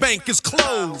mouth, the bank is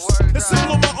closed. The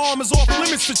symbol on my arm is off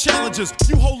limits to challenges.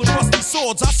 You holding rusty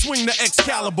swords, I swing the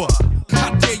Excalibur.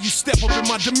 How dare you step up in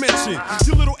my dimension?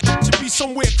 You little should be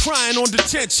somewhere crying on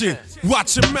detention.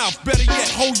 Watch your mouth, better yet,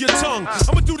 hold your tongue.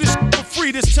 I'ma do this for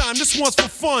free this time, this one's for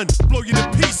fun. Blow you to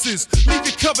pieces, leave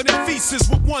you covered in feces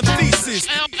with one thesis.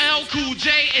 LL Cool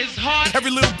J is hot.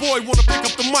 Every little boy wanna pick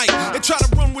up the mic and try to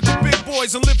run with the big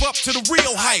boys and live up to the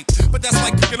real hype. But that's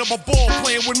like picking up a ball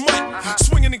playing with Mike,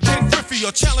 swinging in Ken Griffey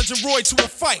or challenging Roy to a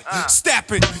fight.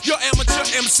 Stapping your amateur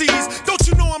MCs. Don't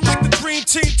you know I'm like the dream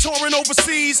team touring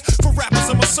overseas? For rappers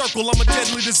in my circle, I'm a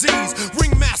deadly disease.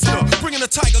 Ringmaster, bringing a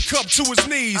tiger cub to his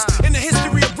knees. In the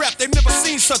history of rap, they've never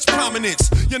seen such prominence.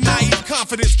 Your naive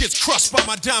confidence gets crushed by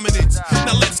my dominance.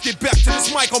 Now let's get back to this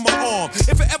mic on my arm.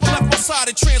 If it ever left my side,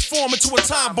 it transformed into a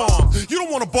time bomb. You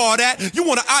don't wanna bar that, you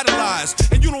wanna idolize.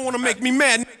 And you don't wanna make me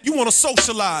mad, you wanna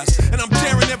socialize. And I'm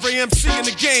daring every MC in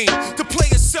the game to play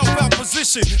itself out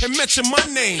position and mention my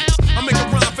name. I make a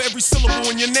rhyme for every syllable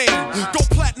in your name. Go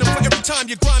platinum for every time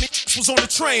your grimy was on the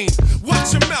train.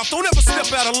 Watch your mouth, don't ever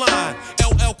step out of line.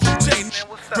 LL Cool J,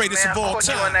 greatest of all time. I caught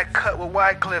you on that cut with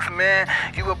Wycliffe, man.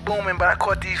 You were booming, but I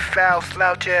caught these foul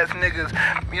slouch ass niggas,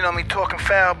 you know me, talking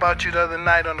foul about you the other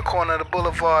night on the corner of the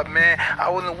boulevard, man. I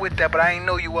wasn't with that, but I ain't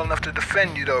know you well enough to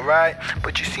defend you though, right?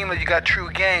 But you seem like you got true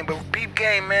game. But peep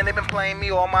game, man, they've been playing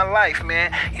me all my life,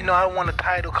 man. You know, I won a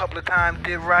title a couple of times,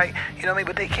 did right. You know what I mean?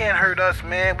 But they can't hurt us,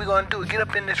 man. We gonna do it. Get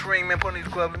up in this ring, man, put on these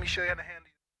gloves. Let me show you how to handle.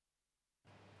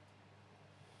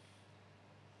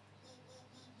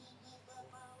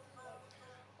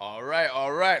 All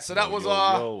right. So that was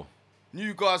our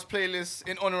New Guardz playlist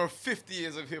in honor of 50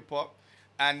 years of hip hop.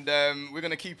 And we're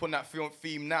going to keep on that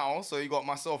theme now. So you got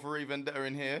myself, Ray Vendetta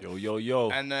in here.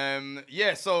 Yo. And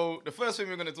yeah, so the first thing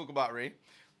we're going to talk about, Ray,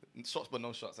 shots but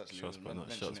no shots, actually. Shots but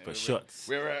not shots, but shots.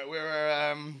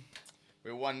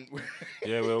 We're one.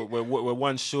 Yeah, we're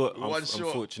one short.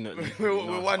 Unfortunately,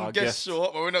 we're one guest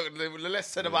short, but we're not. The less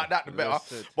said about that, the better.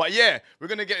 But yeah, we're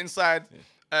gonna get inside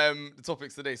the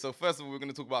topics today. So first of all, we're going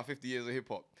to talk about 50 years of hip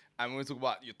hop, and we're going to talk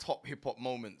about your top hip hop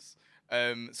moments.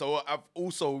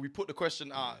 So we put the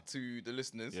question out to the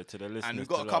listeners. Yeah, to the listeners. And we've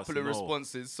got a couple of know.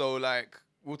 responses. So like,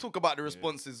 we'll talk about the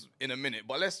responses in a minute.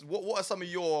 But what are some of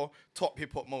your top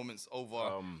hip hop moments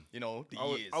over, the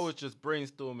years? I was just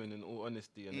brainstorming in all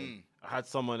honesty, and then I had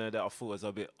someone there that I thought was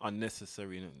a bit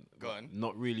unnecessary. And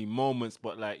not really moments,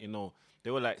 but like, they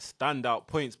were like standout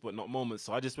points, but not moments.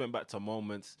 So I just went back to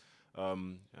moments.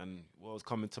 And what was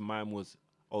coming to mind was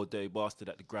Old Dirty Bastard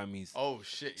at the Grammys. Oh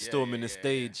shit! Yeah, storming the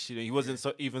stage. He wasn't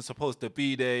even supposed to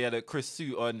be there. He had a Chris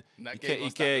suit on.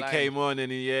 He came on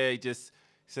and he just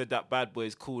said that Bad Boy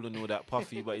is cool and all that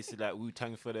puffy, but he said like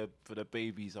Wu-Tang for the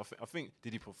babies. I think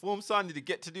did he perform something? Did he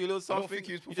get to do a little something? I don't think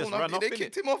he was He just performing. ran They off,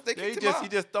 kicked him off. They kicked him out. He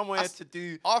just done what he had to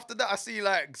do. After that, I see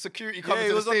like security coming to he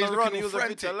the was on stage the run. looking He was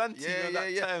frantic. a vigilante at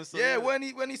that time. So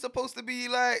when he's supposed to be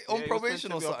like on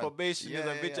probation or something. On probation. He was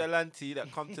a vigilante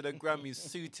that come to the Grammys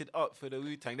suited up for the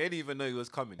Wu-Tang. They didn't even know he was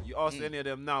coming. You ask any of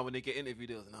them now when they get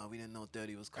interviewed, they was no, we didn't know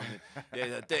Dirty was coming.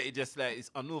 Dirty just like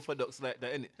it's unorthodox like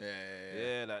that, innit?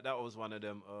 Yeah, like that was one of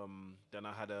them. Then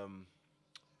I had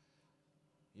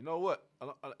you know what?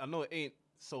 I know it ain't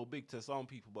so big to some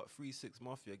people, but 3-6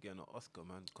 Mafia getting an Oscar,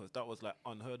 man, because that was like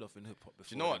unheard of in hip hop before.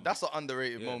 Do you know what? That's an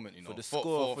underrated moment, For the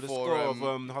score of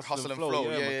Hustle and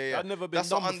Flow. Yeah. That'd never been That's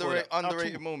done an before.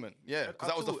 underrated moment. Yeah, because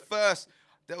that was the first.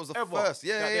 That was the first.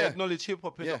 Yeah, They acknowledge hip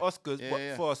hop in the Oscars,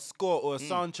 but for a score or a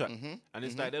soundtrack, and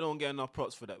it's like they don't get enough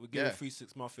props for that. We're giving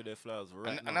 3-6 Mafia their flowers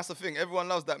right now. And that's the thing. Everyone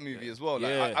loves that movie as well.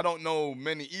 Like I don't know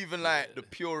many, even like the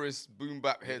purest boom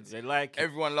bap heads. They like it.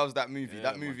 Everyone loves that movie.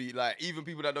 That movie, like even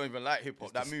people that don't even like hip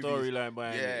hop, that movie. Storyline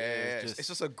behind it. It's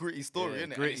just a gritty story,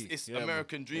 isn't it? It's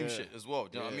American Dream shit as well.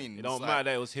 Do you know what I mean? It don't matter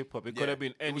that it was hip hop. It could have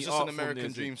been any. It was just an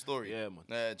American Dream story. Yeah,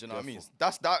 man. Do you know what I mean?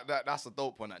 That's a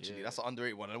dope one actually. That's an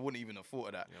underrated one. I wouldn't even have thought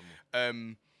of that.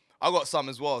 I got some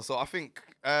as well. So I think,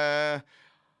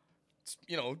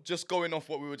 just going off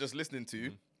what we were just listening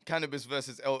to, Cannabis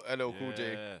versus LL Cool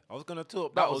J. I was gonna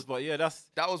talk battles, but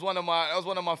that was one of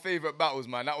my favorite battles,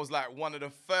 man. That was like one of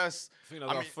the first. I think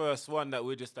that was the first one that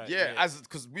we just like.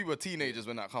 Because we were teenagers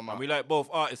when that came out. And we like both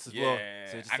artists as well.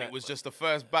 So it was just the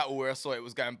first battle where I saw it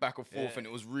was going back and forth, and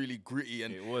it was really gritty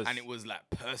and it was like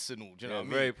personal. Do you know what I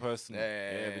mean? Very personal.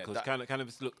 Because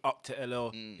Cannabis looked up to LL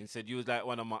and said you was like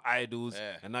one of my idols,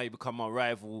 and now you become my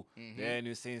rival. And he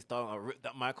was saying stuff. I ripped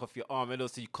that mic off your arm. LL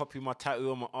said you copy my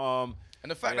tattoo on my arm. And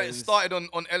the fact that it started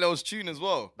on LL's tune as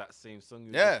well. That same song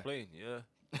you were just playing,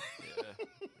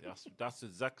 That's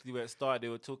exactly where it started. They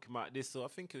were talking about this, so I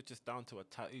think it was just down to a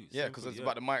tattoo. Yeah, because it's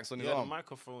about the mics on his arm. The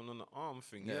microphone on the arm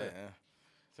thing.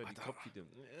 So he copied them.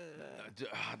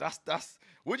 That's.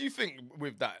 What do you think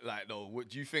with that? Like, though,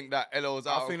 do you think that LL's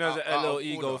out? I think there's an LL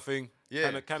ego thing.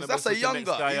 Yeah, because that's a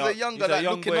younger. He's a younger like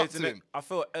looking up to him. I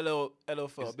felt LL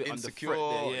felt a bit insecure.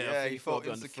 Yeah, he felt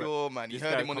insecure, man. He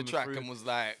heard him on the track and was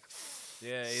like.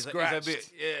 Yeah, he's a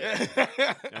bit,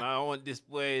 and I want this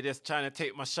boy just trying to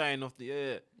take my shine off the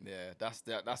air. Yeah,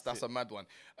 that's a mad one.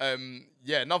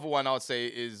 Another one I would say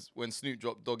is when Snoop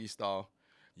dropped Doggy Style.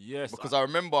 Yes, because I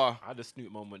remember I had a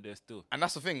Snoop moment there still. And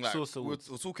that's the thing, like we were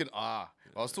talking.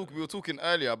 We were talking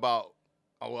earlier about.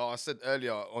 Well, I said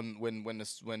earlier on when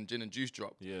Gin and Juice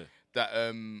dropped. Yeah. That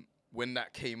when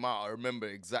that came out, I remember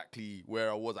exactly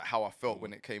where I was, at how I felt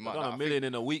when it came out. Done $1 million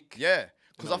in a week. Yeah.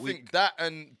 Because I think that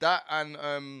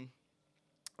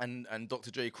and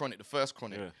Dr. Dre Chronic, the first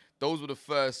Chronic, those were the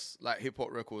first like hip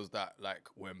hop records that like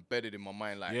were embedded in my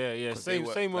mind. Like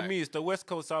same with me. It's the West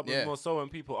Coast album more so when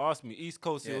people ask me. East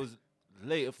Coast it was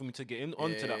later for me to get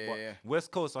onto that, but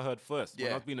West Coast I heard first.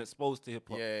 When I've been exposed to hip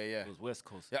hop, it was West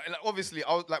Coast. Yeah, and like, obviously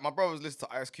I was like my brother was listening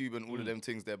to Ice Cube and all of them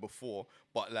things there before,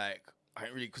 but like. I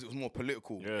didn't really, because it was more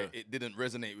political. Yeah. It didn't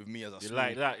resonate with me as a You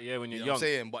like that, when you're young. Know what I'm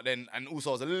saying, but then, and also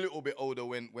I was a little bit older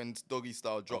when Doggy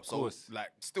Style dropped. So like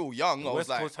still young, I was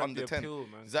like under 10. Appeal,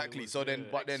 man. Exactly. So then,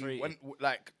 but then when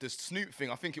like the Snoop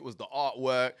thing, I think it was the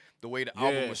artwork, the way the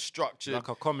album was structured, like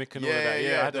a comic and all of that.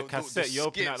 Yeah, I had a cassette. You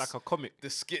open it like a comic. The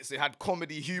skits, it had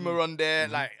comedy humor on there,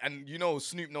 like, and you know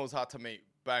Snoop knows how to make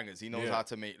bangers. He knows how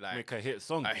to make a hit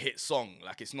song.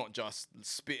 Like it's not just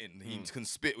spitting. He can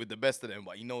spit with the best of them,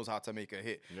 but he knows how to make a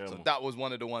hit. Yeah, so man. that was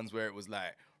one of the ones where it was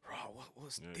like,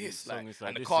 what's this? Like, like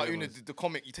and the this, cartoon, the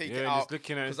comic, you take it out.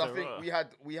 Because I think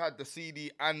we had the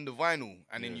CD and the vinyl,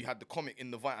 and then you had the comic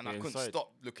in the vinyl, and I couldn't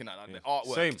stop looking at that. The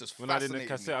artwork. Same. Just when I did the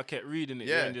cassette, I kept reading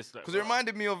it. Because it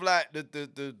reminded me of like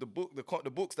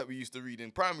the books that we used to read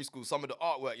in primary school. Some of the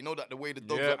artwork, you know, that the way the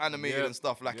dogs were animated and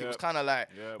stuff. Like it was kind of like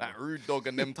Rude Dog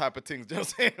and them type of things. Do you know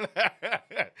what I'm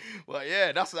saying? But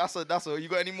yeah, that's a. You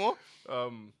got any more?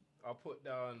 I'll put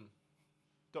down.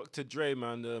 Dr. Dre,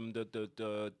 man,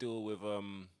 the deal with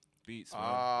Beats, man.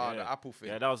 Ah, the Apple thing.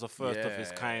 Yeah, that was the first of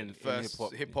his kind in first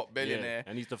hip-hop. hip-hop billionaire. Yeah,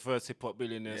 and he's the first hip-hop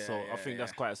billionaire, Yeah, so yeah, I think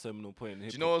that's quite a seminal point in Do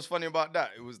hip-hop. you know what's funny about that?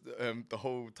 It was the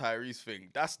whole Tyrese thing.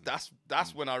 That's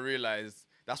when I realized.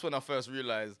 That's when I first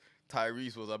realized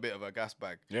Tyrese was a bit of a gas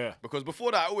bag. Yeah. Because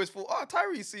before that, I always thought,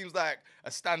 Tyrese seems like a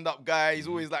stand-up guy. He's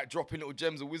always like dropping little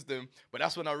gems of wisdom. But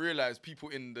that's when I realized people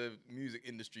in the music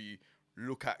industry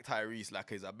look at Tyrese like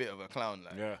he's a bit of a clown,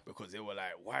 like, because they were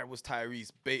like, why was Tyrese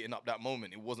baiting up that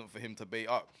moment? It wasn't for him to bait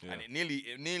up, and it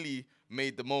nearly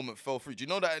made the moment fell through. Do you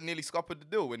know that it nearly scuppered the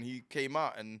deal when he came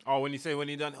out? And when he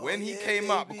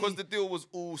came out, because the deal was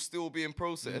all still being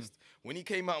processed. When he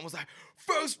came out and was like,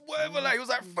 first whatever, like he was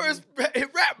like first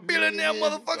rap billionaire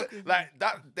motherfucker, like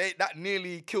that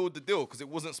nearly killed the deal because it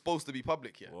wasn't supposed to be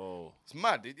public yet. Whoa, it's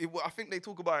mad. I think they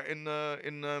talk about it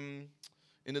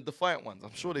in the Defiant ones.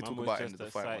 I'm sure they talk about it in the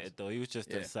Defiant ones. Though. He was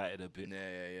just excited a bit.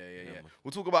 Yeah.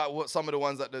 We'll talk about what some of the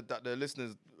ones that the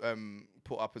listeners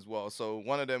put up as well. So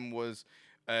one of them was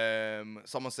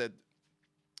someone said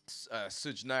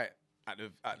Suge Knight at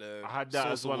the I had that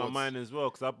as one of mine as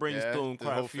well because I brainstormed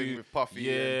quite a few. Thing with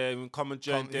Puffy, and come and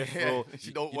join Death Row.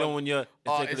 You don't want your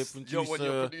executive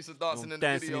producer dancing in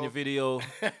the video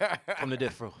from the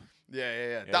Death Row.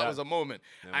 Yeah. That was a moment.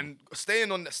 Yeah, and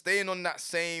staying on that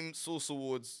same Source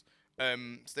Awards,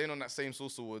 that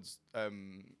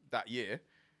year,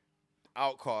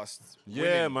 Outkast.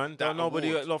 Yeah, man.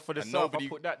 Nobody got love for the South. I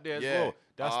put that there as well.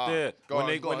 That's there.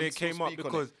 When they came up,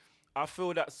 because I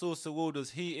feel that Source Award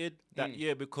was heated that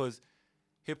year because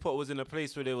hip hop was in a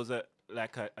place where there was a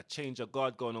change of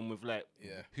guard going on with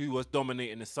who was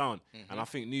dominating the sound. And I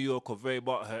think New York were very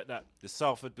butthurt that the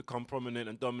South had become prominent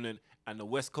and dominant and the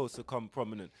West Coast had become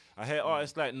prominent. I hear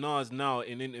artists like Nas now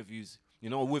in interviews, you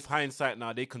know, with hindsight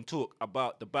now, they can talk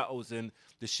about the battles and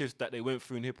the shifts that they went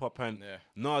through in hip hop. And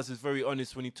Nas is very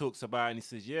honest when he talks about it, and he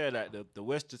says, the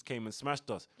West just came and smashed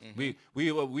us. We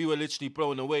were literally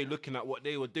blown away looking at what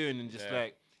they were doing and just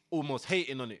almost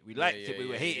hating on it. We liked it, but we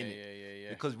were hating it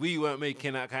because we weren't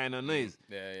making that kind of noise.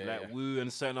 We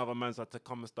and certain other mans had to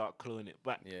come and start clawing it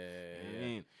back.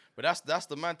 But that's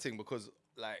the mad thing because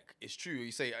like it's true.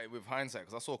 You say with hindsight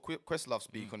because I saw Questlove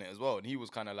speak on it as well, and he was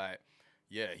kind of like,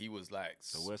 he was like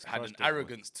had an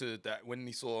arrogance to that when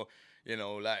he saw, you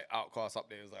know, like Outkast up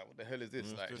there. He was like, what the hell is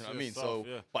this? Like, you know what I mean? South,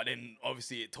 but then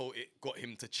obviously it got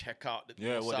him to check out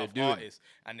the what South they're doing. artists,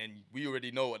 and then we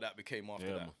already know what that became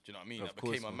after that. Do you know what I mean? That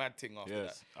became a mad thing after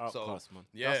that. Outkast, man.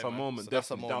 Yeah, that's a moment. So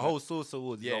that's a moment. The whole Source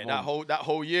Awards. That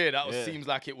whole year seems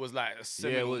like it was like a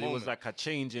seminal moment. It was like a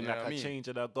change in a change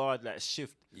of the guard, like a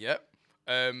shift. Yep.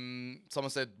 Someone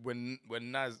said when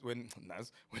Nas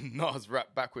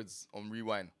rapped backwards on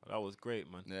Rewind. That was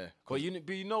great, man. Yeah. But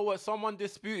you know what? Someone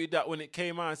disputed that when it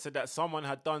came out and said that someone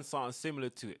had done something similar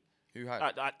to it. Who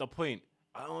had? At the point.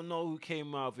 I don't know who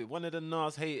came out of it. One of the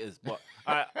Nas haters. But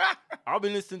I've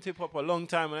been listening to hip hop a long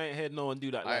time and I ain't heard no one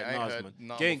do that like Nas,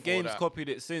 man. Games copied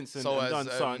it since and done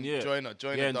something, Joyner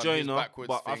done his backwards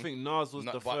but thing. I think Nas was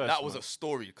the first. But that was a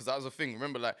story, because that was a thing.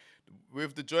 Remember, like,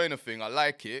 with the Joyner thing, I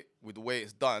like it with the way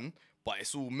it's done, but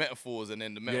it's all metaphors and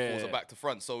then the metaphors are back to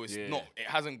front. So it's not, it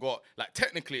hasn't got, like,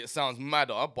 technically it sounds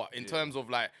madder, but in terms of,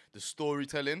 like, the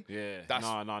storytelling, that's...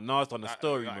 Nas on the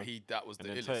story, man. That was the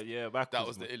illest. That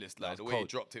was the illest. Like, the way he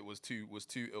dropped it was too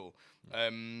ill.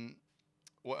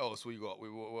 What else we got?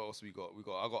 What else we got?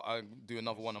 I'll do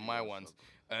another one of my ones.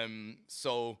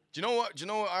 So do you know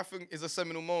what I think is a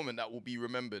seminal moment that will be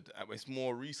remembered? It's a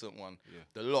more recent one.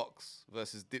 The Locks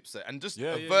versus Dipset, and just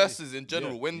verses in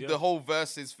general. When the whole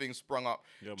verses thing sprung up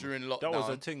during lockdown, that was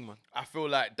a thing, man. I feel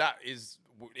like that is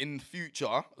in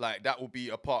future, like that will be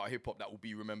a part of hip hop that will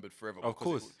be remembered forever. Of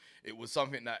course, it was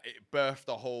something that it birthed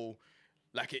the whole.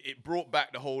 Like it brought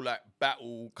back the whole like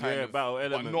battle kind of battle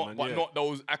element, but not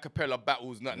those a cappella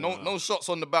battles. No shots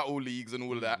on the battle leagues and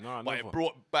all of that. But it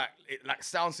brought back like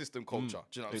sound system culture.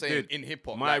 Do you know what I'm saying? In hip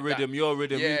hop, my rhythm, your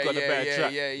rhythm, you got a better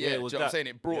track. Yeah. Do you know what I'm saying?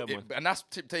 It brought it, and that's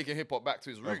taking hip hop back to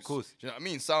its roots. Of course. Do you know what I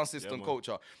mean? Sound system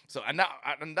culture. So and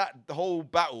that the whole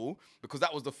battle, because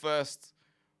that was the first.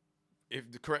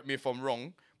 Correct me if I'm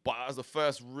wrong, but that was the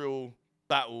first real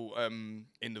battle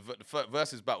in the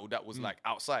versus battle that was like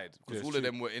outside, because all of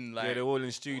them were in like they're all in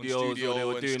studios or they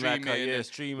were doing like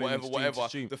streaming whatever.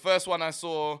 The first one I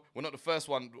saw, well, not the first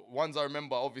one, ones I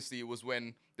remember obviously it was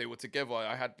when they were together.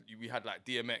 We had like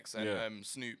DMX and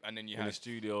Snoop, and then you had in the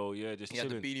studio, just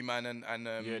chilling. Had the Beanie Man and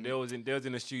they was in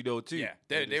the studio too.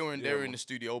 They were in the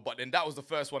studio, but then that was the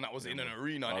first one that was in an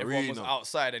arena and everyone was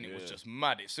outside, and it was just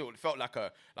mad. It felt like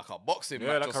a boxing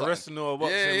match, like a wrestling or a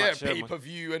boxing match.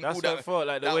 Pay-per-view and that's all that. felt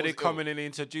like the That way was they come ill. in and they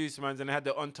introduce man, and they had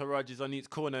the entourages on each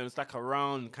corner. It was like a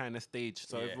round kind of stage,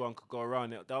 so Yeah. everyone could go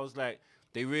around it. That was like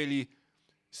they really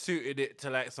suited it to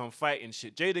like some fighting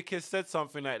shit. Jadakiss said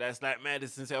something like that's like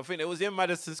Madison. I think it was in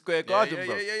Madison Square Garden,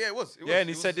 bro. Yeah, it was. And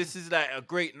he said this is like a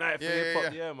great night for hip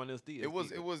hop. Yeah. Yeah, man, it was deep. It was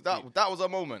that was a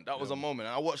moment. That was a moment.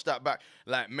 And I watched that back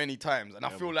like many times, and I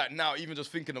Yeah, feel like now even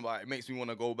just thinking about it makes me want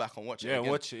to go back and watch it. Yeah,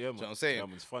 again. watch it. Yeah, man. Do you know what I'm saying? Yeah,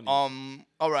 man, it's funny.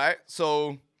 All right.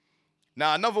 So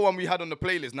now another one we had on the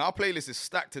playlist. Now our playlist is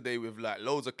stacked today with like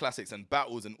loads of classics and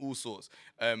battles and all sorts.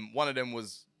 One of them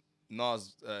was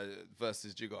Nas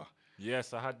versus Jigga.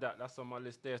 Yes, I had that. That's on my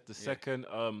list there. The second,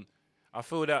 I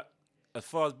feel that as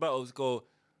far as battles go,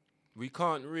 we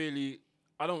can't really.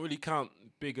 I don't really count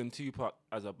Big and Tupac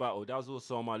as a battle. That was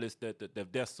also on my list. The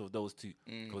deaths of those two,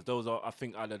 because those are, I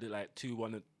think, are the like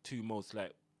one of two most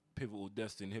like pivotal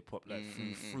deaths in hip hop, like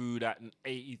through that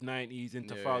 80s, 90s,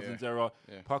 into thousands era.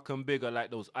 Yeah. Pac and Big are like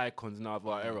those icons now of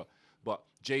our era, but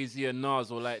Jay-Z and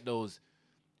Nas were like those.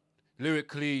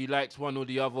 Lyrically, you liked one or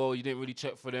the other. You didn't really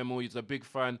check for them, or you're a big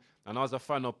fan. And I was a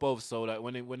fan of both. So like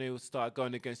when they started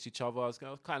going against each other, I was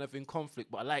kind of in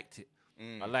conflict, but I liked it.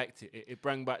 I liked it. It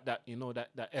brought back that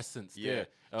that essence. Yeah.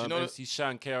 Yeah. Do you know MC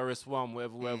Shan, KRS-One,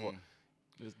 whatever.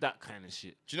 It was that kind of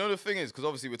shit. Do you know the thing is, because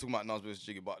obviously we're talking about Nas versus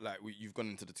Jiggy, but like you've gone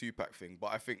into the Tupac thing.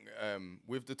 But I think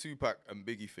with the Tupac and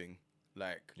Biggie thing,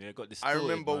 like got I distorted,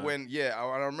 remember man.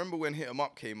 I remember when Hit 'Em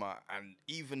Up came out, and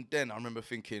even then I remember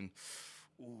thinking,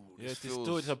 ooh, Yeah, this this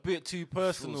feels it's a bit too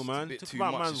personal, feels man. a bit Talk too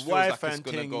about much. man's It feels wife like and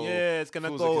gonna thing. go- Yeah, it's gonna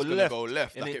feels go like it's left. gonna go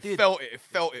left. And Like it it did.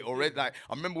 felt it already. Like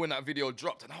I remember when that video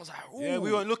dropped, and I was like, ooh. Yeah,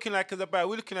 we weren't looking like it's about.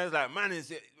 We're looking at it like, man,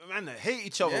 they hate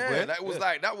each other, Yeah, bro. that was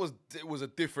like it was a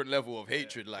different level of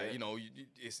hatred. Like you know,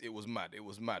 it was mad. It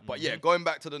was mad. But yeah, going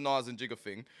back to the Nas and Jigga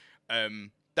thing,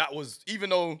 that was, even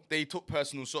though they took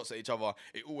personal shots at each other,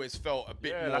 it always felt a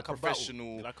bit more like a battle.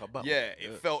 professional. Like a battle. Yeah,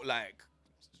 it felt like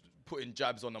putting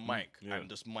jabs on the mic and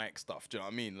just mic stuff. Do you know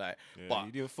what I mean? Like, Yeah, but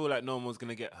you didn't feel like no one was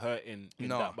gonna get hurt in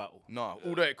that battle. No,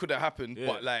 although it could have happened, Yeah.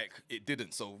 but like it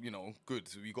didn't. So you know, good.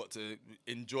 So we got to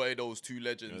enjoy those two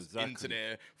legends Exactly. into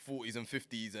their 40s and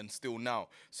 50s and still now.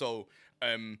 So,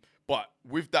 but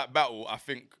with that battle, I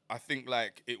think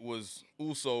like it was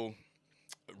also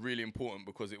really important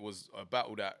because it was a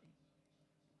battle that.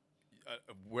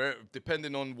 Where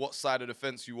depending on what side of the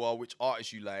fence you are, which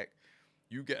artist you like,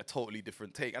 you get a totally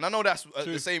different take. And I know that's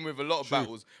the same with a lot of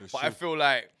battles, It's but true. I feel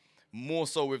like more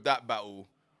so with that battle,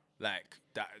 like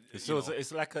that. So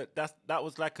it's like that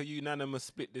was like a unanimous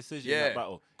split decision. Yeah, that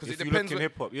battle. because If it you depends look in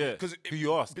hip hop. Yeah, because who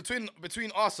you asked?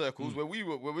 between our circles where we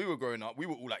were growing up, we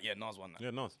were all like, yeah, Nas won that. Yeah,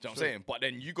 Nas. Do you know what I'm Sure. saying? But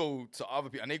then you go to other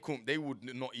people and they would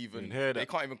not even Didn't hear they that.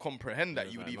 can't even comprehend that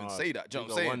Yeah, you would like, even nah, say that. Do you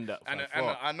know Jigga what I'm won saying? that And by and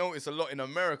far. I notice a lot in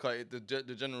America. The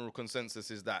general consensus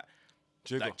is that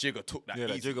Jigga took that. Yeah,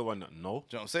 that easy. Jigga won that. No. Do you know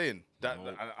what I'm saying? That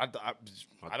No.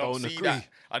 I don't see agree. that.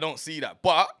 I don't see that.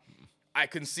 But I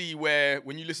can see where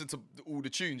when you listen to all the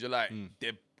tunes, you're like,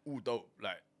 they're all dope.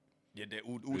 Like, yeah, they're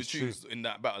all the It's tunes in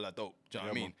that battle are dope. Do you know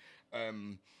what I Yeah,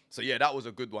 mean? So yeah, that was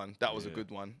a good one. That was a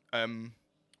good one.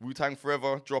 Wu-Tang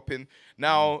Forever dropping.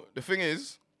 Now the thing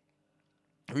is,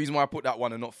 the reason why I put that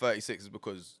one and not 36 is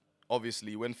because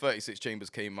obviously when 36 Chambers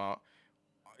came out,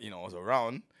 you know, I was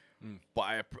around.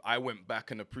 But I went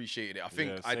back and appreciated it. I think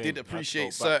Yeah, I same. did Had to appreciate go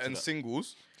back to certain that.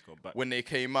 singles Go back. when they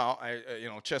came out. You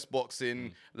know, chess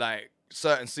boxing, like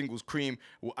certain singles, Cream.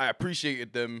 I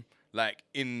appreciated them like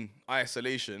in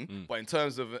isolation. But in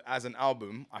terms of as an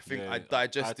album, I think Yeah, I had to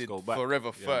digested go back.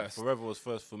 Forever Yeah, first. Forever was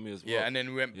first for me as well. Yeah, and then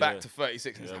we went back Yeah. to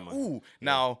 36 and it's Yeah, like, man. ooh,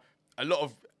 now a lot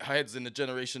of heads in the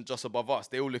generation just above us,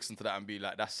 they all listen to that and be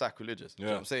like, that's sacrilegious. You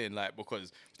know Yeah. what I'm saying? Like,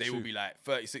 because they will True. be like,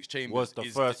 36 Chambers Was the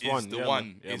first one, the yeah, one.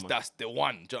 man. Yeah, man. That's the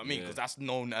one. Do you know what I mean? Yeah. Because that's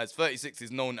known as, 36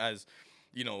 is known as,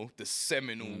 you know, the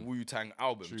seminal Wu-Tang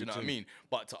album. Do you know what I true. mean?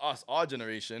 But to us, our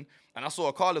generation, and I saw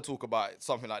a Carla talk about it,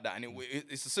 something like that, and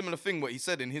it's a similar thing what he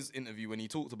said in his interview when he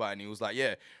talked about it, and he was like,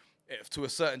 yeah, if to a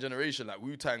certain generation, like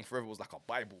Wu-Tang Forever was like a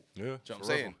Bible. Yeah, Do you know what I'm forever,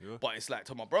 saying? yeah. But it's like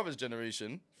to my brother's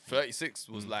generation, 36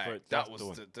 was like right, that that's was the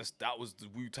one. that was the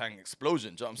Wu-Tang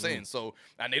explosion. Do you know what I'm saying? So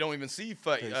and they don't even see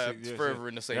 30 Yeah, Forever yeah.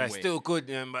 in the same Yeah, way. it's still good,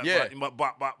 yeah, but Yeah.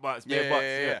 but it's bare yeah, bucks,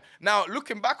 yeah. Now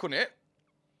looking back on it,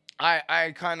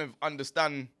 I kind of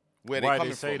understand where Why they're they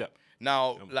coming say from. that.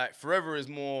 Now, like Forever is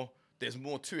more. There's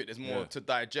more to it. There's more Yeah. to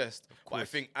digest. But I course.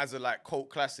 think as a like cult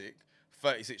classic,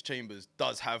 36 Chambers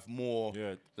does have more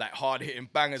Yeah. like hard hitting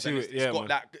bangers, To and it, it's yeah, got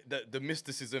man. that the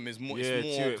mysticism is more. Yeah, it's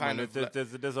more to it, kind man.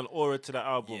 of. There's an aura to that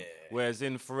album. Whereas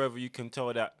in Forever, you can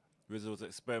tell that RZA was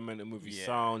experimenting with his Yeah,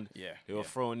 sound. yeah, They were yeah.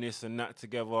 throwing this and that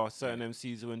together. Certain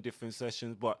MCs were in different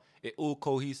sessions, but it all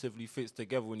cohesively fits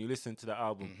together when you listen to the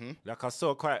album. Mm-hmm. Like I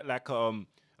saw quite like a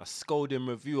scolding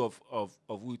review of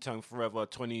Wu-Tang Forever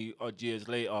 20 odd years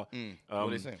later. What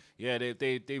they saying? Yeah,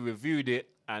 they reviewed it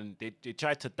and they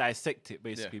tried to dissect it,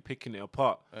 basically picking it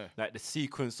apart, like the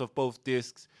sequence of both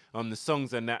discs, the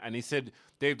songs and that. And he said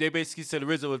they basically said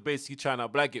RZA was basically trying to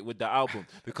blag it with the album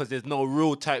because there's no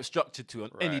real type structure to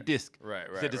it on any disc. Right.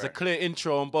 So there's a clear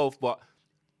intro on both, but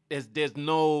there's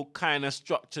no kind of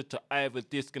structure to either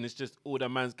disc, and it's just all the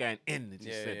man's going in, as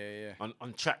you said,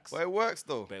 on tracks. But it works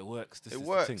though. But it works. This It is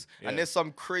works. The thing. And there's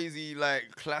some crazy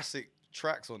like classic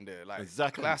tracks on there, like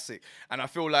Exactly. classic. And I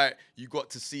feel like you got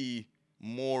to see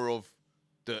more of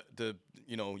the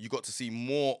you got to see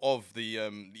more of the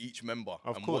each member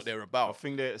Of and course. what they're about. I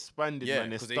think they expanded, Yeah,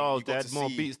 man. Their 'cause styles, you they got had to more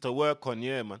see- beats to work on,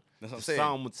 yeah, man. That's what I'm The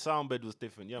saying. sound bed was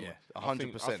different, yeah, man.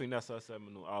 100%. I think that's a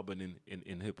seminal album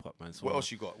in hip hop, man. So What else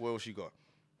you got? What else you got?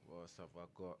 What else have I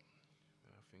got?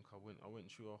 I think I went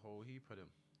through a whole heap of them.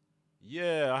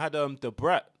 Yeah, I had the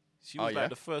Brat. She was like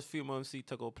the first female MC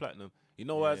to go platinum. You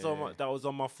know what? That was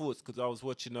on my thoughts because I was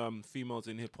watching females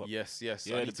in hip hop. Yes. Yeah, I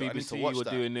the need to BBC watch were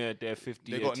that. doing their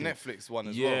 50. They got a Netflix one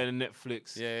as well. Yeah, the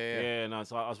Netflix. Yeah. And I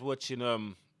was watching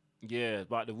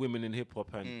about the women in hip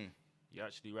hop and. You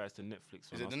actually writes the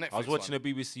Netflix one. Is it the Netflix I was watching one? a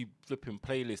BBC flipping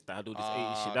playlist that had all this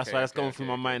 80s shit. That's okay, why that's okay, going through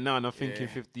my okay. mind now, and I'm thinking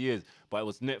Yeah. 50 years. But it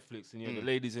was Netflix, and the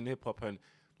ladies in hip hop. And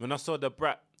when I saw the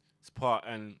Brat's part,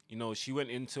 and she went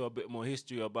into a bit more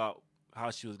history about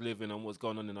how she was living and what's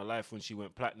going on in her life when she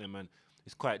went platinum, and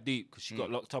it's quite deep because she got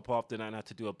locked up after that and had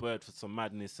to do a bird for some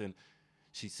madness. And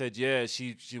she said,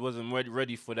 she wasn't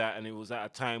ready for that, and it was at a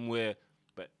time where,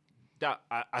 but that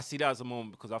I see that as a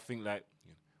moment because I think like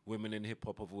women in hip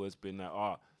hop have always been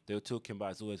like, they were talking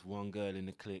about it's always one girl in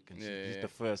the clique and she's the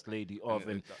first lady of.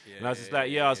 And I was just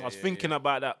like, I was thinking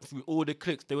about that through all the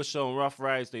cliques. They were showing Rough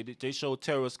Riders, they showed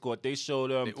Terror Squad, they showed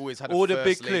They always had all a the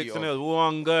big first lady cliques, and of. there was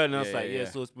one girl, and I was Yeah, like, yeah.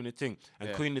 so it's been a thing. And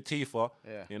Yeah. Queen Latifah,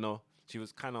 Yeah. she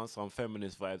was kind of on some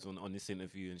feminist vibes on this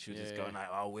interview, and she was just going like,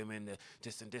 women,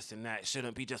 this and that. It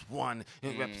shouldn't be just one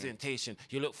representation.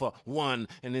 You look for one,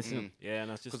 and this and and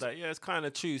I was just like, it's kind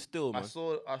of true still, man. I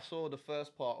saw the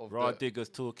first part of Raw Diggers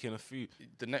talking a few.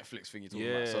 the Netflix thing you're talking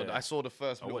about. So I saw the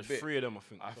first I little watched bit. 3 of them, I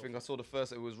think. I think I saw the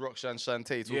first. It was Roxanne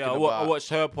Shante talking Yeah, I about. watched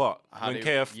her part how when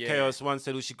they- Chaos One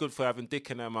said, "Was she good for having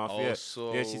dick in her mouth?" Oh, yeah,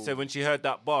 so- yeah. She said when she heard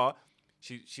that bar,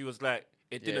 she was like,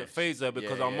 it Yeah. didn't phase her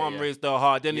because Yeah, her mum yeah. raised her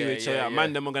hard anyway. Yeah, so yeah, like,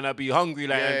 man, them are gonna be hungry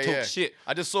like and talk shit.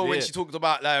 I just saw when Yeah. she talked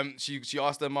about she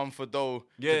asked her mum for dough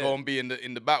to Yeah. go and be in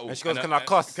the battle. And she goes, "Can I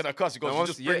cuss?" Can I cuss? She goes, And "You once-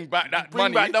 just bring back that bring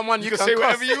money. back that money, You you can can say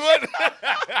whatever cuss." you want."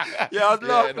 Yeah, I was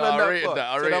laughing no, on I that rated part. that.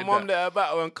 I So rated the mum that. let her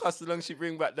battle and cuss as long as she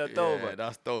bring back that dough, Yeah, man.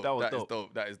 that's dope. That was That is dope.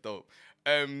 dope. That is dope.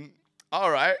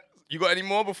 All right. You got any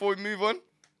more before we move on?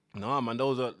 No, man,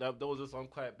 those are some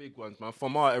quite big ones, man.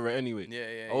 From our era, anyway.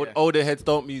 Yeah. Older heads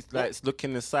don't be like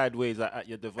looking sideways at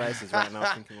your devices right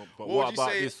now, thinking, but what would you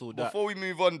about say, this or that? Before we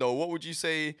move on, though, what would you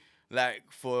say, like,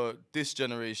 for this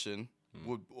generation,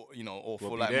 or What for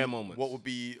be like, their moments? what would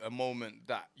be a moment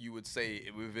that you would say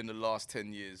within the last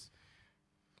 10 years,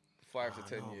 5 to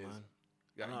 10 years?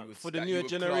 that you would- For the that newer you would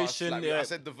class, generation, like, yeah. I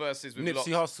said the verses with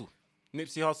Nipsey Locks. Hussle.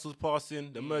 Nipsey Hussle's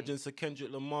passing, the emergence of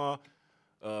Kendrick Lamar,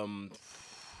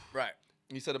 Right.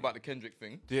 You said about the Kendrick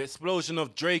thing. the explosion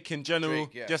of Drake in general,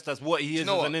 Drake, yeah. just as what he Do you is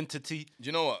know as what? an entity. Do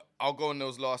you know what? I'll go on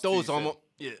those last Those two. are you mo-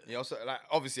 said. You know, so, like,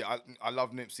 obviously, I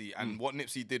love Nipsey, and what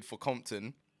Nipsey did for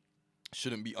Compton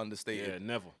shouldn't be understated. Yeah,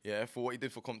 never. Yeah, for what he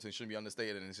did for Compton shouldn't be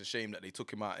understated, and it's a shame that they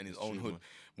took him out in his own true, hood, man.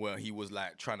 where he was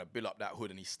like trying to build up that hood,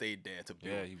 and he stayed there to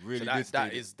build. Yeah, he really so did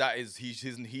stay that is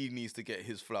he needs to get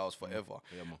his flowers forever.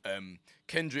 Yeah, man.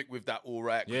 Kendrick with that all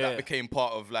right, 'cause Yeah. that became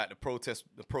part of like the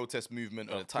protest movement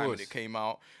at the Of time when course. it came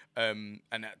out. And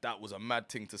that was a mad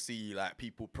thing to see, like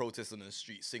people protesting on the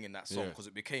street singing that song, Yeah. because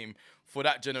it became, for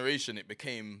that generation, it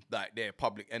became like their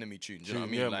public enemy tune. Do you know what I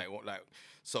Tune, mean? yeah, like man. what, like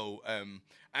so.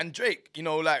 And Drake, you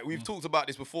know, like we've talked about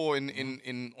this before in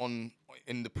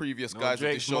the previous No, guys of the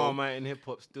Drake's show. Marmite in hip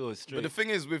hop still is straight. But the thing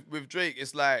is, with Drake,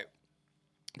 it's like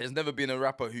there's never been a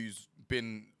rapper who's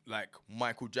been like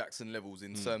Michael Jackson levels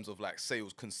in terms of like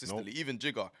sales consistently. Nope. Even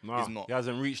Jigga Nah, is not. he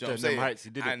hasn't reached Do you know what them I'm saying? heights he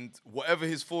did it. And whatever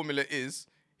his formula is,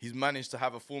 he's managed to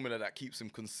have a formula that keeps him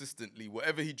consistently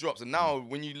whatever he drops. And now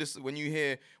when you listen, when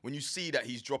you see that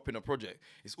he's dropping a project,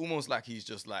 it's almost like he's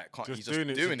just like he's just doing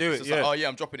it. do It's it, just yeah. like, oh yeah,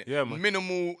 I'm dropping it. Yeah, man.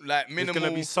 Minimal. There's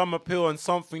gonna be some appeal and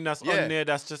something that's Yeah. on there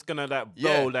that's just gonna like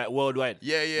Yeah. blow like worldwide.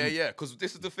 Yeah. Because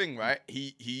this is the thing, right?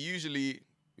 He usually,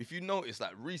 if you notice,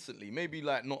 like recently, maybe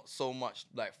like not so much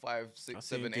like 5, 6, I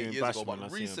see him 7, doing 8 years ago, bashment, but I see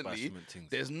him recently bashment things.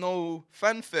 there's no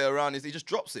fanfare around it. He just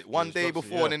drops it one just day drops it,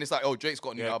 before, yeah. and then it's like, oh, Drake's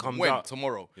got a new Yeah, it album. comes When? out.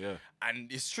 Tomorrow. Yeah.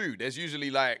 And it's true. There's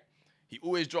usually like, he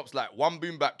always drops like one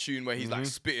boom bap tune where he's like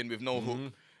spitting with no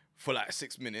hook. for like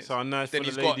 6 minutes. So nice then for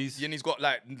he's the got, ladies. Then he's got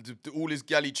like all his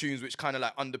galley tunes, which kind of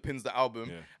like underpins the album.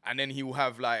 Yeah. And then he will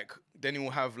have like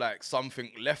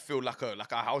something left field like a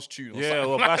house tune. Or Yeah, something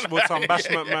or like that. some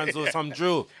bashment mans or some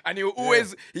drill. And he will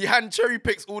always he hand cherry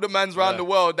picks all the mans around Yeah. the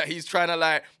world that he's trying to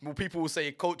like. Well, people will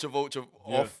say culture vulture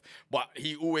off, but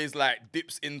he always like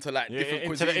dips into like different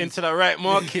cuisines. into the right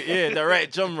market, the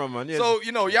right genre, man. Yeah. So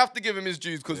you have to give him his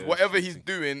dues because whatever he's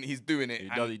doing it.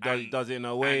 He does it in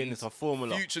a way, and it's a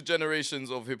formula. Future generations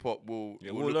of hip hop will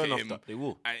will look learn at off him. that. They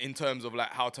will. And in terms of like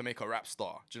how to make a rap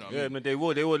star. Do you know what I mean? Man, they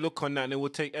will. They will look on that, and they will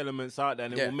take elements out there,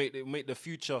 and they will make the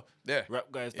future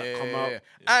rap guys that come out.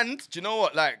 And do you know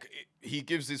what? Like he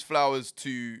gives his flowers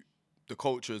to the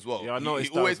culture as well. Yeah, I know he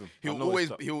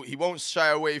won't shy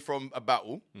away from a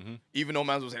battle, even though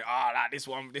man will say,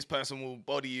 this person will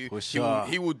body you.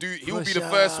 He will be the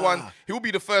first one. He will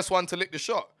be the first one to lick the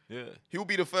shot. Yeah, he will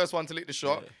be the first one to lick the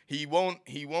shot. Yeah. He will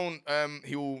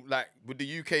like with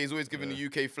the UK. He's always giving the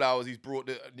UK flowers. He's brought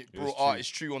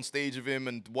artists true on stage of him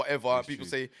and whatever. It's People true.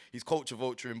 say he's culture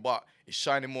vulturing, but it's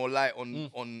shining more light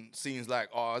on scenes like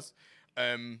ours.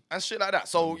 And shit like that.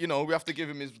 So we have to give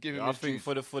him his. I think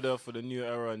for the new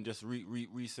era and just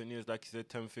recent years, like you said,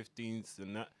 10, 15s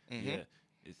and that. Yeah,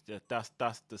 it's just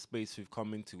that's the space we've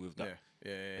come into with that. Yeah.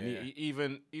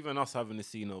 And even us having the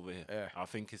scene over here, I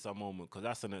think it's a moment because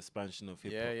that's an expansion of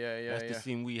hip hop. That's the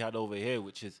scene we had over here,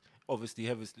 which is obviously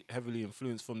heavily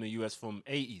influenced from the US from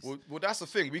 80s. Well, that's the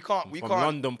thing. We can't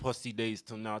London Posse days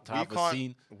to now to have a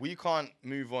scene. We can't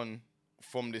move on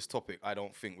from this topic, I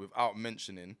don't think, without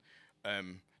mentioning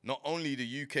not only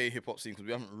the UK hip hop scene, because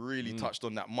we haven't really touched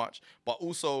on that much, but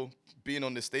also being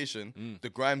on this station, the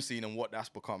grime scene and what that's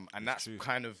become, and that's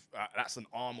kind of that's an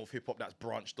arm of hip hop that's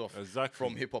branched off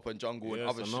from hip hop and jungle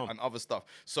and other stuff.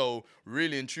 So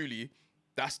really and truly,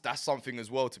 that's something as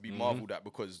well to be marveled at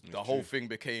because the whole thing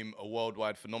became a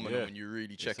worldwide phenomenon when you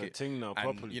really check it. It's a thing now,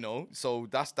 and, properly. So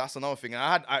that's another thing.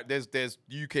 And there's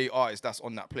UK artists that's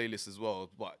on that playlist as well.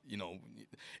 But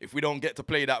if we don't get to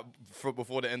play that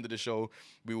before the end of the show,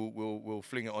 we'll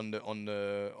fling it on the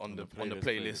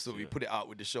playlist. So we put it out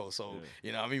with the show. So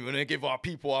we're gonna give our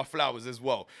people our flowers as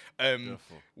well.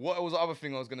 What was the other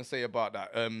thing I was gonna say about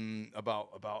that?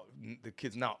 About the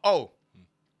kids now. Oh.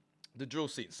 The drill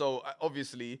scene. So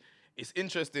obviously, it's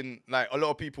interesting. Like a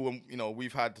lot of people,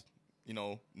 we've had,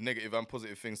 negative and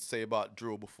positive things to say about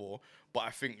drill before. But I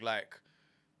think like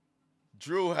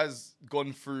drill has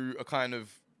gone through a kind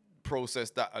of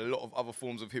process that a lot of other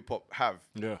forms of hip hop have.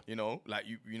 Yeah.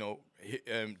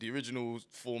 The original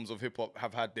forms of hip hop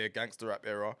have had their gangster rap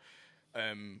era.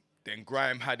 Then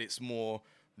grime had its more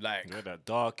like that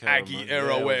dark Aggie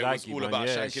era where it was all about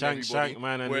shanking everybody. Shank,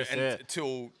 man,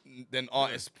 until then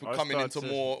artists coming into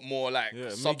more like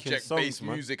subject-based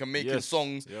music and making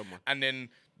songs. Yeah, and then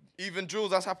even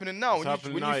drills that's happening now.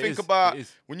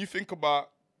 When you think about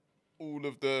all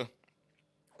of the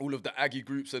Aggie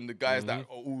groups and the guys that are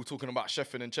all talking about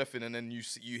chefing and then you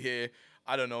hear,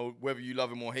 I don't know whether you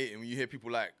love him or hate him, when you hear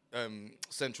people like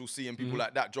Central C and people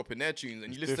like that dropping their tunes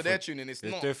and you listen to their tune and it's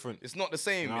not different. It's not the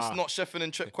same. Nah. It's not chefing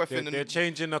and queffing. They're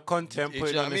changing the content,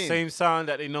 putting on the same sound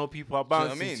that they know people are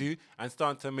bouncing to and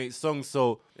starting to make songs.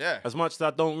 So as much as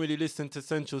I don't really listen to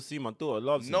Central C, my daughter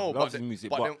loves his music.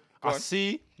 But I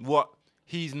see what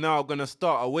he's now going to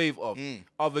start a wave of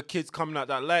other kids coming out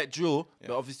that like drill,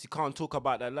 but obviously can't talk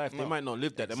about their life. They might not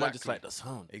live that. They might just like the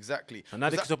sound. Exactly. And now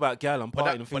they can talk about gal and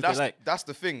partying and things they like. That's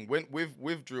the thing.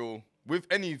 With drill, with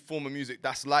any form of music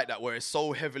that's like that, where it's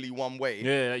so heavily one way,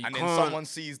 and then someone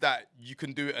sees that you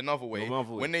can do it another way.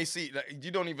 When they see, like, you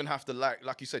don't even have to like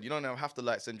you said, you don't have to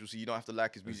like Central C. You don't have to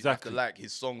like his music. You have to like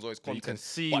his songs or his content. You can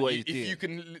see what he's doing.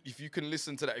 If you can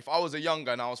listen to that. If I was a young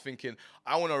guy and I was thinking,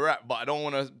 I want to rap, but I don't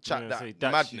want to chat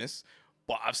that madness. Shit.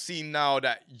 But I've seen now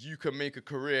that you can make a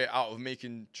career out of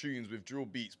making tunes with drill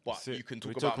beats, but you can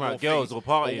talk about more girls things or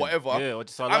partying or whatever. Yeah, or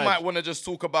just I might want to just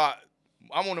talk about.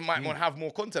 I might want to have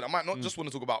more content. I might not just want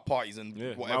to talk about parties and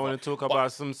whatever. I want to talk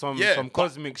about some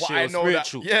cosmic shit or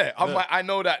spiritual. I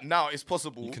know that now it's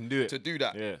possible you can do it. to do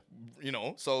that. Yeah.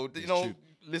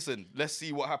 Listen, let's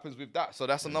see what happens with that. So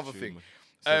that's another thing.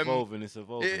 It's evolving.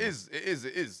 It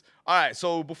is. All right,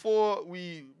 so before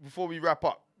we wrap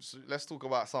up, so let's talk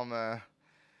about some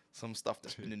stuff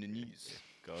that's been in the news.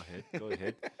 Go ahead.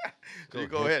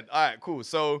 Go ahead. All right, cool.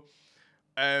 So,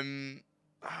 I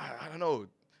don't know.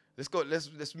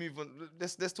 Let's move on.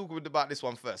 Let's talk about this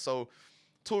one first. So,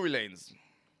 Tory Lanez.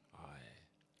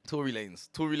 Tory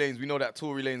Lanez. We know that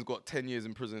Tory Lanez got 10 years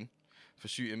in prison for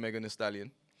shooting Megan Thee Stallion.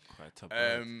 Quite a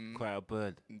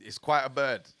bird. It's quite a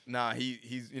bird. Nah,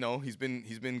 he's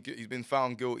been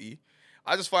found guilty.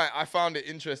 I found it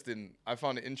interesting.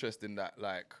 That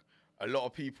like a lot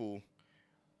of people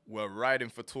were riding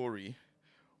for Tory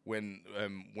when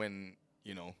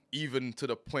you know, even to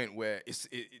the point where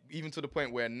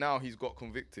now he's got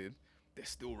convicted, they're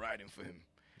still riding for him.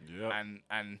 Yeah.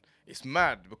 And it's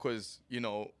mad because, you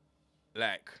know,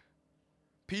 like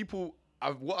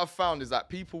what I've found is that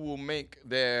people will make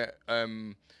their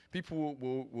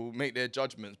will make their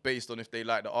judgments based on if they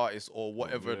like the artist or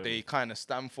whatever they kind of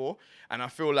stand for. And I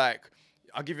feel like,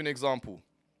 I'll give you an example.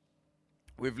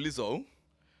 With Lizzo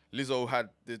had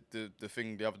the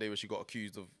thing the other day where she got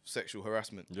accused of sexual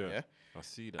harassment. Yeah. I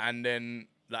see that. And then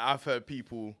like I've heard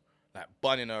people like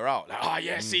bunning her out.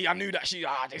 Like, see, I knew that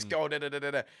this girl, da da da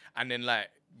da da. And then like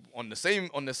on the same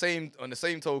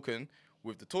token,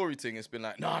 with the Tory thing, it's been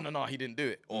like, no, he didn't do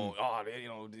it. Or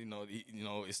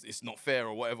it's not fair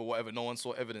or whatever. No one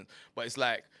saw evidence. But it's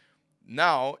like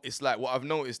now it's like what I've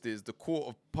noticed is the court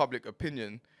of public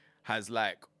opinion has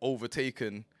like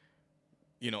overtaken.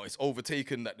 You know, it's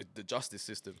overtaken that the justice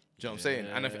system. Do you know what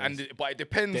I'm saying? But it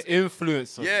depends. The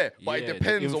influence. It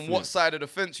depends on what side of the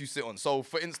fence you sit on. So,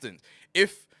 for instance,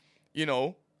 if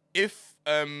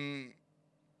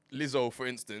Lizzo, for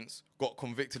instance, got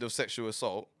convicted of sexual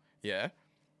assault, the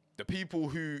people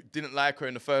who didn't like her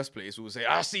in the first place will say,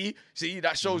 see,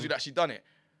 that shows you that she done it.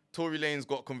 Tory Lanez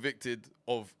got convicted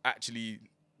of actually,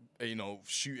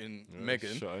 shooting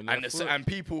Megan, and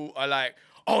people are like,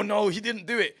 oh no, he didn't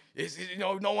do it.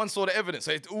 No one saw the evidence.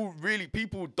 So it's all really,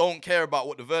 people don't care about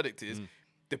what the verdict is.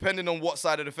 Depending on what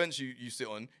side of the fence you sit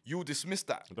on, you'll dismiss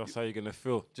that. That's how you're gonna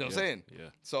feel. Do you know what I'm saying? Yeah.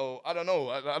 So I don't know.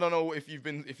 I don't know if you've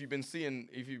been seeing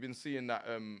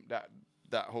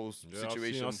that whole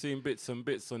situation. I've seen bits and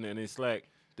bits on it, and it's like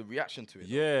the reaction to it.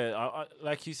 Yeah, I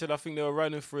like you said, I think they were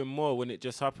running for him more when it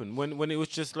just happened. When it was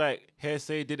just like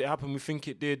hearsay, did it happen? We think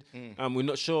it did. We're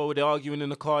not sure. They're arguing in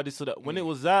the car, this or that. When it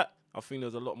was that, I think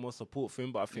there's a lot more support for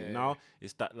him, but I think now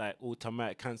it's that like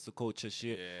automatic cancel culture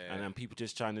shit, and then people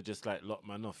just trying to just like lock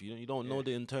man off. You don't know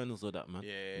the internals of that, man.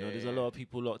 There's a lot of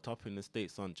people locked up in the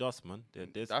States unjust, man.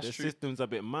 Their system's a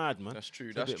bit mad, man. That's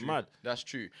true. It's a bit mad. That's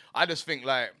true. I just think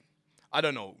like, I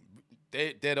don't know.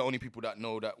 They're the only people that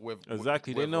know that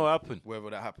they know what happened. Whether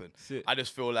that happened. I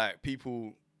just feel like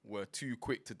people were too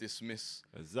quick to dismiss.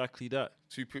 Exactly that.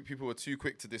 People were too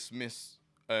quick to dismiss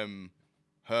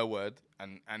her word,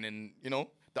 and then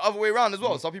the other way around as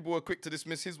well. Some people were quick to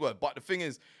dismiss his word, but the thing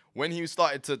is, when he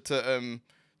started to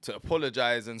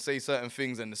apologize and say certain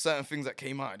things, and the certain things that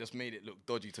came out, it just made it look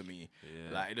dodgy to me.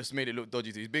 Like it just made it look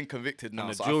dodgy. He's been convicted now,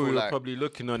 and the so jury I feel were like probably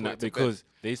looking on that because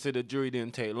they said the jury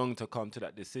didn't take long to come to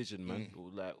that decision, man.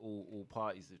 All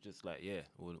parties are just like,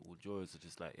 all jurors are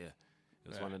just like, it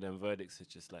was one of them verdicts.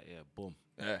 It's just like, boom,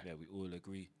 we all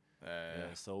agree.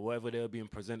 So whatever they were being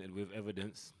presented with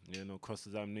evidence,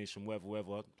 cross-examination,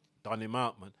 whatever, done him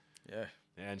out, man.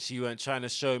 And she weren't trying to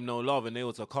show him no love, and they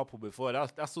was a couple before.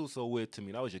 That's also weird to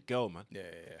me. That was your girl, man.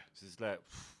 So it's like,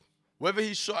 whether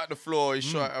he shot at the floor or he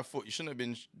shot at her foot, you shouldn't have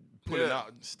been pulling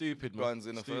out stupid guns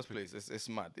in the first place. It's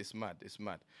mad.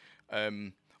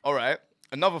 All right,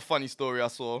 another funny story I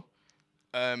saw.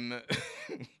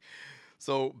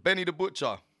 So Benny the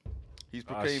Butcher. He's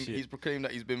proclaimed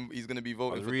that he's going to be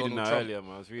voting for Donald Trump. I was reading that earlier,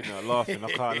 man. I was reading that laughing. I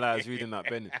can't lie. I was reading that,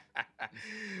 Benny.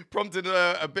 Prompted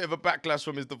a bit of a backlash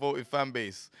from his devoted fan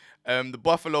base. The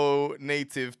Buffalo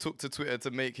native took to Twitter to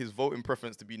make his voting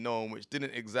preference to be known, which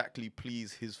didn't exactly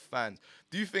please his fans.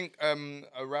 Do you think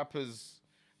a rapper's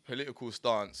political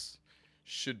stance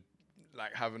should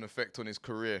like have an effect on his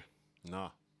career? Nah.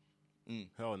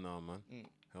 Hell no, man.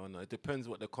 Hell no. It depends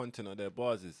what the content of their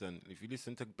bars is, and if you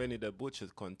listen to Benny the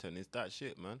Butcher's content, it's that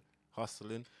shit, man.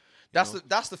 Hustling. That's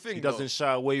the thing. He doesn't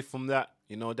shy away from that.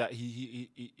 That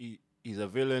he's a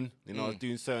villain.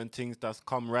 Doing certain things that's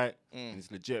come right. He's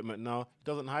legitimate now. He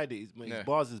doesn't hide it. His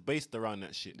bars is based around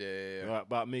that shit. Right,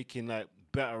 about making like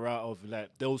better out of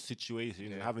like those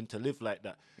situations and having to live like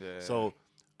that. So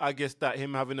I guess that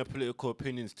him having a political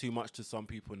opinion is too much to some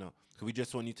people now. Because we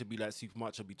just want you to be like super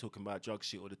much or be talking about drug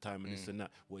shit all the time and this and that.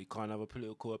 Well, you can't have a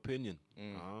political opinion.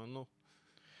 I don't know.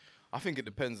 I think it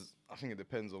depends. I think it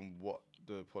depends on what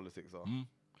the politics are.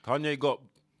 Kanye got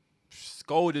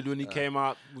scolded when he came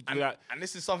out with and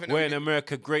this is something wearing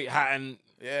America great hat and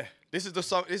this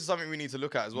is something we need to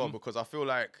look at as well because I feel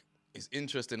like it's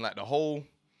interesting. Like the whole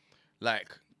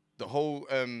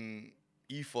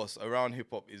ethos around hip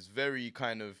hop is very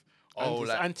kind of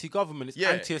anti-government, it's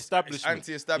anti-establishment. It's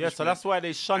anti-establishment. Yeah, so that's why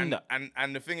they shunned that.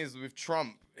 And the thing is with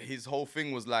Trump, his whole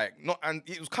thing was like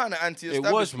it was kind of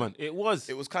anti-establishment. It was,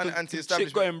 man. It was kind of anti-establishment.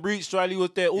 Shit got him breached while he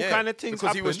was there. All kind of things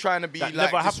because he was trying to be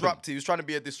like disruptive. He was trying to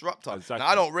be a disruptor. Exactly.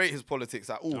 Now I don't rate his politics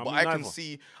at all, but I can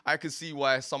see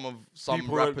why some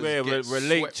people rappers get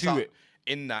relate to swept it.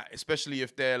 in that, especially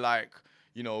if they're like,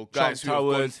 you know, Trump guys who have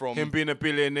gone Towers, from him being a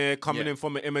billionaire, coming Yeah. in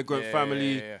from an immigrant Yeah,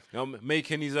 family, yeah. You know,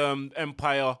 making his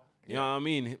empire. You know what I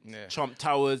mean? Trump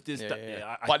Towers, this,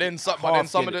 that. But then some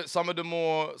half of get it. some of the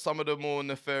more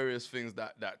nefarious things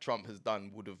that Trump has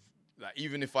done would have, like,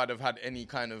 even if I'd have had any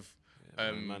kind of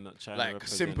man not trying to like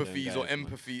represent sympathies them or guys, man.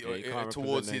 empathy Yeah, you can't represent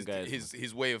towards them guys,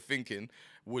 his way of thinking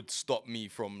would stop me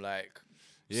from like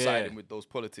Yeah. siding with those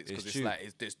politics, It's because it's true.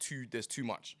 like there's too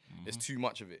much. There's too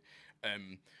much of it.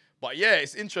 But yeah,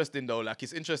 it's interesting though. Like,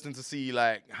 it's interesting to see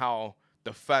like how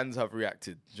the fans have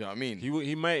reacted. Do you know what I mean?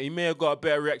 He may have got a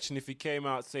better reaction if he came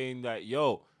out saying like,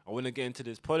 "Yo, I want to get into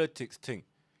this politics thing.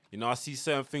 You know, I see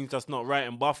certain things that's not right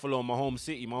in Buffalo, my home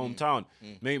city, my hometown.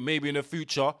 Maybe in the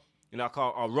future, you know, like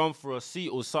I'll run for a seat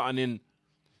or something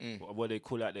in what they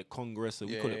call that, the Congress, or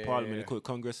we call it Parliament, they call it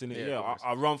Congress in it. Yeah,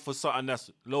 I run for something that's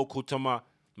local to my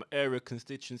area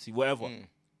constituency, whatever."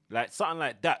 Like something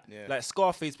like that. Like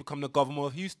Scarface become the governor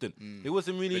of Houston. It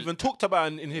wasn't really even talked about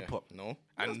in hip hop. No.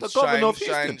 And And the governor of Shine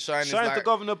Houston. is Shine's the like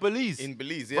governor of Belize. in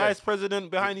Belize, Vice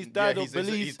president behind his dad of he's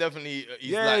Belize. definitely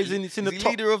he's in the the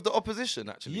top. leader of the opposition,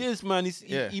 actually. Years, man.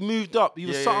 He moved up. He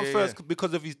was something first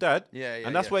because of his dad.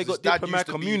 And that's why he got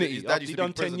diplomatic immunity. After he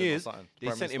done 10 years,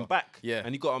 they sent him back.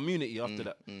 And he got immunity after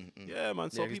that. Yeah,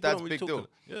 man. So his people dad's don't really big talk deal. about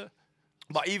it. Yeah.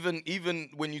 But even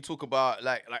when you talk about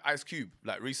like Ice Cube,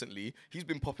 like recently, he's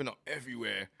been popping up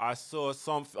everywhere. I saw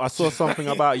something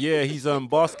about he's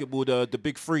basketball, the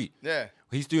big three. Yeah.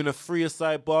 He's doing a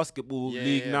three-a-side basketball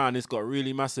league yeah. now, and it's got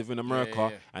really massive in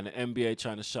America, yeah. and the NBA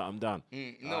trying to shut him down.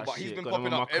 No, but he's been got them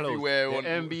popping on up my clothes. everywhere. The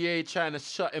NBA trying to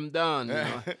shut him down. You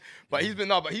know? But he's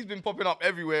been popping up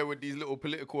everywhere with these little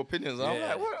political opinions. And I'm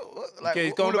like, what? Like, Okay,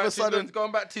 he's all going of a back, sudden, he's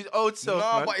going back to his old self,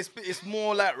 no, man. but it's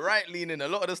more like right leaning. A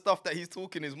lot of the stuff that he's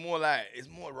talking is more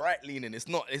right leaning. It's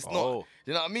not.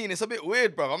 You know what I mean? It's a bit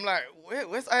weird, bro. I'm like,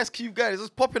 where's Ice Cube guy? It's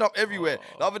just popping up everywhere.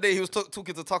 The other day he was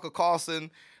talking to Tucker Carlson.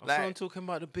 I saw him talking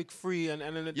about the big three and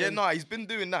then he's been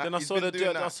doing that. Then I saw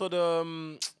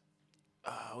the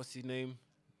what's his name?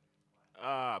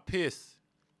 Pierce.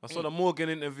 I saw the Morgan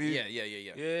interview. Yeah.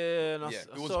 Yeah, and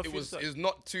It was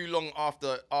not too long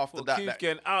after Cube's that.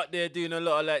 getting out there doing a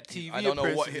lot of like TV. I don't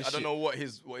know what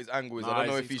his angle is. I don't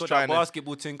know if he's got trying that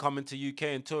basketball team coming to UK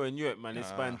and touring Europe, man.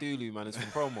 It's Bandulu, man. It's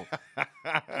for promo.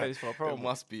 It's for promo.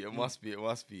 It must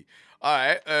be.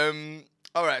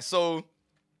 All right. So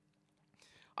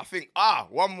I think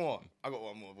one more. I got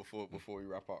one more before we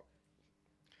wrap up.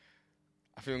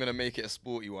 I think I'm gonna make it a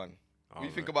sporty one. What do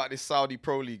you think about this Saudi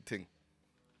Pro League thing?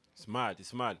 It's mad.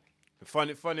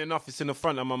 Funny enough, it's in the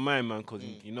front of my mind, man, because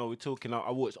you know we're talking. I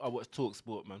watch Talk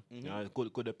Sport, man. You know,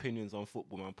 good opinions on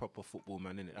football, man. Proper football,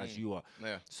 man, innit? As you are.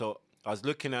 Yeah. So I was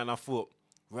looking at it and I thought,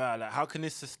 right, like how can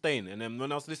this sustain? And then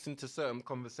when I was listening to certain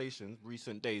conversations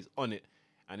recent days on it,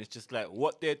 and it's just like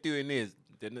what they're doing is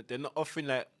they're not offering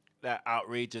like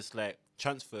outrageous like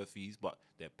transfer fees, but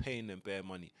they're paying them bare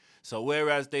money. So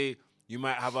whereas you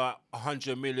might have a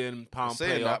 £100 million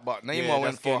player. That, but Neymar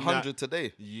went for 100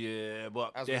 today. Yeah,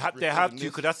 but As they we have recording to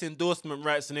this. because that's endorsement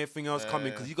rights and everything else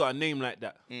coming because you got a name like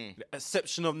that. The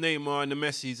exception of Neymar and the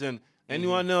Messis and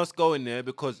anyone else going there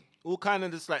because all kind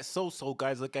of just like so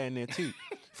guys are going there too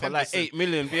for like 8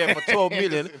 million, for 12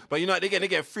 million. But you know they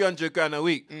get 300 grand a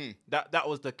week. That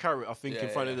was the carrot I think in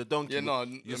front of the donkey. Yeah, no,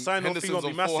 your sign on fee will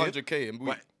be massive. 400K,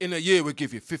 but in a year we'll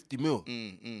give you 50 mil.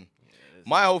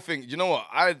 My whole thing, you know what?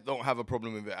 I don't have a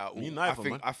problem with it at all. Me neither,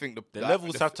 man. I think the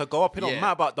levels have to go up. It don't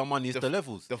matter about the money, it's the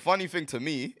levels. The funny thing to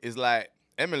me is like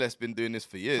MLS been doing this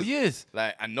for years.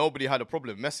 Like, and nobody had a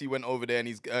problem. Messi went over there and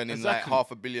he's earning like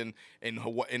 $500 million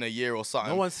in a year or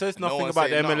something. No one says nothing about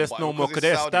the MLS no more because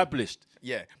they're established.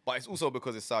 Yeah, but it's also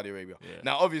because it's Saudi Arabia.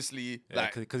 Now, obviously,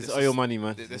 like because it's oil money,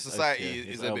 man. The society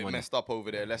is a bit messed up over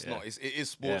there. Let's not. It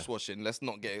is sports washing. Let's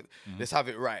not get it. Let's have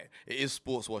it right. It is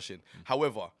sports washing.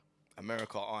 However,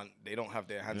 America they don't have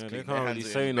their hands clean. They can't really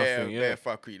say bare, nothing. Bare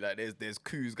fuckery. Like there's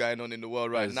coups going on in the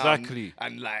world right now. Exactly.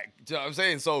 And like, do you know what I'm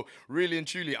saying? So really and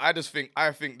truly, I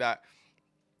think that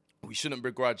we shouldn't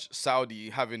begrudge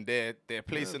Saudi having their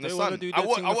place in the sun. I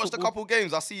watched a couple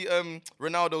games. I see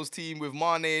Ronaldo's team with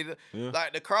Mane.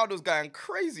 Like the crowd was going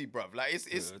crazy, bruv. Like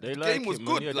the game was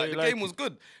good. Like the game was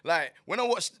good. Like when I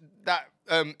watched that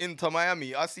Inter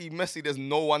Miami, I see Messi. There's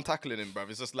no one tackling him, bruv.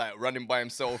 It's just like running by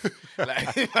himself.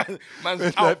 Like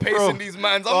man's outpacing these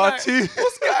mans. I'm like,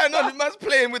 what's going on? Man's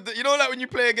playing with you know, like when you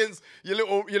play against your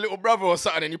little brother or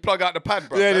something, and you plug out the pad,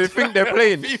 bruv. Yeah, they think they're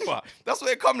playing FIFA. That's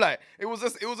what it come like. It was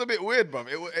a bit weird, bruv.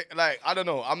 Like I don't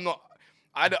know.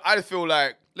 I feel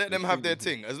like let them have their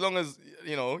thing. As long as,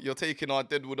 you know, you're taking our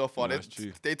Deadwood off.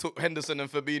 They took Henderson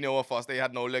and Fabinho off us. They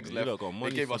had no legs left.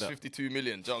 They gave us 52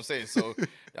 million. Do you know what I'm saying? So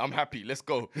I'm happy. Let's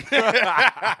go.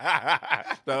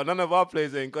 No, none of our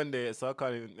players ain't gone there, so I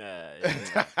can't even.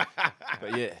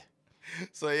 But yeah.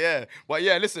 So yeah, but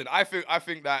yeah, listen. I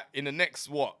think that in the next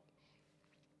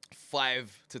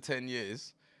 5 to 10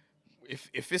 years,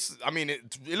 if it's, I mean,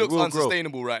 it looks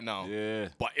unsustainable right now. Yeah.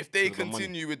 But if they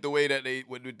continue with the way that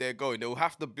they're going, they'll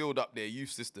have to build up their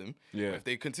youth system. Yeah. If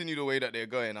they continue the way that they're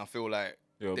going, I feel like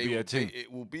it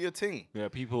will be a thing. Yeah,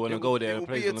 people want to go there. It will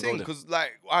be a thing because,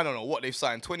 like, I don't know what they've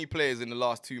signed 20 players in the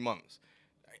last 2 months,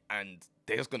 and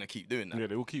they're just gonna keep doing that. Yeah,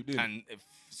 they will keep doing it. And if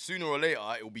sooner or later,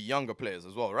 it will be younger players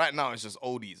as well. Right now, it's just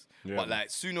oldies. Yeah, but like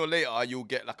sooner or later, you'll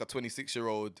get like a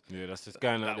 26-year-old. Yeah, that's just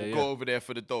going out that there. will go over there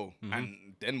for the dough,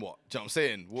 and then what? Do you know what I'm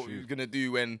saying? What are you gonna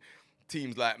do when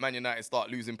teams like Man United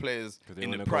start losing players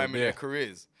in the prime of their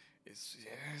careers? It's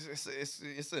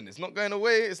not going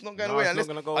away. It's not going away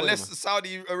unless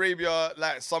Saudi Arabia,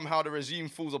 like, somehow the regime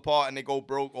falls apart and they go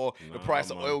broke, or the price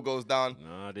of oil goes down.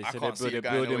 Nah, they said they're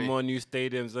building more new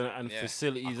stadiums and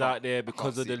facilities out there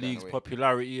because of the league's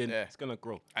popularity, and it's gonna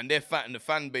grow. And they're fat, and the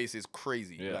fan base is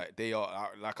crazy. Yeah. Like they are,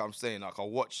 like I'm saying, like I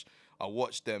watched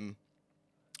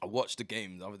the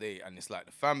games the other day, and it's like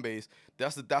the fan base.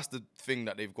 That's the thing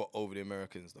that they've got over the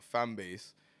Americans. The fan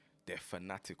base. They're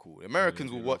fanatical. The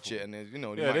Americans will watch it, and they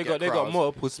got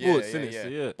multiple sports in it. So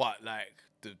yeah. But like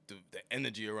the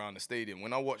energy around the stadium.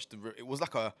 When I watched it was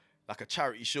like a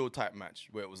charity show type match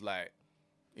where it was like,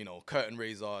 you know, curtain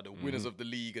raiser, the winners of the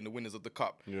league and the winners of the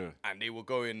cup, and they were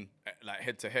going like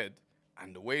head to head,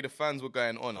 and the way the fans were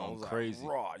going on, I was crazy.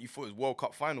 Like, raw, you thought it was World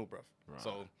Cup final, bruv. Right.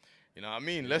 So. You know what I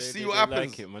mean? Let's see what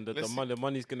happens. Like it, man. The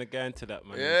money's gonna go into that,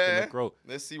 man. Yeah. It's gonna grow.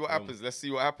 Let's see what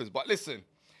happens. But listen.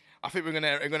 I think we're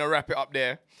gonna wrap it up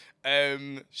there.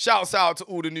 Shouts out to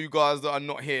all the new guys that are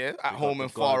not here at home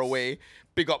and far away.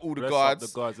 Big up all the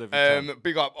guards.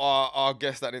 Big up our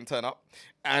guests that didn't turn up.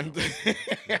 And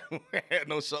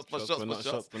no shots.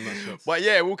 But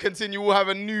yeah, we'll continue. We'll have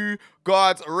a new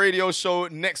Guardz radio show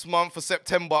next month for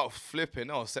September.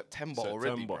 September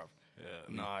already, bro. Yeah,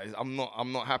 nah, I'm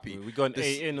not happy. We got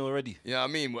 8 in already. Yeah, I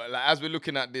mean, like, as we're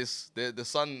looking at this, the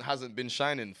sun hasn't been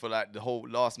shining for like the whole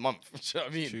last month. You know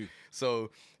what I mean? True. So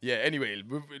yeah. Anyway,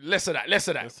 less of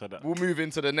that. We'll move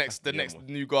into the next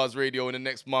new Guardz radio in the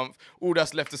next month. All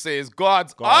that's left to say is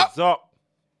Guardz up.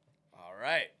 All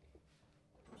right.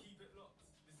 Keep it locked.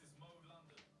 This is Mo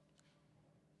London.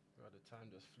 Bro, the time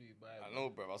just flew by. I know,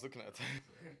 bro. I was looking at the time.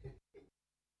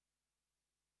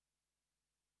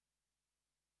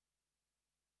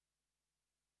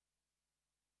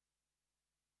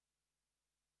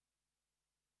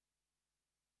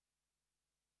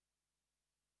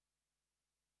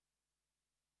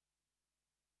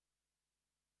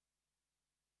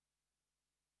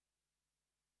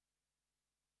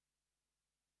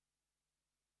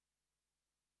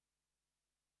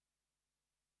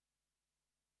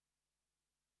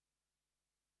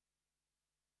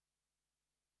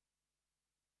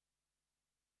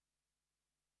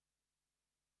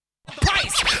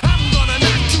 I'm gonna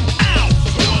knock you out.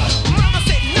 Mama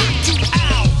said knock you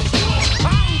out.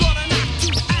 I'm gonna knock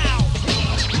you out.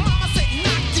 Mama said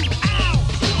knock you out.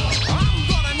 I'm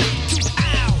gonna knock you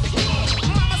out.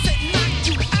 Mama said knock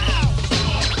you out.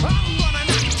 I'm gonna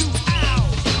knock you out.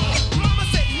 Mama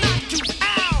said knock you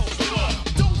out.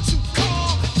 Don't you call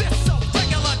this a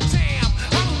regular jam.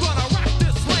 I'm gonna rock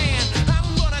this land. I'm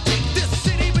gonna take this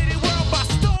city bitty world by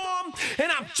storm. And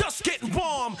I'm just getting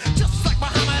warm. Just like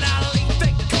Muhammad Ali.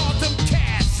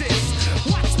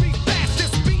 Watch me bash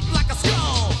this beat like a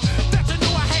skull. That you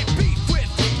knew I had beef with.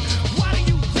 Why do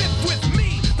you live with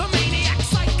me, the maniac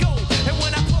psycho? And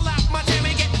when I pull out my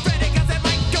jammy, get ready, cause it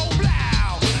might go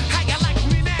blow. How you like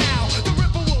me now? The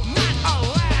ripper will not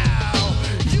allow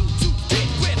you to get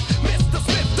with Mr.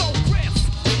 Smith, don't riff.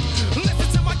 Listen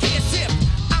to my gear shift.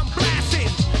 I'm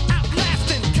blasting,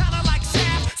 outlasting, kinda like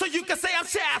Shaft, so you can say I'm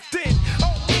shafting.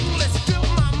 Oh, English, fill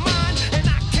my mind, and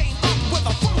I came up with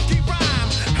a funky rhyme.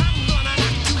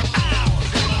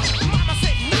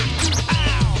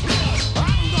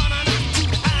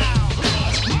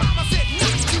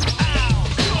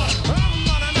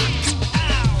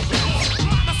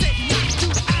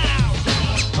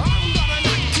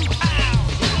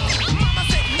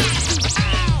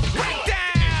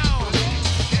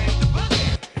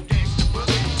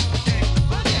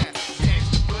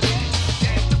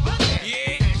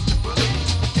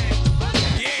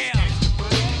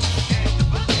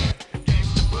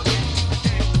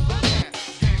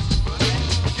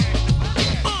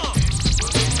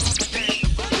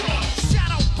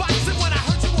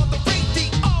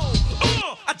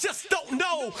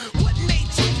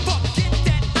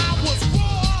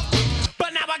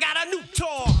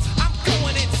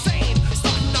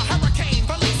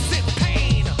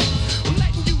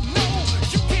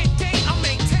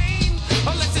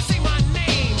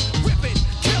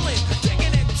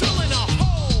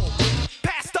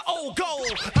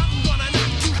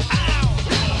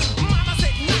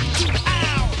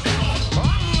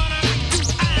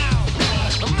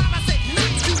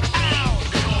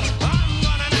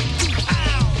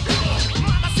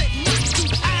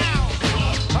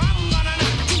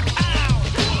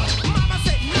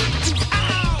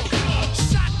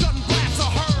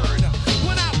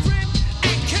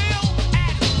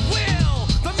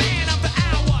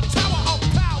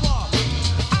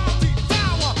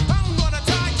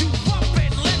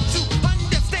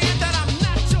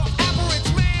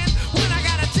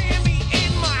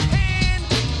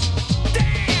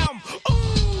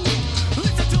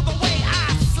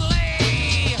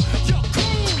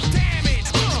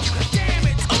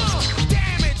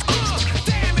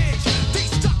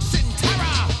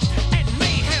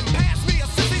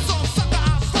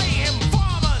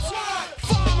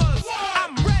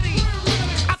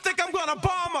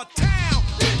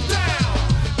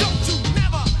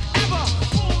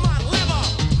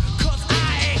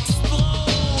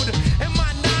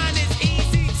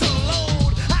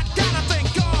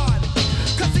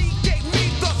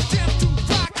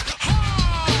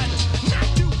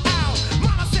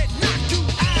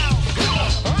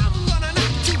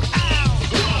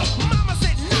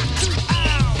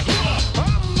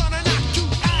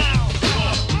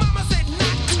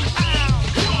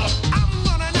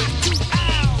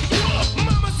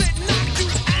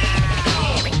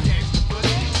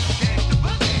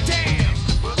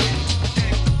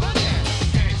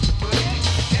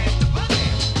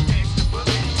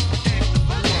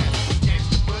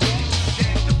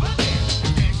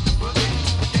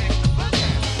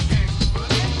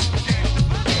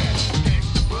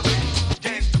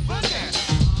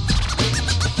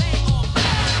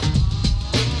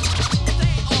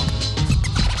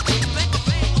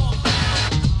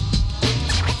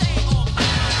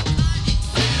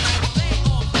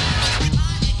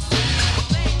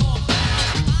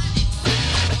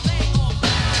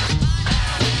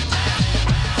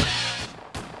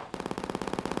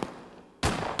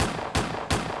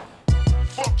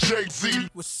 Jay-Z.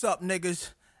 What's up, niggas?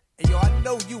 And yo, I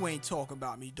know you ain't talking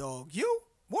about me, dog. You?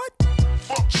 What?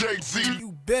 Fuck Jay-Z.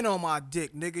 You been on my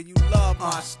dick, nigga. You love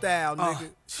my style, nigga.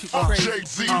 Fuck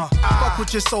Jay-Z. Fuck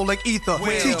with your soul like ether.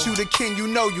 Teach you the king, you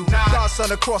know you.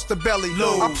 Godson across the belly.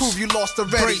 I prove you lost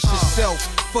already. Brace yourself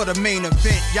for the main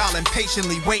event. Y'all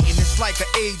impatiently waiting. It's like an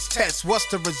AIDS test. What's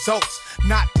the results?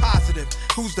 Not positive.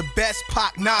 Who's the best?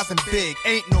 Pac, Nas, and Big.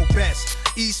 Ain't no best.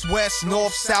 East, west,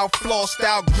 north, south, floor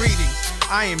style greetings.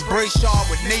 I embrace y'all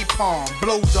with napalm.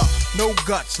 Blows up, no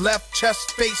guts. Left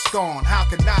chest, face gone. How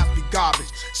can Nas be garbage?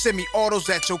 Semi-autos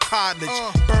at your cottage.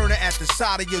 Burner at the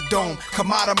side of your dome.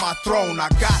 Come out of my throne. I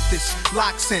got this.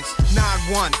 Lock since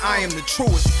 9-1. I am the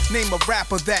truest. Name a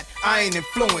rapper that I ain't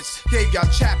influenced. Gave y'all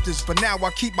chapters, but now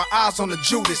I keep my eyes on the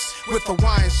Judas. With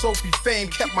Hawaiian Sophie fame,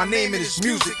 kept my name in his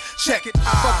music. Check it.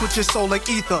 Fuck with your soul like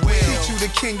ether. Teach you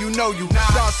the king, you know you.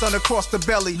 Godson across the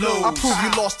belly. I prove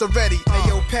you lost already. Hey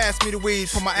yo, pass me the weed.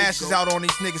 Put my ashes out on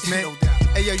these niggas, man.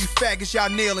 Hey yo, you faggots, y'all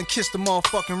kneel and kiss the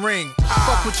motherfucking ring.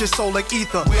 Fuck with your soul like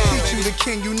ether. Teach you the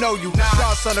king, you know you.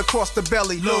 Godson across the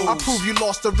belly. I prove you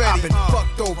lost already. Been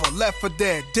fucked over, left for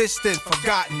dead, distant,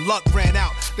 forgotten. Luck ran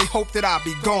out. They hope that I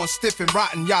be gone stiff and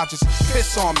rotten. Y'all just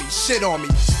piss on me, shit on me,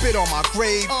 spit on my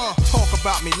grave. Talk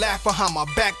about me, laugh behind my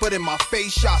back, but in my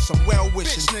face, y'all some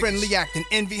well-wishing, friendly acting,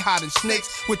 envy, hiding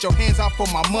snakes. With your hands out for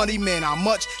my money, man, how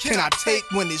much can I take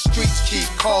when the streets keep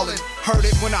calling? Heard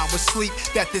it when I was asleep,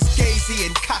 that this Gazy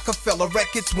and Cockefeller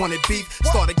records wanted beef.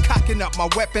 Started cocking up my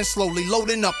weapon, slowly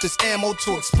loading up this ammo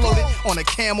to explode it on a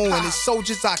camel and his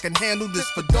soldiers. I can handle this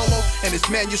Fadolo and his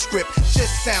manuscript.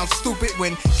 Just sounds stupid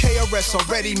when KRS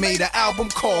already made an album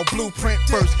called Blueprint.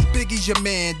 First, Biggie's your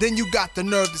man, then you got the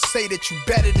nerve to say that you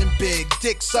better than Big.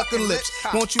 Dick sucking lips,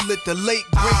 won't you let the late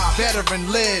great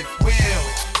veteran live?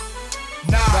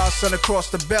 Godson across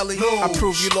the belly, I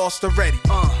prove you lost already.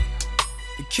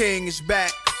 The king is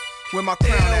back, where my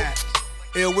crown at?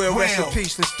 Ill will, rest in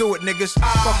peace, let's do it, niggas.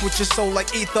 Fuck with your soul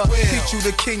like ether. Teach you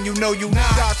the king, you know you.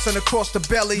 Godson across the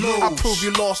belly, I prove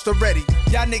you lost already.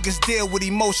 Y'all niggas deal with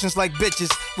emotions like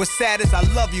bitches. What's sad is I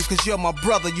love you, cause you're my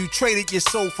brother. You traded your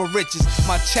soul for riches.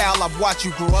 My child, I've watched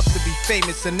you grow up to be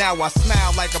famous, and now I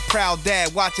smile like a proud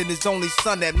dad watching his only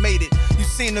son that made it. You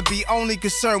seem to be only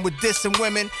concerned with dissing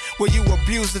women. Were you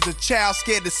abused as a child,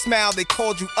 scared to smile, they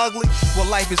called you ugly? Well,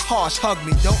 life is harsh, hug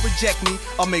me, don't reject me,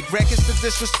 or make records to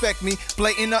disrespect me.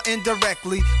 Blatant or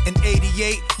indirectly. In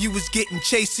 88, you was getting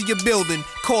chased to your building,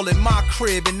 calling my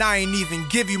crib, and I ain't even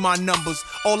give you my numbers.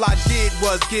 All I did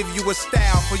was give you a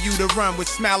style for you to run with,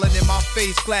 smiling in my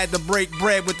face, glad to break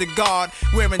bread with the guard.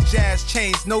 Wearing jazz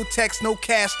chains, no text, no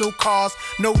cash, no cars,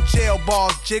 no jail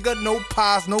bars, jigger, no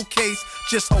pies, no case,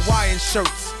 just Hawaiian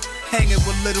shirts. Hanging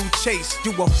with Little Chase,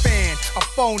 you a fan, a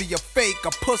phony, a fake, a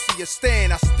pussy, a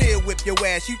stand. I still whip your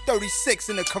ass. You 36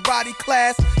 in a karate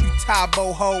class, you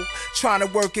Tybo ho, trying to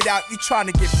work it out. You trying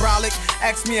to get brolic.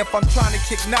 Ask me if I'm trying to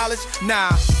kick knowledge.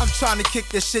 Nah, I'm trying to kick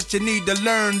the shit you need to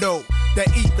learn though. That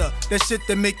ether, that shit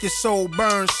that make your soul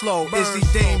burn slow. Is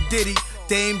he Dame Diddy,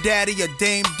 Dame Daddy, or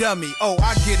Dame Dummy? Oh,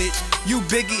 I get it. You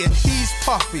Biggie and he's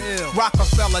Puffy.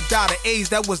 Rockefeller died of AIDS,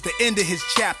 that was the end of his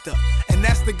chapter. And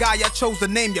that's the guy y'all chose to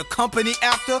name your company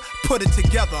after? Put it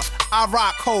together. I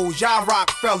rock hoes, y'all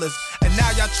rock fellas. And now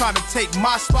y'all trying to take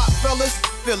my spot, fellas?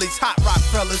 Philly's hot rock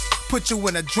fellas. Put you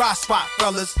in a dry spot,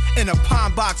 fellas. In a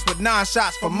pine box with 9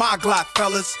 shots for my Glock,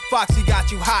 fellas. Foxy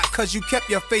got you hot cause you kept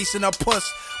your face in a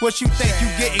puss. What you think you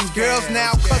getting girls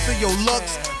now cause of your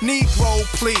looks? Negro,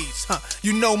 please.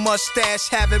 You know mustache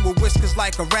having with whiskers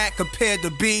like a rat compared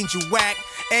to beans you whack.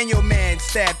 And your man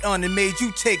stabbed on and made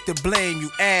you take the blame. You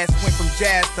ass went from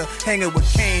jazz to hanging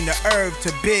with Kane to Irv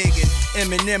to Big.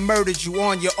 And Eminem murdered you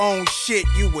on your own shit.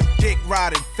 You a dick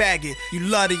riding faggot. You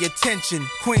love the attention.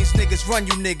 Queens niggas run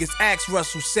you niggas. Ask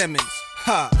Russell Simmons.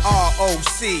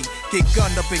 ROC. Get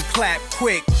gunned up and clap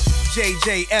quick.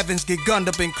 JJ Evans get gunned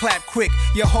up and clap quick.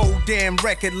 Your whole damn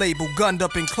record label gunned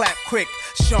up and clap quick.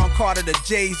 Sean Carter to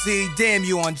Jay-Z, damn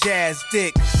you on Jazz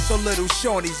Dick. So little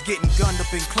Shorty's getting gunned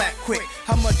up and clap quick.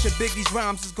 How much of Biggie's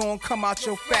rhymes is gonna come out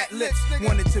your fat lips?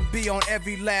 Wanted to be on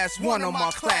every last one of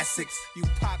my classics. You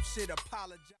pop shit,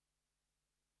 apologize.